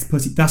wet ass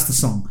pussy." That's the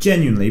song.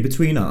 Genuinely,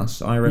 between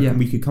us, I reckon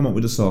we could come up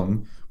with a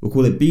song. We'll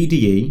call it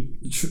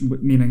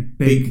BDE, meaning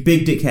big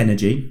dick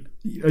energy.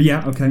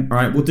 Yeah. Okay. All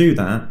right, we'll do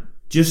that.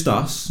 Just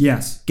us.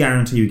 Yes.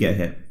 Guarantee you get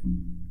hit.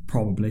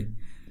 Probably.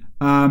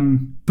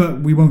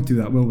 But we won't do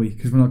that, will we?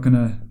 Because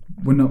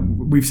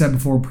we've said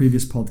before in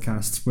previous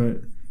podcasts,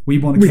 we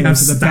want to cater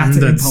to the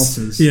better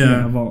impulses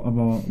of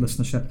our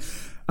listenership.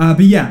 But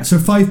yeah, so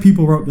 5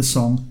 people wrote this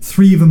song.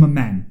 3 of them are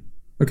men.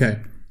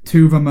 Okay.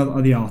 2 of them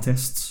are the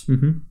artists.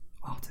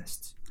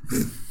 Artists.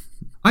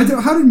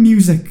 How did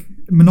music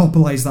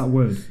monopolize that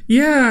word?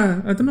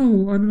 Yeah, I don't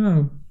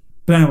know.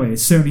 But anyway,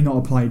 it's certainly not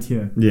applied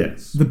here.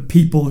 Yes. The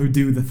people who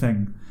do the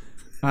thing.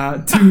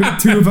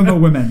 2 of them are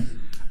women.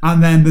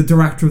 And then the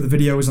director of the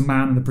video is a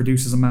man and the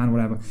producer's a man,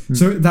 whatever.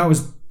 So that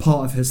was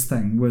part of his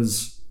thing,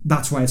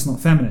 that's why it's not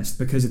feminist,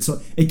 because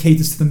it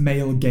caters to the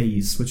male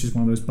gaze, which is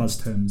one of those buzz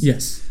terms.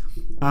 Yes.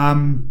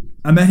 And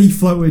then he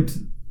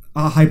floated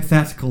a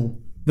hypothetical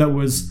that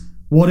was,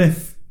 what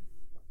if,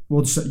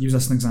 we'll just use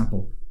this as an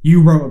example.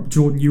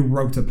 Jordan, you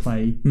wrote a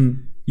play,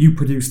 you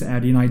produced it,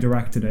 Eddie, and I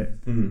directed it,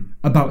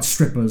 about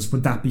strippers.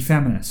 Would that be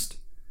feminist?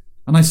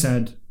 And I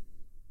said,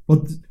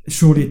 well,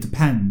 surely it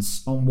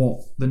depends on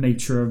what the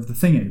nature of the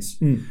thing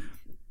is.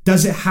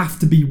 Does it have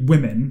to be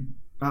women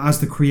as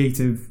the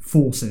creative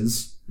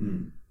forces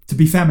to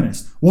be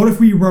feminist? What if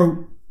we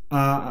wrote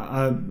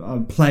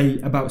a play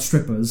about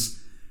strippers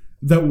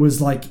that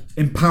was like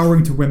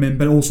empowering to women,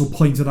 but also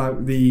pointed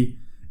out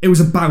it was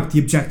about the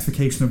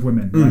objectification of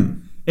women, right?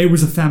 It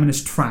was a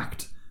feminist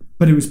tract,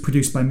 but it was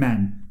produced by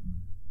men.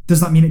 Does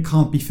that mean it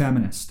can't be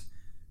feminist?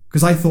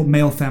 Because I thought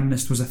male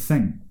feminist was a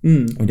thing.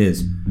 It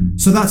is.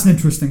 So that's an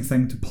interesting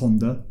thing to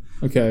ponder.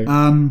 Okay.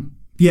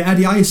 Yeah,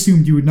 Eddie, I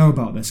assumed you would know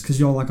about this because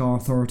you're like our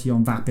authority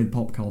on vapid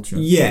pop culture.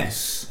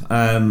 Yes.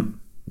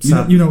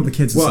 You know what the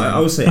kids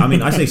are saying.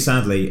 Well, I say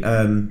sadly,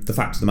 the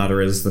fact of the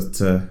matter is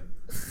that...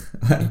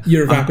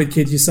 You're a vapid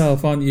kid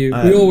yourself, aren't you?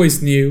 We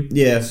always knew.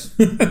 Yes.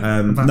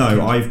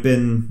 No, I've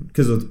been,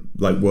 because of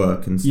like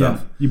work and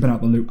stuff. Yeah, you've been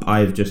out the loop.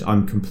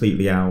 I'm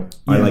completely out.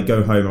 Yeah. I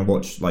go home and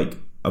watch like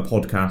a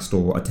podcast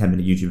or a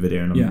 10-minute YouTube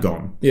video and I'm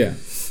gone. Yeah.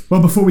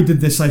 Well, before we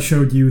did this, I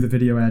showed you the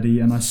video, Eddie,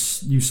 and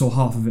you saw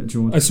half of it,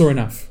 George. I saw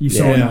enough. You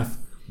saw enough.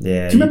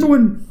 Yeah. Do you remember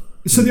when...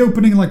 So the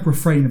opening like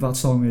refrain of that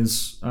song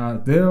is,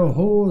 there are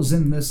whores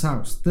in this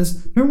house.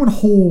 Remember when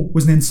whore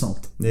was an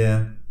insult?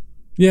 Yeah.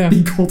 Yeah.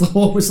 Being called a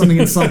whore was something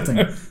insulting.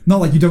 Not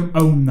like you don't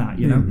own that,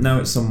 you know? Now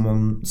it's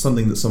something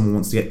that someone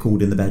wants to get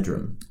called in the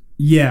bedroom.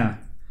 Yeah.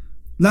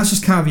 Let's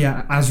just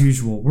caveat, as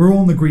usual. We're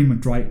all in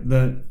agreement, right,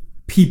 that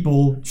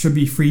people should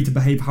be free to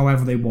behave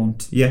however they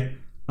want. Yeah.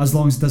 As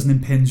long as it doesn't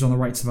impinge on the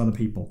rights of other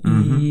people.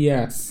 Mm-hmm.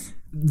 Yes.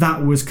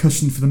 that was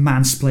cushioned for the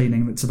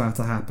mansplaining that's about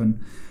to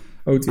happen.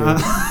 Oh dear.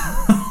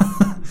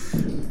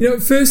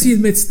 First he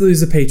admits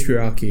there's a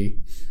patriarchy,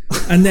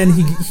 and then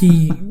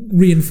he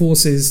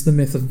reinforces the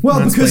myth of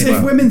mansplaining. Because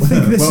if women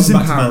think this is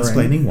empowering,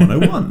 mansplaining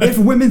 101. If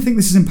women think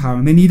this is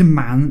empowering, they need a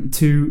man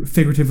to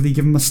figuratively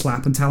give them a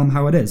slap and tell them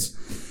how it is.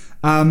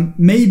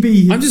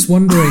 Maybe I'm just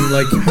wondering,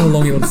 like, how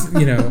long it was,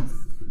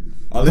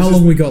 how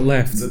long we got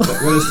left.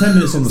 Well, there's 10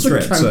 minutes on the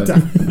script, so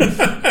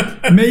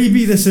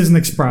maybe this is an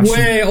expression.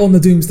 Where on the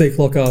doomsday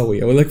clock are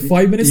we? Are we like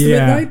 5 minutes to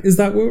midnight? Is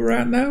that where we're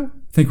at now?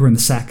 I think we're in the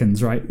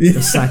seconds, right?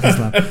 The seconds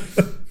left.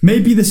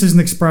 Maybe this is an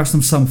expression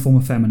of some form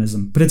of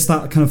feminism, but it's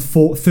that kind of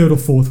third or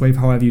fourth wave,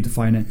 however you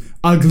define it.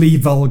 Ugly,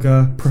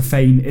 vulgar,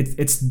 profane.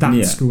 It's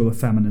that school of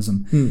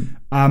feminism.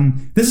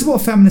 This is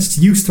what feminists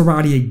used to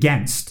rally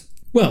against.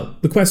 Well,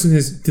 the question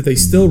is, do they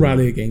still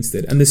rally against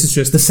it? And this is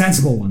just the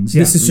sensible ones.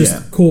 This is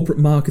just corporate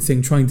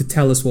marketing trying to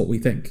tell us what we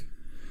think.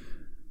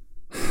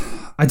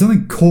 I don't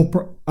think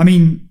corporate. I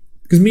mean,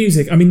 because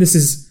music. I mean, this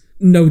is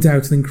no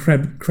doubt an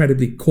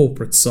incredibly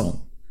corporate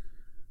song.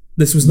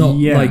 This was not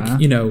like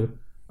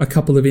a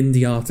couple of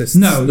indie artists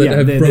that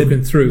have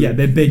broken through. Yeah,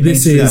 they're big. They're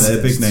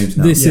big names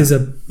now. This is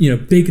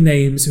big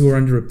names who are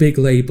under a big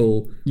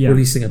label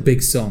releasing a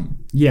big song.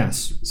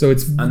 Yes. So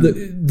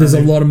there's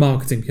a lot of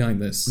marketing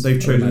behind this. They've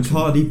chosen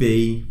Cardi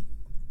B.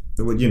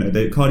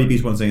 Cardi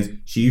B's one thing is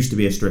she used to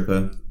be a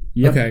stripper.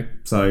 Yep. Okay.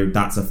 So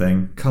that's a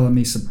thing. Colour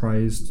me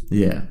surprised.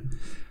 Yeah.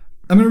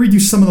 I'm going to read you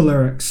some of the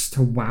lyrics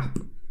to WAP,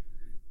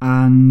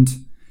 and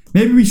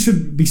maybe we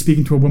should be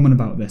speaking to a woman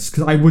about this,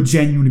 because I would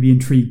genuinely be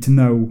intrigued to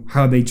know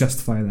how they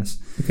justify this.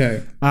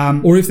 Okay.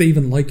 Or if they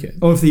even like it.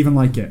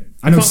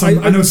 I know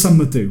some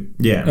that do.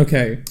 Yeah.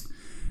 Okay.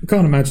 I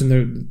can't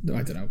imagine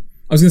I don't know.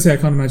 I was going to say I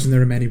can't imagine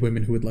there are many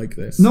women who would like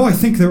this. No, I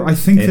think there are.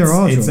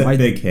 It's a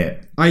big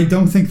hit. I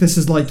don't think this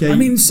is like a... I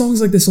mean,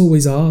 songs like this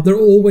always are. There are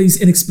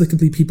always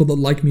inexplicably people that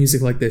like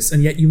music like this,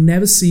 and yet you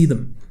never see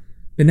them.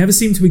 They never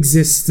seem to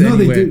exist anywhere.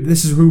 No, they do.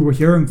 This is who we're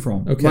hearing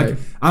from. Okay. Like,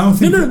 I don't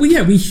think...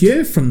 we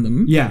hear from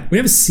them. Yeah. We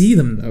never see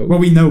them, though. Well,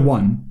 we know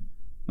one.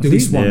 At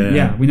least one.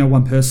 Yeah, we know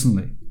one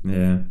personally.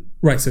 Yeah.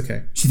 Right,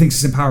 okay. She thinks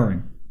it's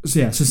empowering.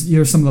 So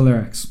here are some of the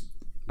lyrics.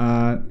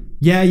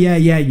 Yeah,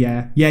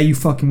 you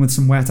fucking with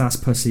some wet-ass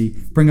pussy.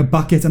 Bring a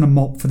bucket and a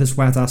mop for this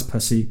wet-ass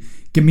pussy.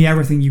 Give me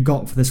everything you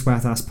got for this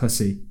wet-ass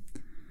pussy.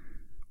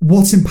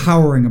 What's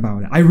empowering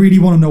about it? I really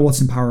want to know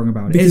what's empowering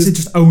about it. Is it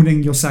just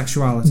owning your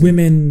sexuality?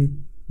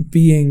 Women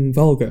being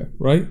vulgar,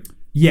 right?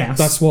 Yes.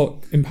 That's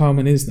what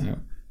empowerment is now.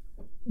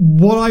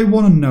 What I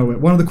want to know,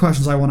 one of the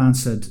questions I want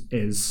answered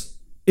is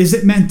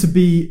it meant to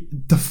be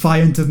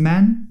defiant of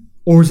men,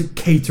 or is it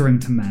catering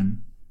to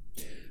men?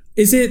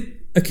 Is it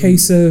a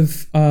case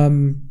of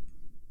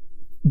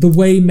the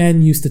way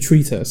men used to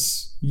treat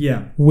us?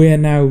 Yeah. We're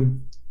now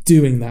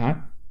doing that.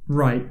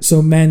 Right.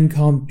 So men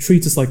can't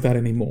treat us like that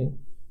anymore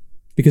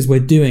because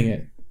we're doing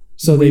it.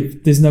 So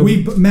there's no...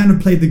 Men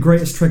have played the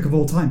greatest trick of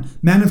all time.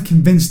 Men have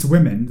convinced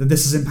women that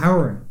this is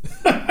empowering.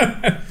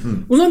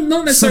 Well,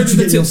 not necessarily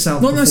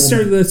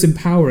that it's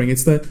empowering.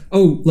 It's that,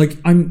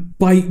 I'm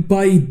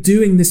by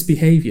doing this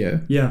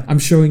behavior, I'm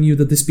showing you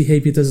that this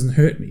behavior doesn't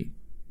hurt me.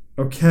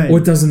 Okay. Or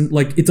it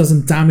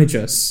doesn't damage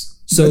us.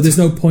 So there's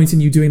no point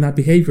in you doing that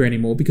behavior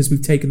anymore because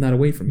we've taken that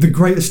away from you. The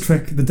greatest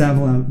trick the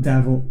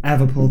devil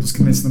ever pulled was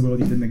convincing the world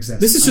he didn't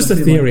exist. This is just a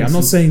theory. I'm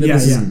not saying that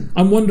this is...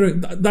 I'm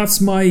wondering... That's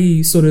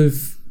my sort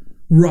of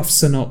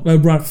rough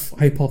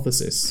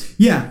hypothesis.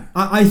 Yeah,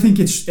 I think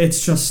it's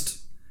just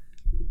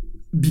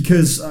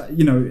because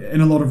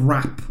in a lot of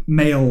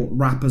male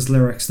rappers'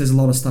 lyrics, there's a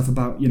lot of stuff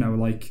about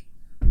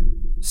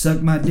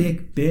suck my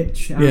dick,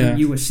 bitch.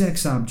 You a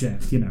sex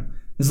object.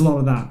 There's a lot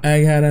of that.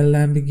 I got a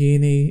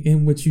Lamborghini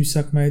in which you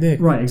suck my dick.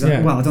 Right, exactly.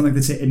 Yeah. Well, I don't think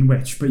that's it in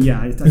which, but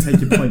yeah, I take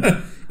your point.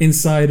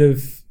 Inside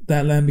of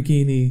that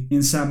Lamborghini.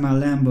 Inside my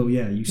Lambo,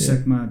 you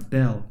suck my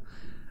bell.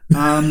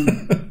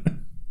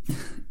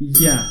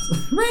 Yeah.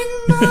 Ring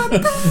my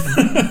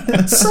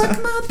bell,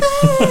 suck my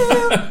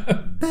bell,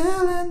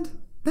 bell.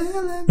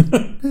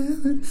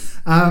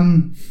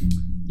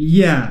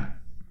 Yeah.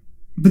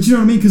 But you know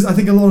what I mean? Because I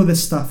think a lot of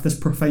this stuff, this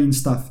profane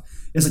stuff,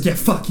 is like,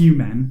 fuck you,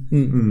 man.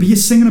 Mm-mm. But you're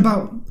singing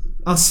about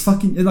us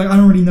fucking... I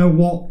don't really know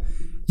what...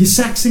 You're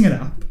sexing it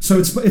up. So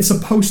it's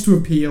supposed to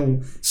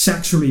appeal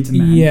sexually to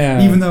men.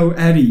 Yeah. Even though,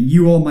 Eddie,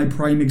 you are my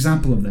prime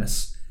example of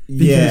this.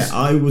 Yeah,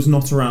 I was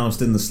not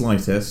aroused in the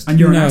slightest. And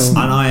you're an ass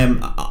man.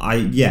 And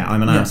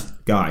I'm an ass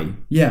guy.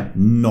 Yeah.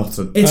 Not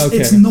a...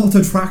 It's not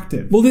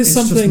attractive. Well, there's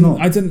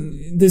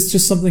there's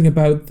just something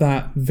about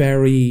that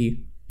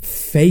very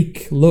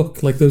fake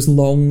look, like those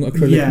long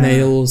acrylic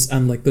nails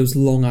and like those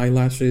long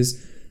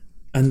eyelashes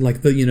and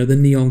like the the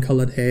neon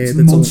coloured hair. It's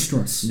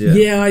monstrous.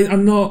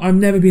 I've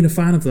never been a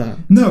fan of that.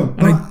 No,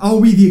 but are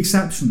we the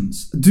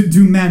exceptions?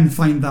 Do men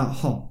find that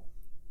hot?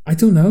 I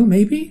don't know,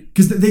 maybe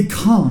because they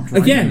can't.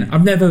 Right? Again,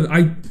 I've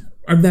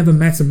never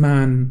met a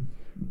man.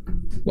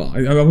 Well,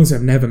 I won't say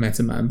I've never met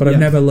a man, but I've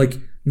never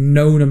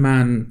known a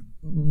man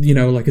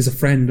like as a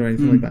friend or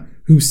anything like that,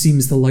 who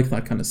seems to like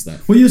that kind of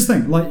stuff. Well, you just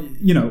think, like,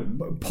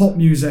 pop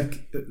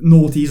music,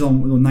 noughties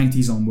on or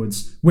 90s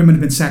onwards, women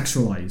have been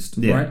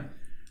sexualized, right?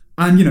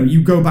 And,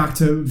 you go back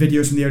to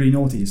videos from the early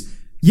noughties.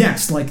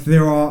 Yes, like,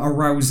 there are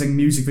arousing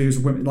music videos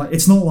of women. Like,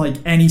 it's not like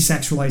any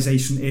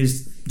sexualization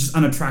is just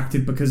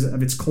unattractive because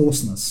of its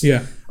coarseness.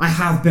 Yeah. I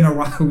have been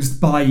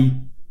aroused by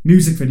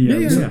music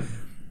videos. Yeah.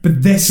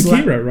 But this...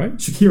 Shakira, right?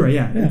 Shakira,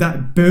 yeah.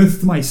 That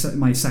birthed my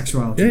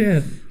sexuality.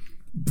 Yeah.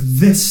 But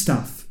this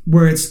stuff,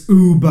 where it's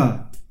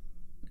uber...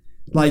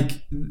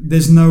 Like,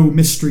 there's no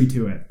mystery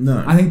to it.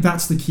 No. I think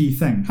that's the key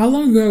thing. How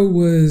long ago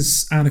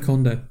was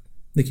Anaconda,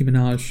 Nicki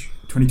Minaj?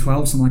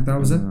 2012, something like that,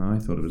 was it? I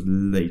thought it was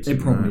late. It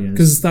probably is.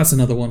 Because that's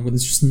another one where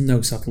there's just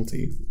no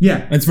subtlety.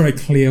 Yeah. And it's very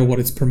clear what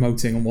it's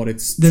promoting and what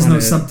it's There's no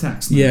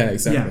subtext. No. Yeah,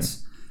 exactly.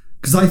 Yes.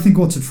 Because I think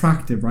what's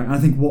attractive, right? I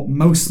think what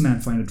most men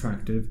find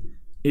attractive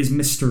is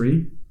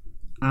mystery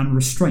and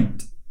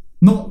restraint.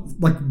 Not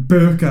like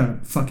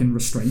burqa fucking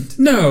restraint.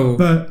 No.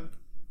 But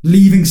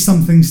leaving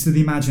some things to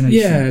the imagination.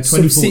 Yeah.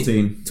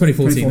 2014.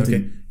 2014,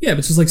 okay. Yeah,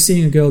 but just like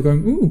seeing a girl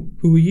going, ooh,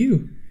 who are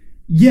you?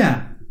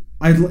 Yeah.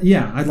 I'd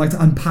like to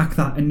unpack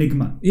that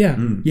enigma. Yeah.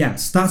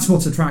 Yes, that's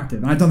what's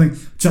attractive. And I don't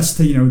think just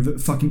to, the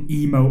fucking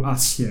emo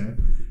us here.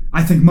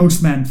 I think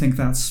most men think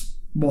that's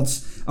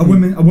what's... A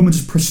woman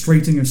just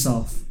prostrating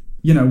herself,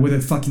 with her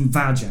fucking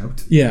vag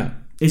out. Yeah.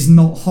 Is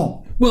not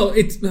hot. Well,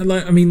 it's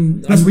like, I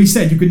mean... As we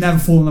said, you could never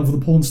fall in love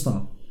with a porn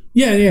star.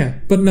 Yeah.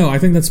 But no, I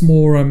think that's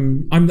more...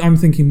 I'm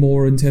thinking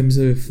more in terms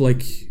of,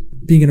 like,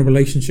 being in a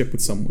relationship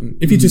with someone.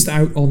 If you're just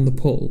out on the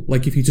pull,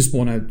 like, if you just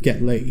want to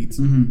get laid,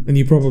 then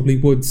you probably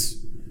would...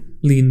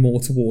 lean more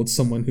towards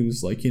someone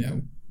who's like,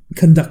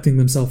 conducting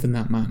themselves in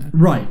that manner.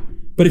 Right.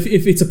 But if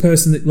it's a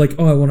person that like,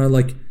 I want to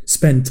like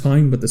spend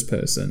time with this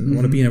person, I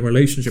want to be in a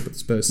relationship with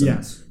this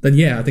person, then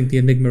I think the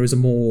enigma is a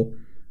more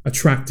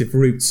attractive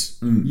route.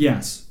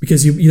 Yes.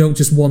 Because you don't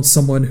just want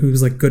someone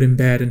who's like good in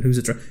bed and who's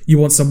you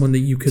want someone that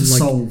you can like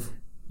solve.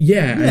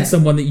 Yeah, and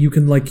someone that you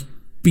can like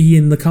be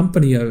in the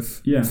company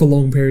of for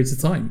long periods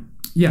of time.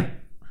 Yeah,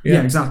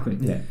 exactly.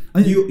 Yeah.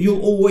 And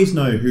you'll always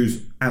know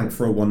who's out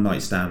for a one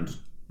night stand.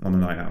 On a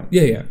night out.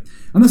 Yeah.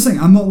 I'm not saying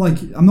I'm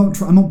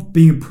not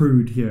being a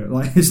prude here.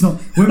 Like, it's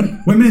not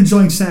women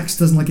enjoying sex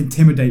doesn't like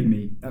intimidate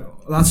me.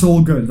 That's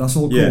all good. That's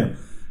all cool. Yeah.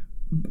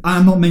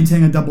 I'm not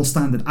maintaining a double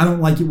standard. I don't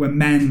like it when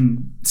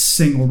men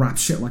sing or rap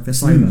shit like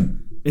this either.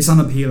 It's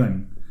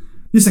unappealing.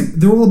 You think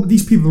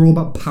these people are all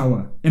about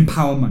power,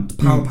 empowerment,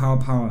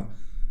 power.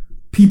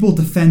 People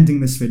defending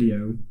this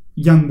video,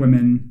 young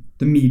women,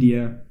 the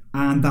media,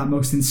 and that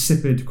most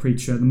insipid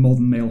creature, the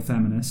modern male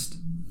feminist.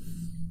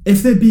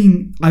 If they're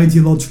being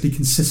ideologically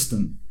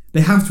consistent,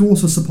 they have to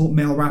also support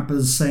male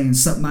rappers saying,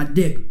 suck my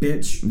dick,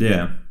 bitch.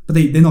 Yeah. But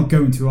they're not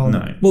going to, are they?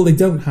 No. Well, they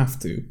don't have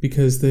to,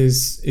 because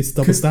it's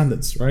double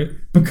standards, right?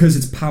 Because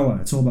it's power.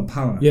 It's all about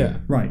power. Yeah.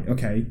 Right,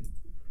 okay.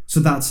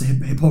 So that's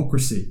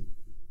hypocrisy.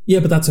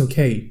 Yeah, but that's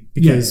okay,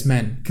 because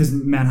men. Because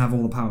men have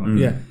all the power.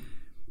 Yeah.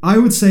 I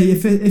would say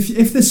if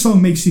this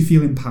song makes you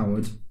feel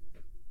empowered,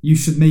 you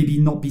should maybe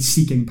not be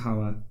seeking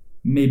power.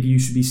 Maybe you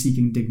should be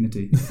seeking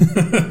dignity.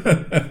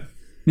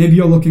 Maybe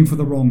you're looking for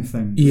the wrong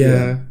thing.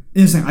 Yeah.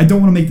 Interesting. I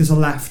don't want to make this a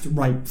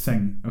left-right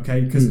thing,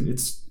 okay? Because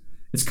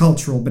it's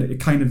cultural, but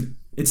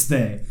it's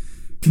there.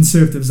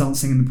 Conservatives aren't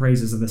singing the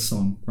praises of this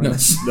song, right? No.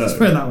 Let's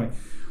put it that way.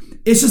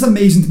 It's just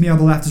amazing to me how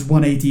the left has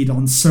 180'd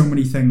on so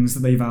many things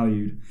that they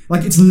valued.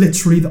 Like, it's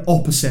literally the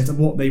opposite of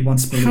what they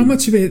once believed. How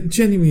much of it,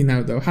 genuinely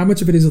now though, how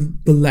much of it is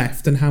the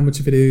left and how much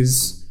of it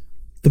is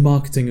the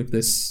marketing of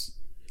this?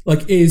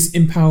 Like, is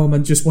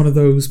empowerment just one of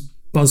those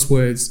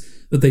buzzwords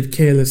that they've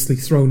carelessly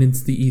thrown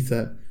into the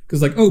ether?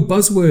 Because like,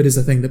 buzzword is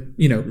a thing that,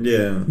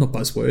 not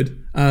buzzword.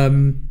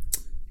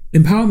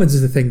 Empowerment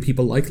is the thing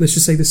people like. Let's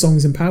just say the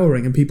song's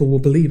empowering and people will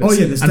believe it. Oh,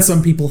 yeah. And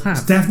some people have.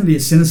 There's definitely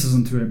a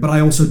cynicism to it, but I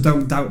also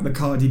don't doubt that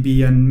Cardi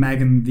B and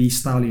Megan Thee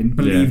Stallion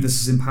believe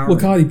this is empowering. Well,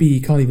 Cardi B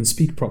can't even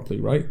speak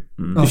properly, right?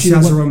 Oh, she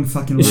has her own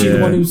fucking... Is she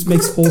the one who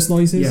makes horse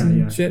noises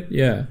and shit?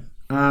 Yeah.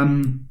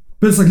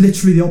 But it's like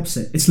literally the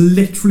opposite. It's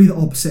literally the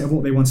opposite of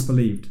what they once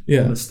believed.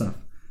 Yeah. All this stuff.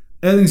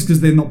 I think it's because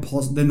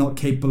they're not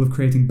capable of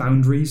creating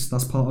boundaries.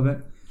 That's part of it.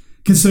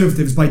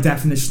 Conservatives, by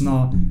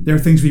definition, there are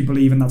things we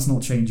believe and that's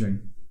not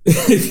changing.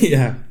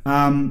 Yeah.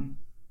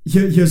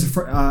 Here's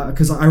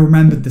because I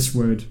remembered this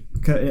word,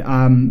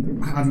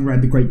 having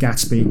read The Great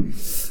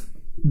Gatsby.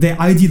 They're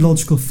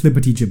ideological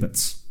flippity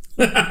gibbets.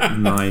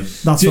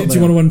 Nice. Do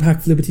you want to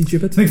unpack flippity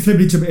gibbet? I think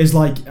flippity gibbet is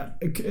like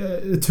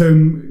a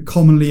term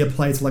commonly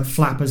applied to like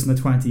flappers in the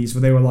 20s,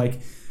 where they were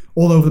like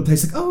all over the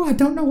place, like, I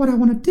don't know what I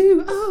want to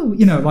do.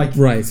 Like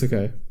right,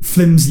 okay,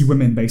 flimsy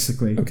women,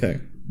 basically. Okay,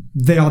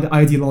 they are the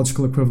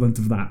ideological equivalent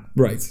of that.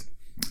 Right.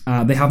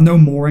 They have no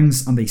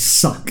moorings and they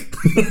suck.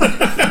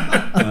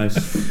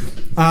 Nice.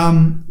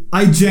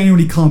 I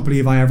genuinely can't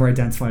believe I ever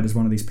identified as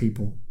one of these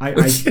people. I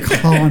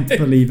can't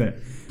believe it.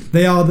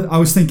 They are. I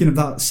was thinking of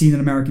that scene in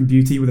American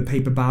Beauty where the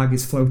paper bag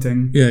is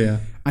floating. Yeah.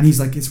 And he's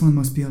like, it's one of the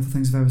most beautiful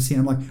things I've ever seen.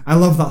 I'm like, I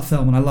love that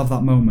film and I love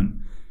that moment.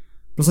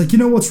 But it's like, you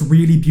know what's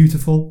really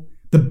beautiful?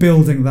 The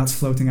building that's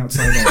floating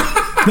outside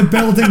of. the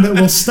building that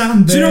will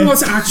stand there. Do you know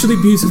what's actually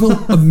beautiful?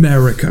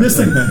 America.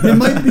 Listen, it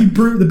might be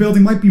the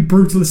building might be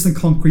brutalist and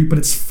concrete, but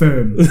it's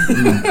firm.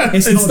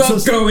 It's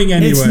not going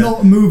anywhere. It's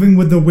not moving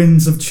with the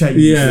winds of change.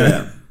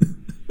 Yeah.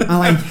 And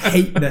I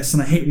hate this,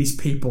 and I hate these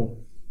people.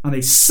 And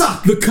they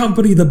suck. The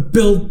company that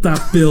built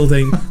that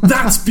building.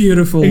 That's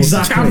beautiful.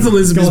 Exactly.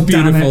 Capitalism is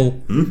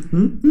beautiful.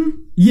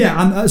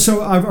 Yeah, and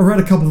so I've read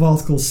a couple of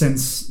articles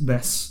since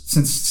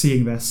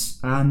seeing this,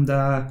 and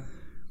they're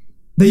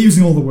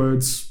using all the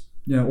words,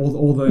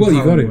 all the well,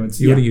 you got words.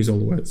 You got to use all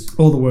the words.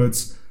 All the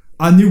words.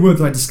 A new word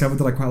that I discovered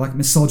that I quite like: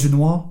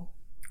 misogynoir.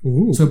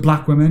 Ooh. So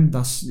black women.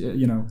 That's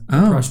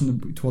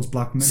oppression towards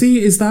black women.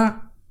 See, is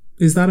that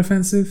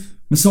offensive?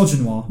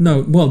 Misogynoir.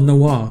 No, well,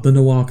 the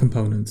noir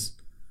components.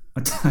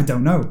 I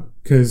don't know.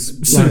 Because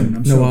soon,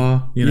 I'm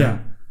noir, sure. Yeah,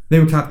 they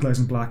were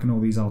capitalizing black in all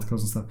these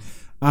articles and stuff.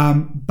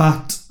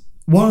 But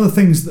one of the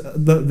things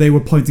that they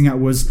were pointing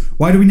out was,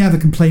 why do we never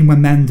complain when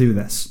men do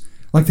this?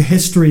 Like, the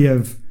history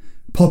of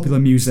popular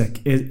music,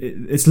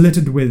 it's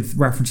littered with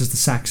references to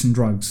sex and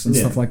drugs and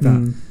stuff like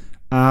that.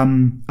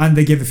 And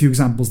they give a few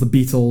examples: the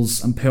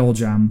Beatles and Pearl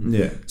Jam.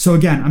 Yeah. So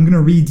again, I'm going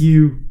to read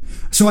you.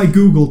 So I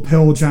googled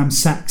Pearl Jam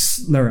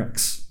sex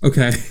lyrics.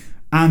 Okay.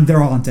 And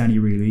there aren't any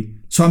really.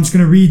 So I'm just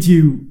going to read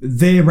you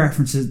their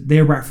reference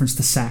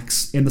to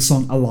sex in the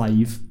song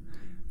Alive,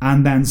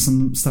 and then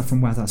some stuff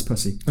from Wet Ass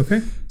Pussy.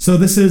 Okay. So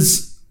this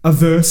is a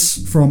verse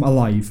from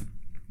Alive.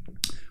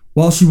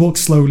 While she walked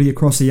slowly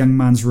across a young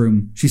man's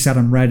room, she said,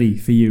 "I'm ready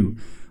for you.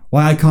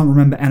 Why, I can't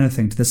remember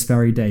anything to this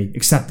very day,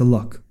 except the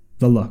look.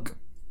 The look.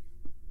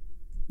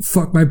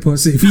 Fuck my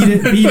pussy. Beat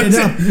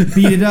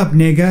it up,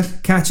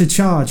 nigga. Catch a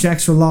charge,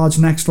 extra large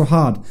and extra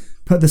hard.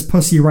 Put this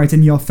pussy right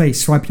in your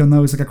face, swipe your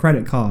nose like a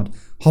credit card.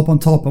 Hop on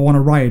top, I want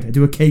to ride. I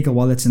do a kegel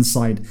while it's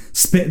inside.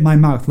 Spit in my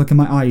mouth, look in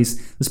my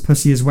eyes. This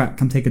pussy is wet,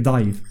 come take a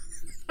dive."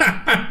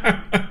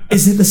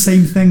 Is it the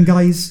same thing,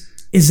 guys?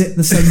 Is it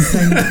the same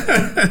thing?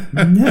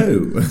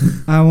 No.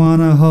 I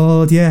want to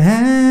hold your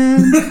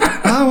hand.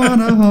 I want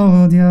to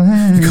hold your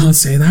hand. You can't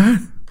say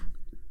that.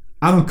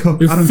 I don't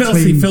cook. You're I don't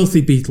filthy, clean.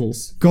 filthy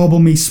Beatles. Gobble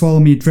me, swallow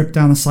me, drip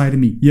down the side of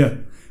me. Yeah.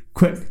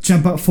 Quick,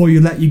 jump up for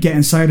you, let you get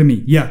inside of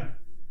me. Yeah.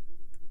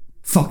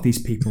 Fuck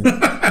these people.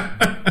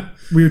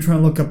 We were trying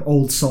to look up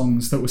old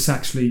songs that were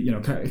sexually,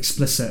 kind of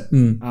explicit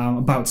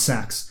about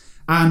sex.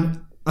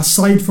 And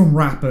aside from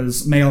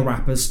rappers, male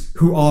rappers,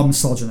 who are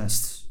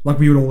misogynists, like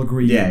we would all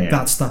agree,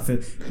 that stuff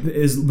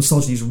is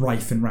misogyny is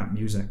rife in rap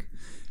music.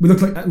 We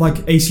look like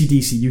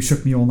AC/DC, You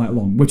Shook Me All Night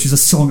Long, which is a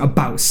song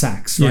about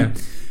sex, right?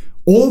 Yeah.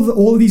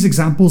 All of these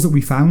examples that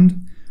we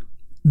found,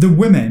 the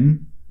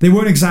women, they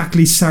weren't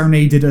exactly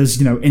serenaded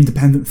as,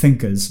 independent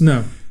thinkers.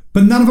 No.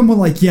 But none of them were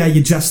like, yeah,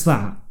 you're just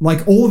that.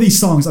 Like, all of these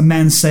songs are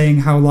men saying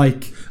how,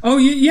 like... Oh,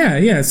 yeah.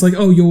 It's like,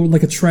 oh, you're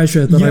like a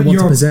treasure that I want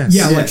to possess.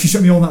 Yeah, like, she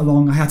shook me all night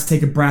long, I had to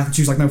take a breath, and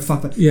she was like, no,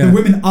 fuck that. Yeah. The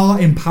women are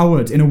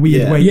empowered in a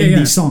weird way in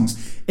these songs.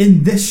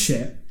 In this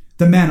shit,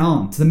 the men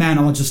aren't. The men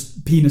are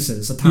just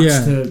penises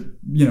attached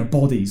to,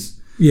 bodies.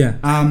 Yeah.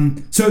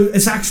 So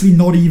it's actually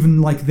not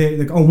even like they're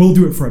like, oh, we'll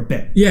do it for a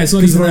bit. Yeah, it's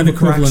not even an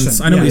equivalent.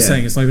 I know what you're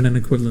saying. It's not even an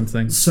equivalent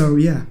thing. So,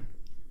 yeah.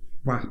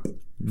 WAP.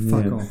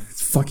 Fuck off.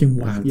 It's fucking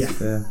WAP.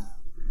 Yeah.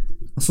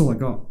 That's all I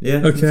got.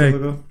 Yeah. Okay. That's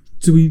all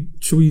I got.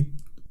 Should we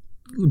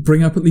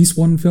bring up at least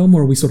one film,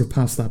 or are we sort of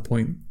past that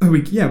point? Oh,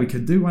 we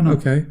could do. Why not?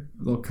 Okay.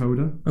 A little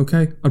coda.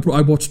 Okay.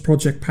 I watched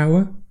Project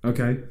Power.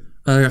 Okay.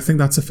 I think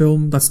that's a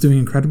film that's doing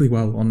incredibly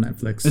well on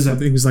Netflix. Is it? I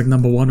think it was like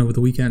 #1 over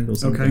the weekend or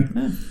something. Okay.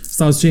 Yeah.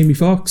 Stars Jamie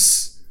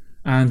Foxx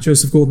and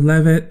Joseph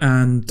Gordon-Levitt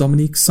and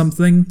Dominique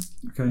something.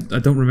 Okay. I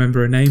don't remember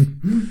her name.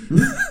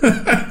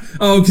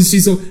 Oh, because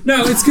she's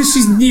it's because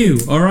she's new.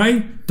 All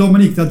right.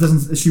 Dominique,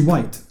 is she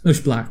white? No,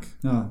 she's black.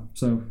 Oh,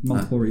 so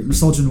multiple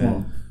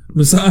misogynoir.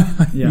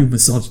 You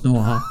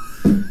misogynoir.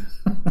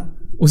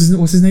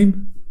 What's his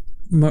name?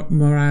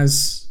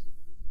 Mraz.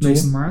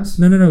 Jason Mraz?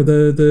 No.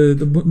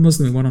 The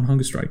Muslim who went on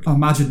hunger strike. Oh,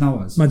 Majid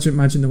Nawaz. Majid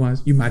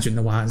Nawaz. You Majid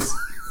Nawaz.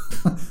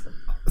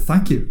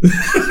 Thank you.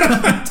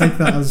 Take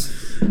that as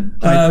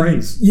high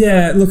praise.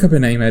 Yeah, look up her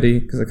name, Eddie,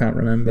 because I can't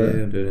remember.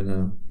 Yeah, I'm doing it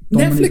now.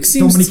 Netflix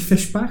seems... Dominique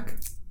Fishback?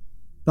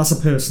 That's a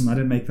person. I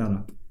didn't make that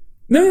up.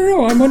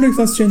 No. I'm wondering if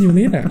that's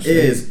genuinely it, actually.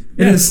 It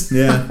is.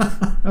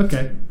 Yeah.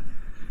 Okay.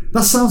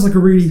 That sounds like a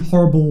really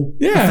horrible,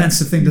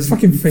 offensive thing. Doesn't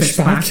fucking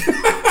Fishback.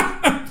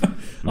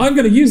 I'm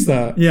going to use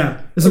that.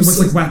 Yeah. It's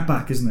like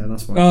wetback, isn't it?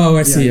 That's why. Oh,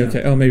 I see. Yeah.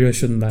 Okay. Oh, maybe I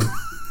shouldn't then.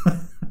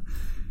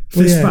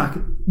 Fishback.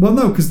 Well,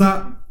 no, because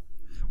that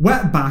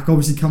wetback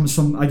obviously comes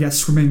from, I guess,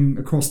 swimming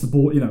across the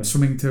border,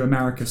 swimming to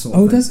America sort of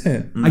thing. Oh, does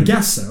it? I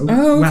guess so.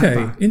 Oh, okay.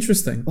 Wetback.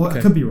 Interesting. Or okay.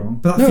 I could be wrong,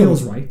 but that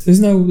feels right. There's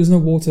no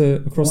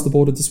water across the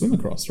border to swim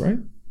across, right?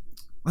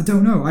 I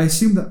don't know. I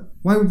assume that...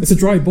 It's a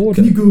dry border.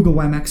 Can you Google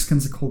why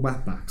Mexicans are called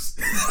wetbacks?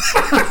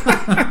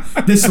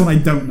 This one I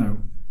don't know.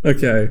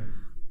 Okay.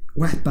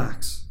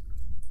 Wetbacks.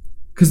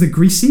 Because they're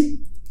greasy?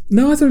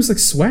 No, I thought it was like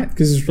sweat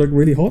because it's like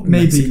really hot in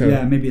Mexico.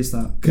 Yeah, maybe it's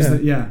that. Because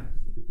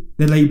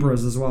they're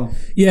labourers as well.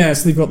 Yeah,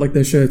 so they've got like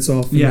their shirts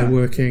off and they're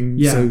working.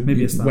 Yeah, so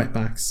maybe it's that.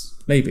 Wetbacks.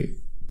 Maybe.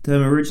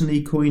 Term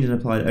originally coined and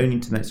applied only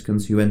to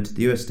Mexicans who entered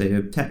the U.S. state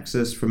of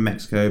Texas from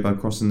Mexico by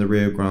crossing the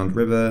Rio Grande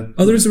River.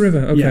 Oh, there is a river.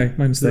 Okay,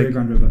 my mistake. The Rio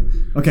Grande River.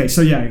 Okay,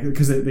 so yeah,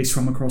 because they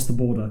swam across the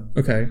border.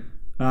 Okay.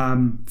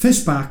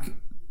 Fishback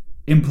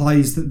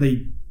implies that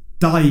they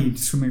died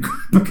swimming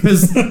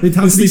because they'd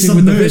have to be sleeping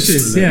with the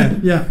fishes. Yeah.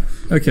 Yeah.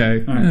 Okay.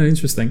 Right. Oh,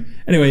 interesting.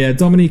 Anyway, yeah,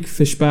 Dominique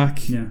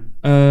Fishback. Yeah.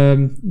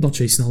 Not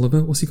Jason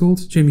Oliver. What's he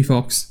called? Jamie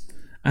Foxx.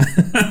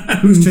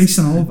 Who's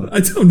Jason Oliver? I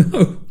don't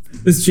know.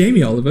 There's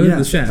Jamie Oliver,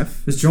 the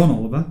chef. There's John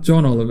Oliver.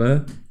 John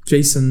Oliver.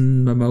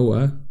 Jason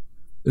Momoa.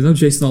 There's no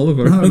Jason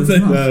Oliver. No, there's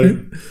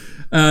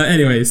not.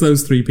 Anyway, it's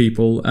those three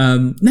people.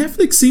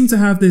 Netflix seemed to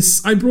have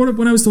this. I brought up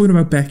when I was talking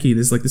about Becky.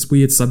 There's like this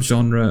weird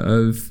subgenre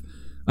of.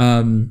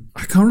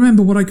 I can't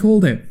remember what I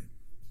called it,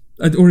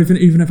 or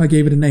even if I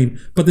gave it a name.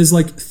 But there's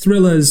like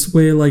thrillers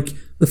where like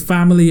the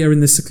family are in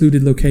this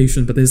secluded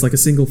location, but there's like a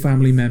single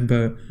family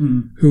member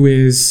who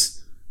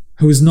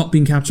has not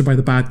been captured by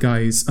the bad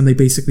guys, and they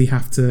basically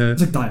have to.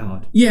 It's like Die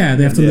Hard. Yeah,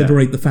 they have to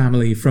liberate the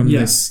family from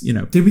this.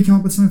 Did we come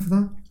up with something for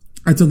that?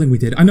 I don't think we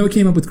did. I know it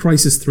came up with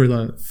Crisis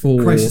Thriller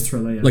for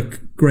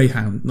like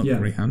Greyhound, not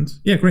Greyhound.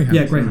 Yeah, Greyhound.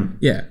 Yeah, Greyhound.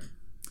 Yeah,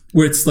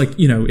 where it's like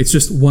it's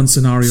just one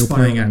scenario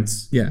playing out.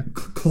 Yeah,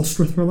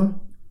 Claustra Thriller.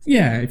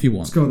 Yeah, if you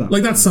want. Let's go with that.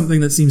 Like that's something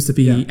that seems to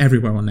be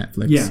everywhere on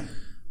Netflix. Yeah.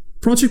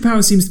 Project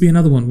Power seems to be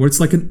another one where it's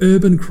like an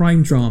urban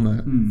crime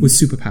drama with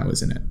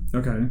superpowers in it.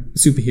 Okay.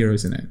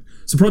 Superheroes in it.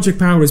 So Project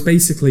Power is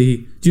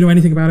basically... Do you know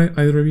anything about it,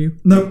 either of you?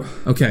 No.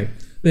 Okay.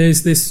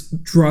 There's this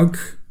drug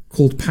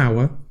called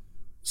Power.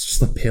 It's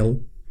just a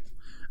pill.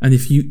 And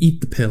if you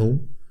eat the pill,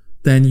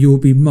 then you'll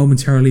be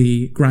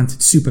momentarily granted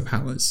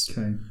superpowers.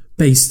 Okay.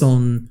 Based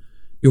on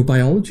your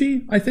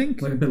biology, I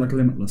think. Like a bit like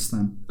Limitless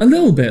then. A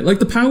little bit. Like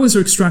the powers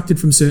are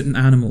extracted from certain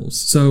animals.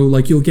 So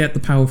like you'll get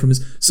the power from...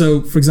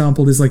 So for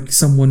example, there's like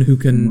someone who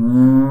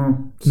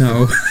can...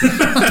 No.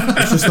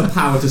 It's just the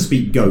power to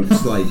speak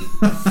ghost. Like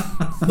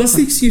that's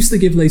the excuse they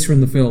give later in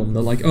the film.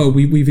 They're like, oh,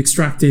 we've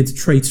extracted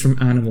traits from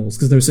animals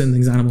because there are certain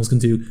things animals can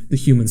do that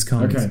humans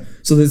can't. Okay.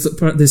 So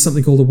there's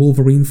something called a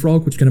Wolverine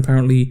frog, which can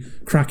apparently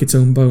crack its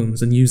own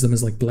bones and use them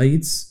as like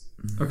blades.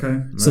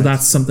 Okay. So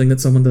that's something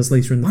that someone does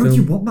later in the film. Why would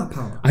you want that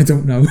power? I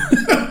don't know.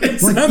 It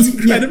sounds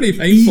incredibly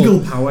painful. Eagle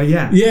power,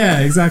 yeah.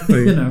 Yeah,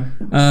 exactly.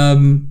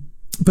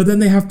 But then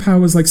they have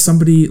powers like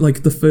somebody,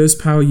 like the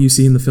first power you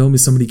see in the film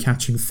is somebody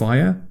catching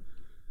fire.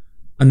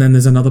 And then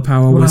there's another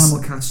power where... What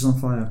animal catches on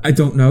fire? I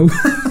don't know.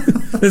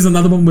 There's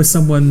another one where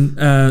someone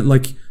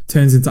like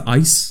turns into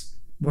ice.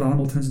 What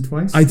animal turns into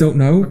ice? I don't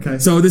know. Okay.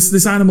 So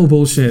this animal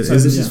bullshit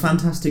this is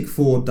Fantastic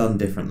Four done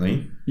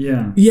differently.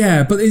 Yeah.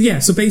 Yeah, but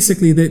so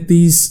basically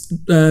these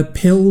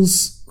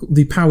pills,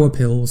 the power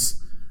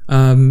pills,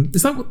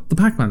 is that what the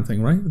Pac-Man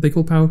thing, right? Are they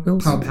called power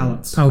pills? Power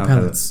pellets. Power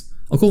pellets.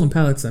 I'll call them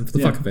pellets then for the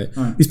fuck of it.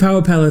 Right. These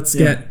power pellets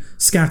get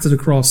scattered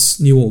across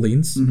New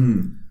Orleans.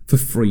 For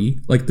free.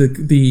 Like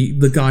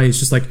the guy is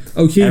just like,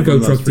 oh, here you go,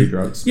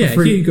 drugs. Yeah,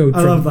 here you go.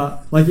 I love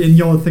that. Like in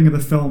your thing of the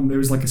film, there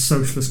was like a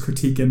socialist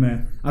critique in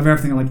there of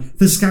everything. Like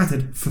they're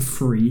scattered for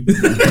free.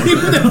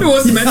 It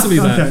wasn't meant to be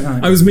that. Okay,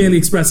 right. I was merely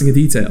expressing a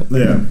detail.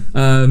 Yeah.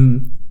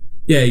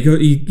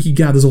 He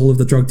gathers all of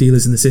the drug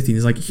dealers in the city and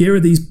he's like, here are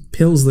these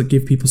pills that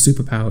give people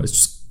superpowers.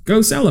 Just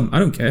go sell them. I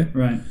don't care.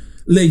 Right.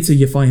 Later,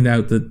 you find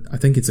out that I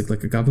think it's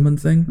like a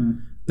government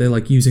thing. They're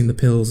like using the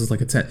pills as like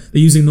they're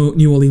using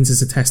New Orleans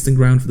as a testing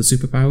ground for the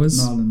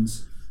superpowers.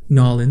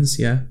 Narlands,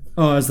 yeah.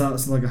 Oh, is that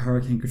like a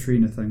Hurricane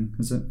Katrina thing?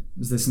 Is it?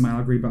 Is there some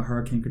allegory about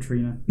Hurricane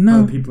Katrina?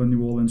 No. How people in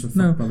New Orleans were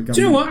fucked by the government?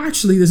 Do you know what?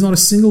 Actually, there's not a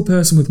single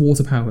person with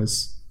water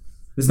powers.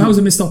 That was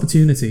a missed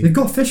opportunity. They've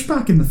got fish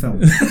back in the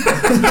film.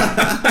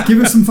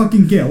 Give us some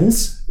fucking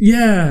gills.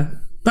 Yeah.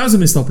 That was a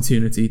missed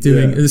opportunity,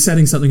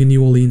 setting something in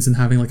New Orleans and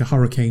having like a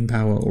hurricane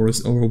power or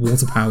a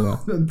water power.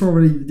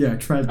 Probably,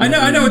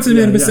 I know it's a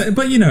bit of a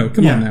but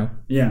come on now.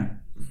 Yeah.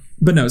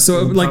 But no,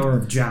 so the like power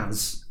of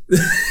jazz.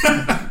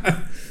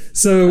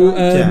 So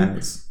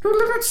jazz.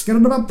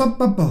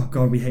 Oh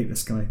God, we hate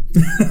this guy.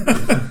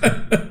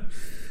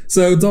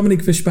 So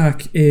Dominique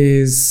Fishback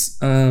is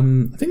I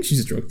think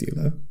she's a drug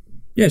dealer.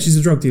 Yeah, she's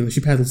a drug dealer. She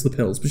peddles the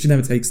pills, but she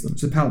never takes them.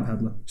 She's a pallet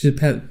peddler. She's a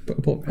pellet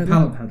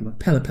peddler.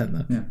 Pellet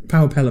peddler. Yeah.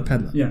 Power pellet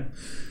peddler. Yeah.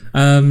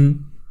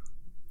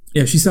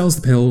 She sells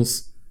the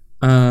pills,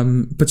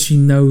 but she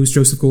knows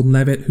Joseph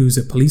Gordon-Levitt, who's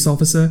a police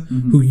officer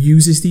who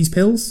uses these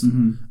pills.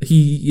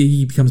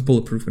 He becomes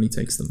bulletproof when he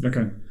takes them.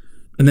 Okay.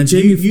 And then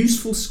Jamie...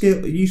 Useful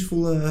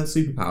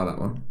superpower, that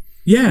one.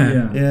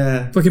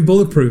 Yeah. Fucking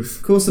bulletproof.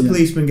 Of course the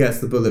policeman gets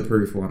the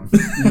bulletproof one.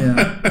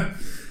 Yeah.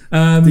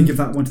 Think if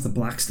that went to the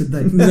blacks, did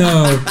they?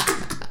 No.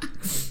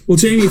 Well,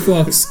 Jamie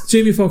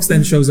Foxx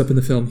then shows up in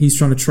the film. He's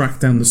trying to track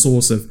down the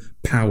source of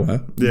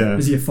power. Yeah.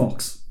 Is he a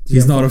fox?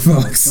 He's not a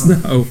fox.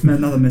 No.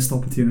 Another missed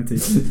opportunity.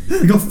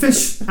 We got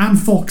fish and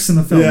fox in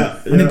the film,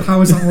 and then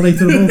powers aren't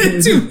related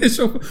at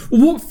all.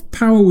 Well, what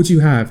power would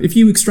you have if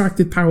you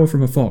extracted power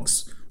from a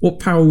fox? What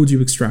power would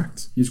you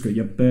extract? You just go,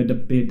 your bird.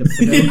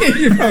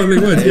 You probably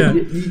would, yeah.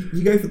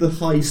 You go for the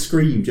high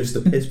scream just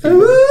to piss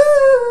people.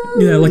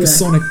 Yeah, like a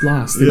sonic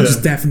blast. It would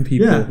just deafen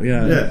people.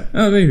 Yeah.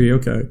 Oh, maybe,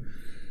 okay.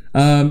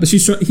 But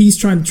he's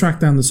trying to track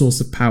down the source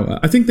of power.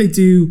 I think they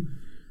do.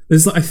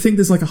 There's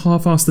like a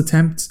half-assed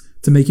attempt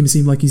to make him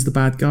seem like he's the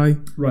bad guy,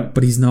 right?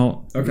 But he's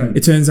not. Okay.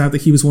 It turns out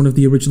that he was one of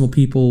the original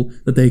people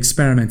that they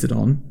experimented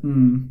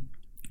on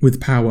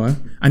with power,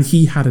 and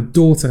he had a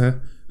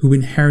daughter who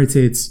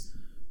inherited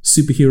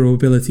superhero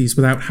abilities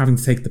without having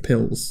to take the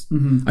pills.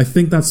 Mm-hmm. I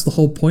think that's the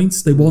whole point.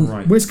 They want.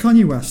 Right. Where's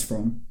Kanye West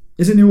from?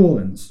 Is it New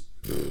Orleans?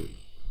 Well,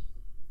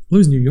 it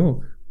was New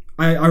York.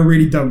 I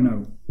really don't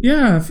know.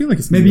 Yeah, I feel like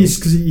it's maybe New York. It's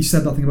because he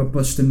said that thing about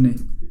Bush, didn't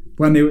he?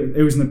 When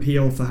it was an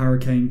appeal for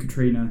Hurricane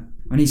Katrina,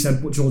 and he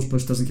said George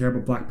Bush doesn't care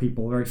about black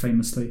people, very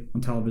famously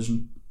on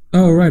television.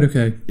 Oh, right,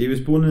 okay. He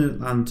was born in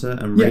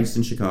Atlanta and raised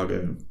in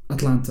Chicago.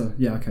 Atlanta,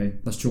 yeah, okay,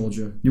 that's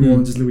Georgia. New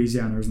Orleans is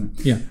Louisiana, isn't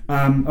it? Yeah.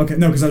 Okay,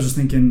 no, because I was just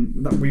thinking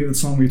that the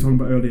song we were talking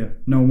about earlier,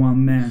 "No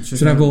One Man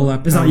Should Have All That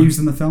Power." Is that used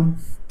in the film?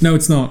 No,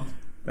 it's not.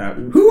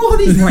 Who are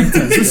these writers?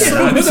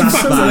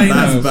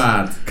 That's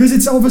bad. Because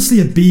it's obviously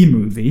a B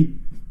movie.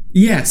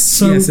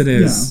 Yes, yes, it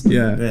is.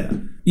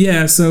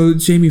 Yeah. So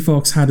Jamie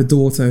Foxx had a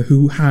daughter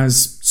who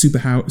has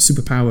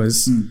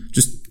superpowers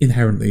just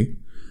inherently.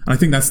 And I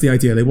think that's the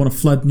idea. They want to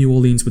flood New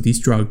Orleans with these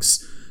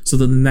drugs so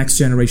that the next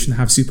generation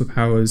have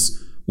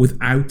superpowers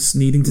without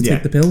needing to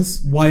take the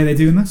pills. Why are they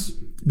doing this?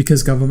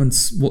 Because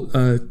governments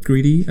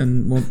greedy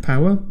and want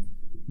power.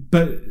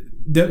 But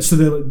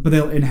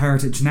they'll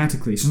inherit it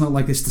genetically. So it's not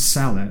like this to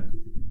sell it.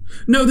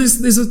 No,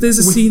 there's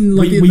a scene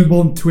like we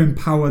want to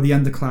empower the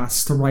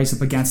underclass to rise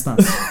up against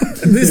us.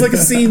 There's like a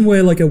scene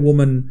where like a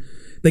woman,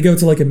 they go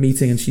to like a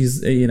meeting and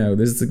she's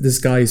this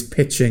guy's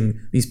pitching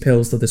these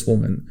pills to this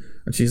woman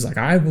and she's like,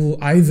 I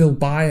will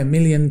buy 1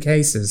 million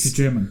cases. She's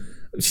German.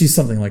 She's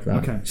something like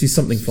that. Okay. She's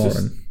something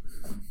foreign.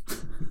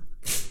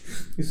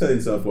 You said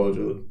yourself well,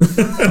 Jordan.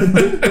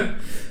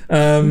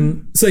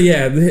 So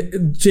yeah,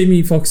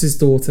 Jamie Foxx's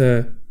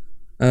daughter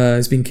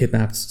has been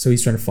kidnapped, so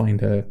he's trying to find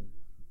her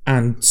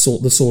and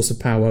sort the source of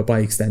power by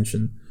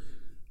extension.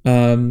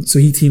 So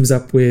he teams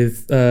up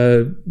with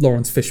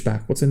Lawrence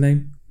Fishback. What's her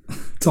name?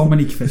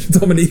 Dominique Fishback.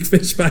 Dominique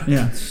Fishback.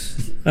 Yeah.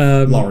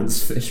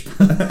 Lawrence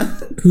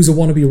Fishback. Who's a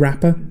wannabe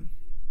rapper.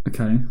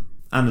 Okay.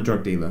 And a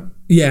drug dealer.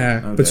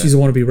 Yeah, but she's a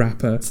wannabe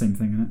rapper. Same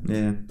thing, isn't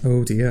it? Yeah.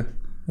 Oh dear.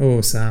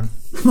 Oh, Sam.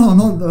 No,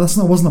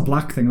 wasn't a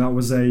black thing. That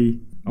was a...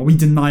 Are we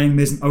denying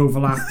there's an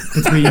overlap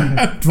between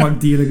drug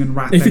dealing and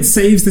rapping? If it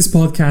saves this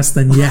podcast,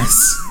 then yes.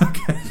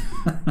 Okay.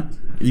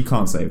 You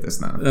can't save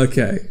this now.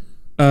 Okay.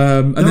 There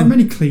aren't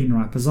many clean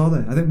rappers, are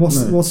there? I think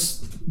what's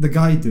the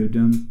guy do?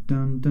 Dun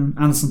dun dun.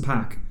 Anderson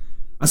 .Paak.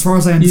 As far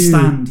as I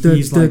understand,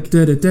 he's like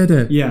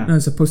yeah. I'm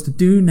supposed to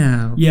do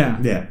now. Yeah.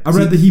 Yeah. I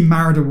read that he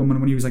married a woman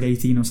when he was like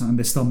 18 or something.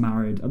 They're still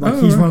married.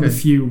 Like he's one of the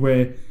few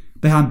where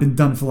they haven't been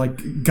done for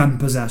like gun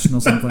possession or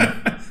something.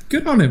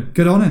 Good on him.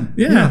 Good on him.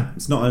 Yeah.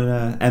 It's not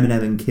an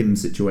Eminem and Kim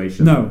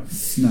situation. No.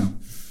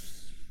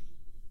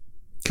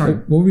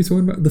 What were we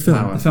talking about? The film.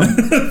 Power.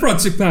 The film.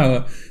 Project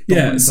Power.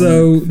 Yeah,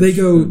 so they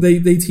go,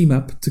 they team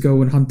up to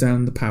go and hunt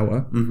down the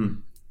Power. Mm-hmm.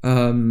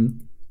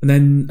 And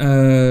then...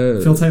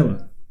 Phil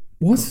Taylor.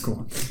 What?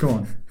 Go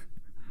on.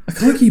 I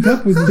can't keep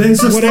up with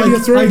There's just whatever like,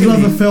 you're throwing I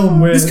love a film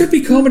where... This could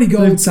be comedy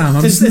gold, Sam.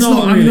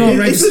 I'm not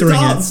registering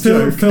it.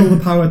 Phil the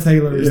Power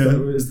Taylor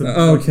is the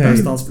okay.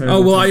 best Dallas Perry.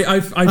 Oh, well,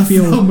 I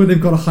feel... film where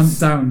they've got to hunt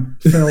down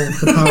Phil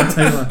the Power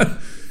Taylor.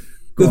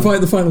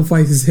 The final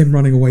fight is him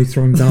running away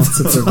throwing darts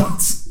at them.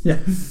 Yeah.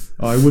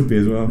 Oh, I would be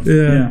as well.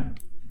 Yeah.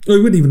 Well,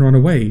 he wouldn't even run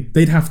away.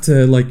 They'd have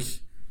to, like...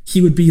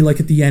 He would be, like,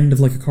 at the end of,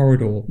 like, a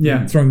corridor.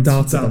 Yeah. Throwing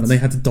darts at them, and they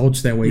had to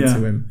dodge their way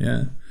to him.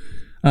 Yeah.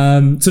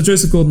 So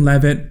Joseph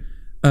Gordon-Levitt,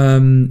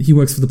 he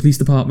works for the police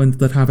department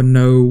that have a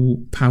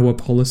no power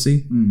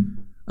policy.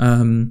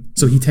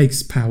 So he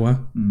takes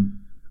power,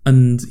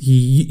 and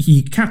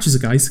he catches a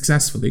guy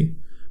successfully,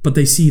 but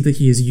they see that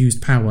he has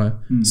used power.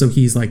 So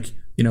he's like,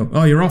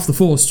 oh, you're off the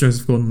force,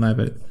 Joseph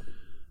Gordon-Levitt.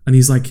 And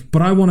he's like,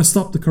 but I want to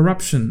stop the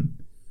corruption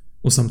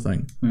or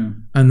something. Yeah.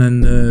 And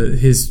then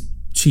his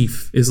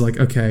chief is like,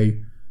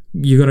 okay,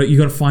 you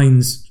gotta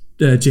find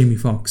Jamie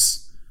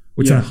Foxx.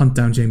 We're trying to hunt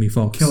down Jamie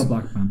Foxx. Kill a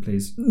black man,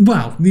 please.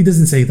 Well, he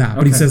doesn't say that,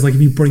 but he says like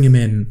if you bring him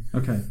in,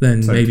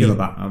 then So maybe kill a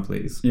black man,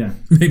 please. Yeah.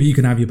 Maybe you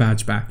can have your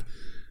badge back.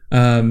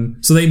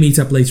 So they meet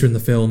up later in the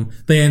film.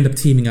 They end up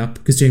teaming up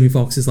because Jamie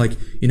Foxx is like,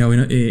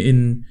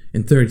 in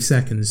 30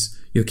 seconds,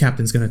 your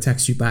captain's going to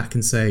text you back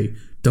and say,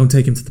 don't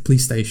take him to the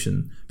police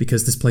station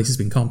because this place has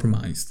been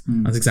compromised.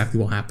 That's exactly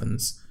what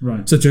happens.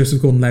 Right. So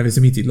Joseph Gordon-Levitt is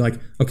immediately like,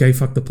 okay,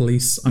 fuck the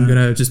police. I'm going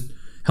to just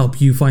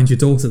help you find your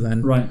daughter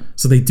then. Right.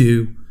 So they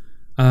do.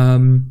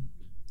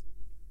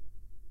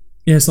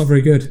 Yeah, it's not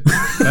very good.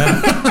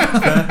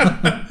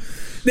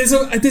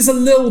 There's a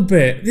little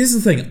bit. Here's the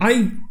thing.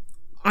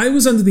 I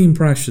was under the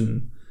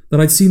impression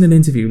that I'd seen an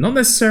interview, not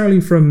necessarily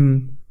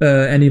from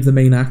any of the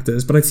main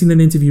actors, but I'd seen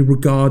an interview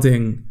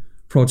regarding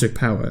Project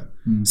Power,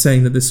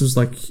 saying that this was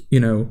like,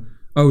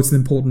 it's an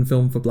important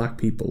film for black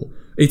people.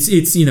 It's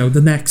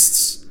the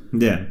next...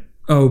 Yeah.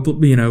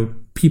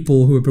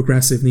 People who are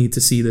progressive need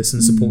to see this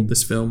and support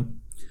this film.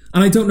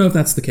 And I don't know if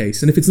that's the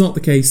case. And if it's not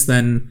the case,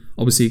 then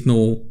obviously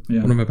ignore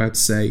what I'm about to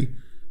say.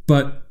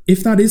 But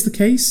if that is the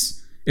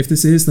case, if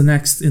this is the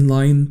next in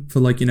line for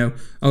like,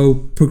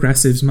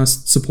 progressives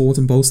must support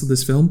and bolster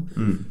this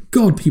film,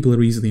 God, people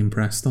are easily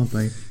impressed, aren't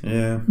they?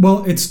 Yeah.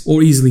 Well,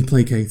 or easily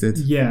placated.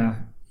 Yeah.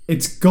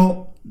 It's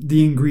got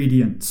the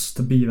ingredients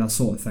to be that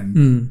sort of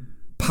thing.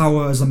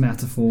 Power as a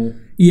metaphor.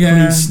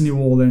 Yeah. Police, New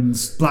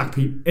Orleans, black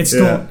people. It's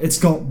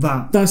got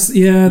that. That's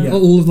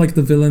all of like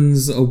the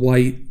villains are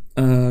white.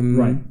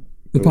 Right.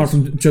 Apart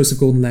from Joseph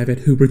Gordon-Levitt,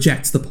 who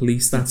rejects the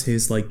police. That's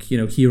his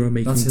hero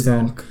making That's his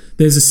turn. arc.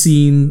 There's a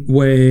scene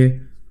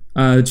where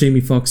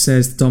Jamie Foxx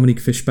says to Dominique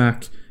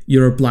Fishback,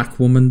 "You're a black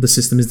woman. The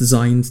system is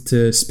designed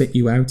to spit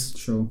you out.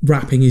 Sure.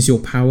 Rapping is your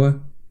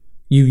power.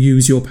 You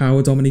use your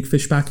power, Dominique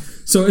Fishback."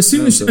 So as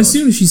soon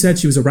as she said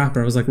she was a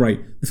rapper, I was like, right,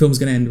 the film's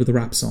going to end with a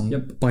rap song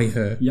by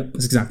her. Yep.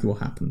 That's exactly what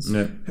happens.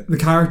 Yeah. The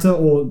character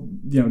or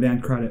the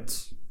end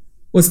credits.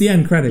 Well, it's the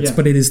end credits,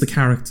 but it is the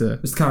character.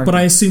 It's the character. But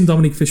I assume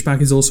Dominique Fishback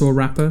is also a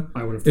rapper.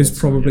 I would have. It was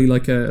probably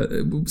like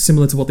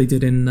similar to what they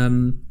did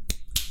in.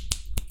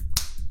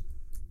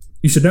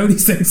 You should know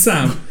these things,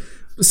 Sam.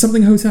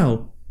 Something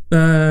Hotel.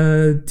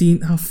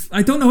 Dean.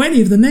 I don't know any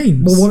of the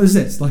names. Well, what is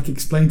it? Like,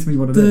 explain to me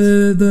what it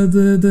is.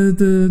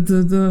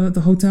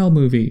 The hotel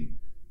movie,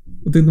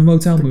 the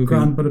motel movie.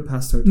 Grand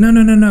Budapest Hotel.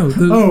 No.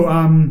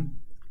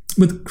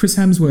 With Chris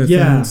Hemsworth.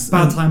 Yeah. And,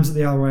 Bad Times at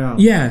the El Royale.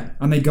 Yeah.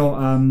 And they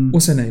got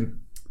what's her name?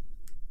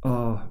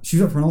 Oh, she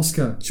was up for an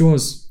Oscar. She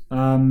was.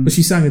 But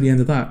she sang at the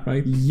end of that,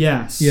 right?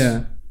 Yes.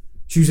 Yeah.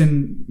 She was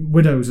in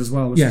Widows as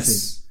well, wasn't she?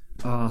 Yes.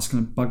 It's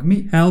gonna bug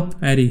me. Help,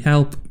 Eddie,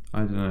 help.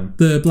 I don't know.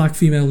 The black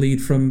female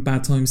lead from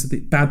Bad Times at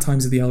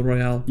the El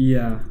Royale.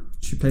 Yeah.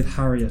 She played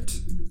Harriet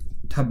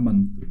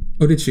Tubman.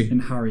 Oh, did she? In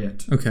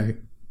Harriet. Okay.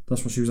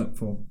 That's what she was up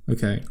for.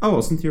 Okay. Oh,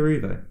 Cynthia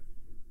Erivo.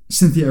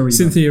 Cynthia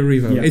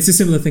Erivo. Yeah. It's a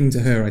similar thing to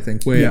her, I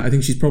think, where I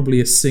think she's probably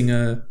a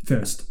singer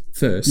first.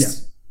 Yeah.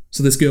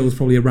 So this girl was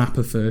probably a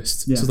rapper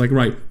first. Yeah. So it's like,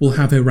 right, we'll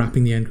have her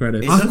rapping the end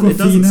credits. It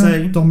doesn't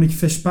say. Dominique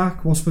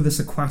Fishback. What's with this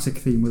aquatic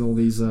theme with all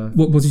these...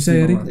 what did you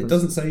say, Eddie? It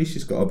doesn't say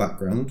she's got a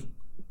background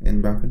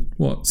in rapping.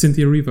 What?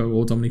 Cynthia Erivo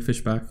or Dominique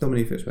Fishback?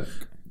 Dominique Fishback.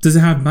 Does it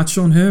have much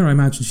on her? I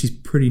imagine she's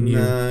pretty new.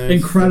 No,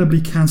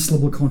 incredibly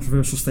cancelable,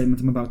 controversial statement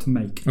I'm about to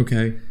make.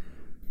 Okay.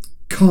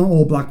 Can't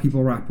all black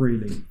people rap,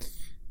 really?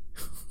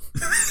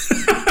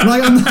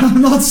 Like,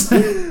 I'm not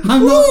saying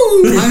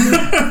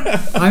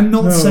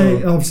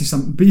obviously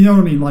some, but you know what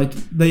I mean. Like,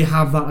 they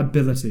have that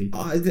ability.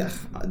 Honestly,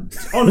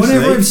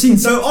 whenever I've seen,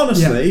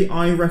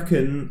 I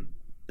reckon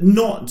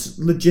not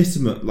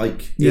legitimate.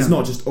 Like, it's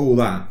not just all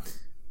that,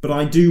 but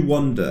I do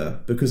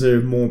wonder, because there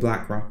are more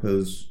black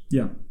rappers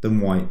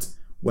than white,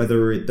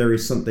 whether there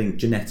is something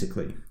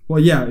genetically. Well,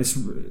 yeah,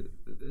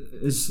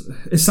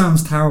 it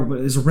sounds terrible,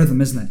 but it's a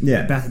rhythm, isn't it?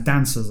 Yeah. Better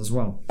dancers as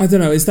well. I don't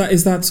know. Is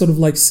that sort of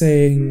like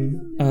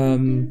saying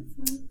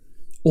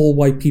all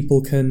white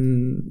people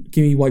can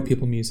give me white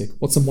people music?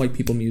 What's some white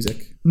people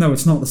music? No,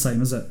 it's not the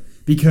same, is it?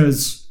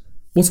 Because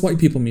what's white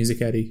people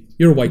music, Eddie?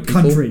 You're a white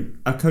people. Country.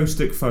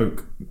 Acoustic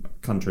folk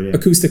country. Yeah.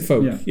 Acoustic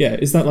folk. Yeah.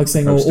 Is that like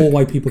saying all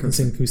white people can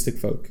sing acoustic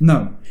folk?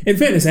 No. In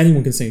fairness,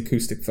 anyone can sing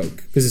acoustic folk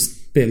because it's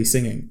barely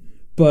singing.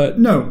 But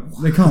no,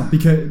 they can't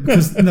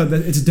because no,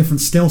 it's a different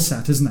skill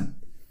set, isn't it?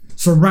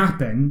 So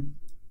rapping,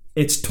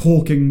 it's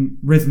talking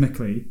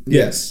rhythmically.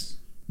 Yes.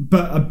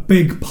 But a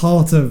big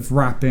part of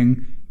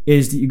rapping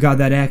is that you got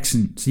that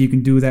accent, so you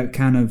can do that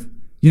kind of,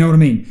 you know what I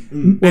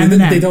mean? Well,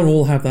 they don't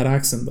all have that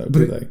accent, though,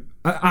 do they?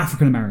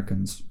 African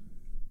Americans.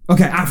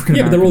 Okay, African Americans.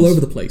 Yeah, but they're all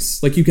over the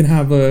place. Like, you can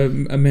have a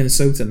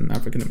Minnesotan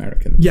African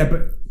American. Yeah,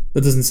 but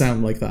that doesn't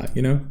sound like that,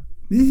 you know?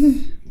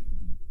 Yeah.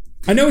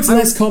 I know it's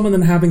less common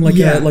than having like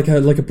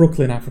a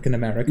Brooklyn African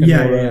American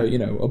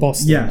or a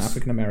Boston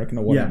African American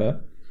or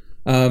whatever.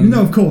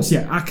 No, of course,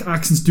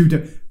 accents do,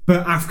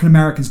 but African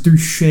Americans do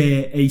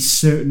share a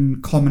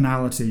certain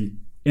commonality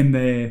in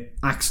their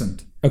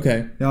accent.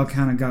 Okay, they all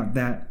kind of got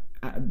that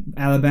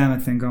Alabama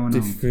thing going on.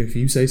 If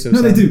you say so.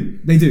 No, Sam.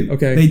 They do.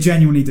 Okay, they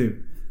genuinely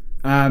do.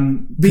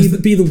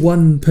 Be the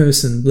one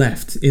person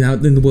left in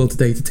the world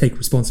today to take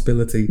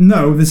responsibility.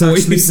 No, there's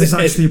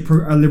actually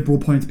a liberal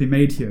point to be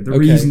made here. The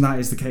reason that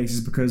is the case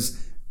is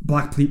because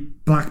black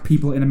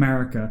people in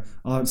America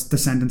are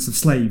descendants of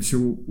slaves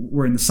who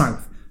were in the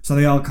South, so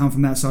they all come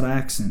from that sort of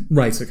accent.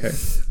 Right. Okay.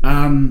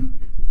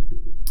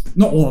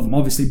 Not all of them,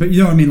 obviously, but you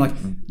know what I mean. Like,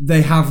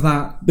 they have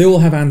that. They all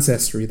have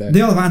ancestry there.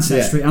 They all have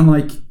ancestry, and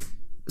like,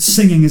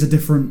 singing is a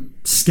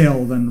different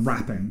skill than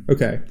rapping.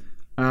 Okay.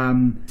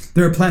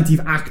 There are plenty of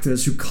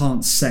actors who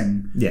can't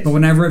sing. Yes. But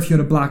whenever if you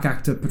had a black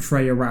actor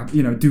portray a rap,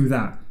 do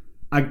that,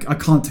 I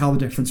can't tell the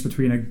difference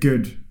between a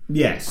good,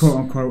 quote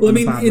unquote, well, I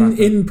mean, and a bad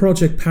rapper. in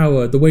Project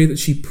Power, the way that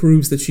she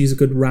proves that she's a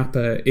good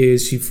rapper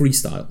is she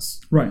freestyles.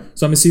 Right.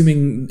 So I'm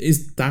assuming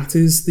is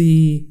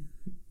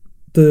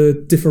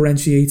the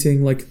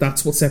differentiating, like,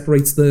 that's what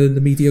separates the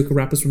mediocre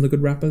rappers from the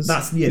good rappers.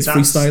 That's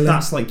freestyling.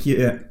 That's like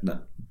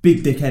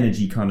big dick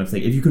energy kind of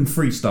thing. If you can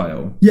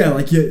freestyle,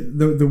 like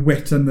the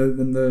wit and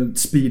the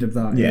speed of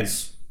that.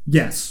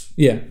 Yes.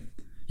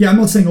 Yeah, I'm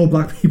not saying all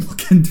black people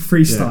can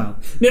freestyle.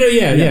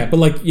 Yeah. No,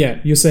 but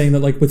you're saying that,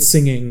 like, with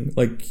singing,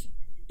 like,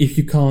 if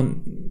you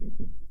can't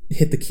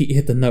hit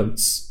the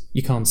notes,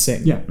 you can't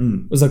sing. Yeah.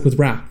 It was like with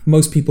rap.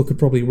 Most people could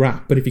probably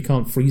rap, but if you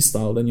can't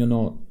freestyle, then you're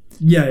not.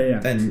 Yeah.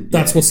 Then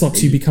That's what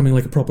stops you becoming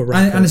like a proper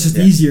rapper. And it's just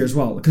easier as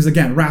well, because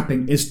again,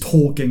 rapping is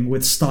talking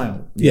with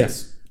style.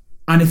 Yes.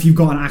 And if you've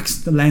got an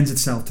accent that lends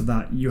itself to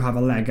that, you have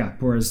a leg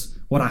up. Whereas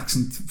what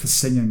accent for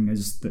singing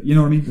is, you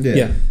know what I mean?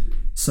 Yeah.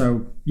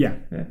 So, yeah.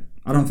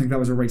 I don't think that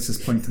was a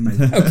racist point to make.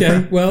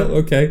 Okay, well,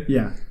 okay.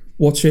 Yeah.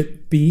 Watch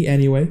it be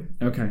anyway.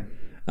 Okay.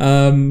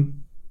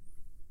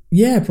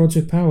 Yeah,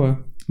 Project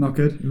Power. Not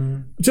good?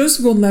 No.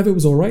 Joseph Gordon-Levitt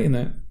was alright in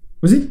it.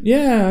 Was he?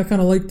 Yeah, I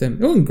kind of liked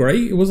him. It wasn't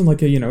great. It wasn't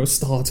like a,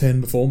 star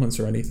 10 performance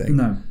or anything.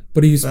 No.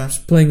 But he was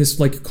playing this,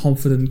 like,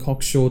 confident,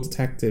 cocksure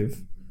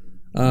detective.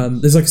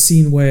 There's, like, a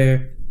scene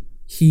where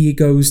he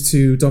goes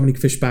to Dominic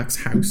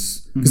Fishback's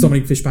house. Because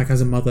Dominic Fishback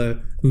has a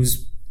mother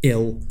who's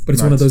ill. But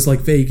it's one of those, like,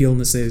 vague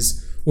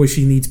illnesses where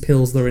she needs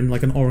pills that are in,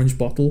 like, an orange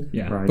bottle.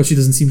 Yeah. Right. But she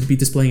doesn't seem to be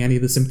displaying any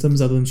of the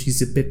symptoms other than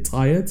she's a bit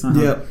tired.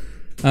 Yeah.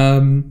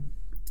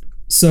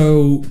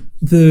 So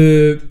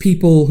the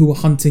people who are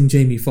hunting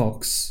Jamie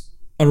Foxx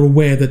are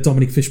aware that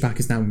Dominic Fishback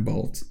is now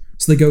involved.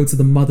 So they go to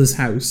the mother's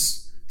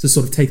house to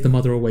sort of take the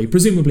mother away,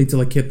 presumably to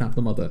like kidnap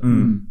the mother,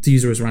 to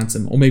use her as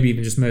ransom, or maybe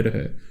even just murder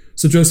her.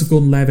 So Joseph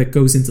Gordon-Levitt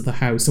goes into the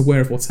house, aware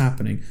of what's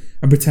happening,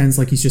 and pretends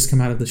like he's just come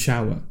out of the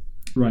shower.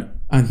 Right.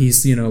 And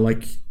he's,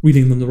 like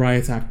reading them the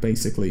riot act,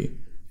 basically.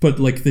 But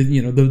like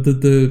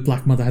the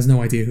black mother has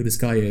no idea who this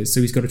guy is,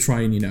 so he's got to try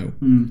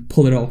and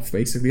pull it off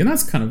basically, and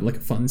that's kind of like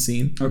a fun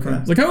scene. Okay,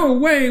 it's like, oh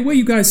wait, where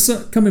you guys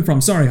coming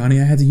from? Sorry, honey,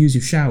 I had to use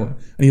your shower.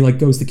 And he like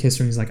goes to kiss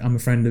her, and he's like, I'm a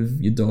friend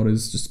of your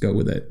daughter's. Just go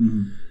with it.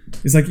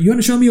 He's like, you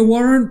want to show me a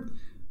warrant?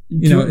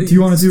 Do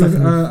you want to do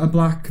a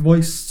black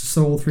voice just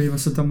so all three of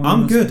us have done one?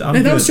 I'm good.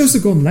 That was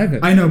Joseph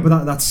Gordon-Levitt. I know,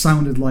 but that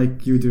sounded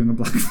like you were doing a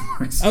black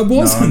voice. I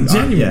wasn't,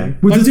 genuinely. Yeah.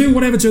 I'm doing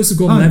whatever Joseph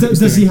Gordon-Levitt was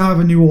does doing. he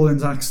have a New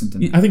Orleans accent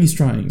in it? I think he's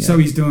trying. Yeah. So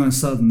he's doing a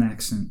southern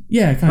accent.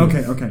 Yeah, kind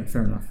of. Okay,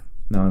 fair enough.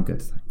 No, I'm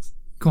good, thanks.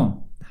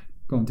 Go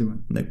on, do it.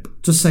 Nope.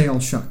 Just say all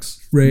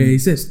shucks.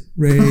 Racist.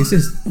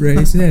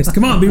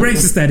 Come on, be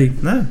racist, Eddie.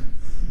 No.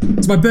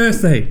 It's my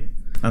birthday.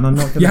 And I'm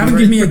not going to You haven't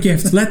given me a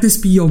gift. Let this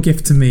be your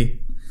gift to me.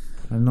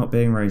 I'm not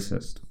being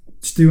racist.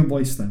 Just do a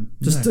voice then.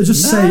 Just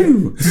say.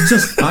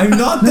 I'm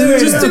not doing it.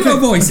 Just do a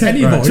voice.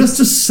 Any voice.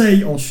 Just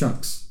say all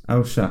shucks.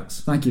 Oh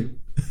shucks. Thank you.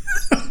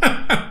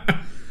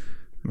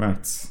 Right.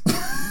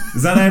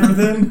 Is that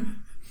everything?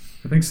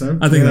 I think so.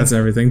 I think that's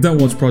everything. Don't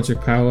watch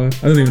Project Power.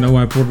 I don't even know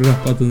why I brought it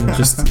up other than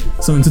just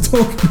something to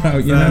talk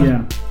about,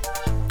 Yeah.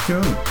 Cool.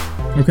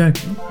 Okay.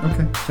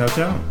 Okay. Ciao,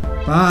 ciao.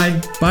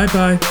 Bye.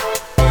 Bye.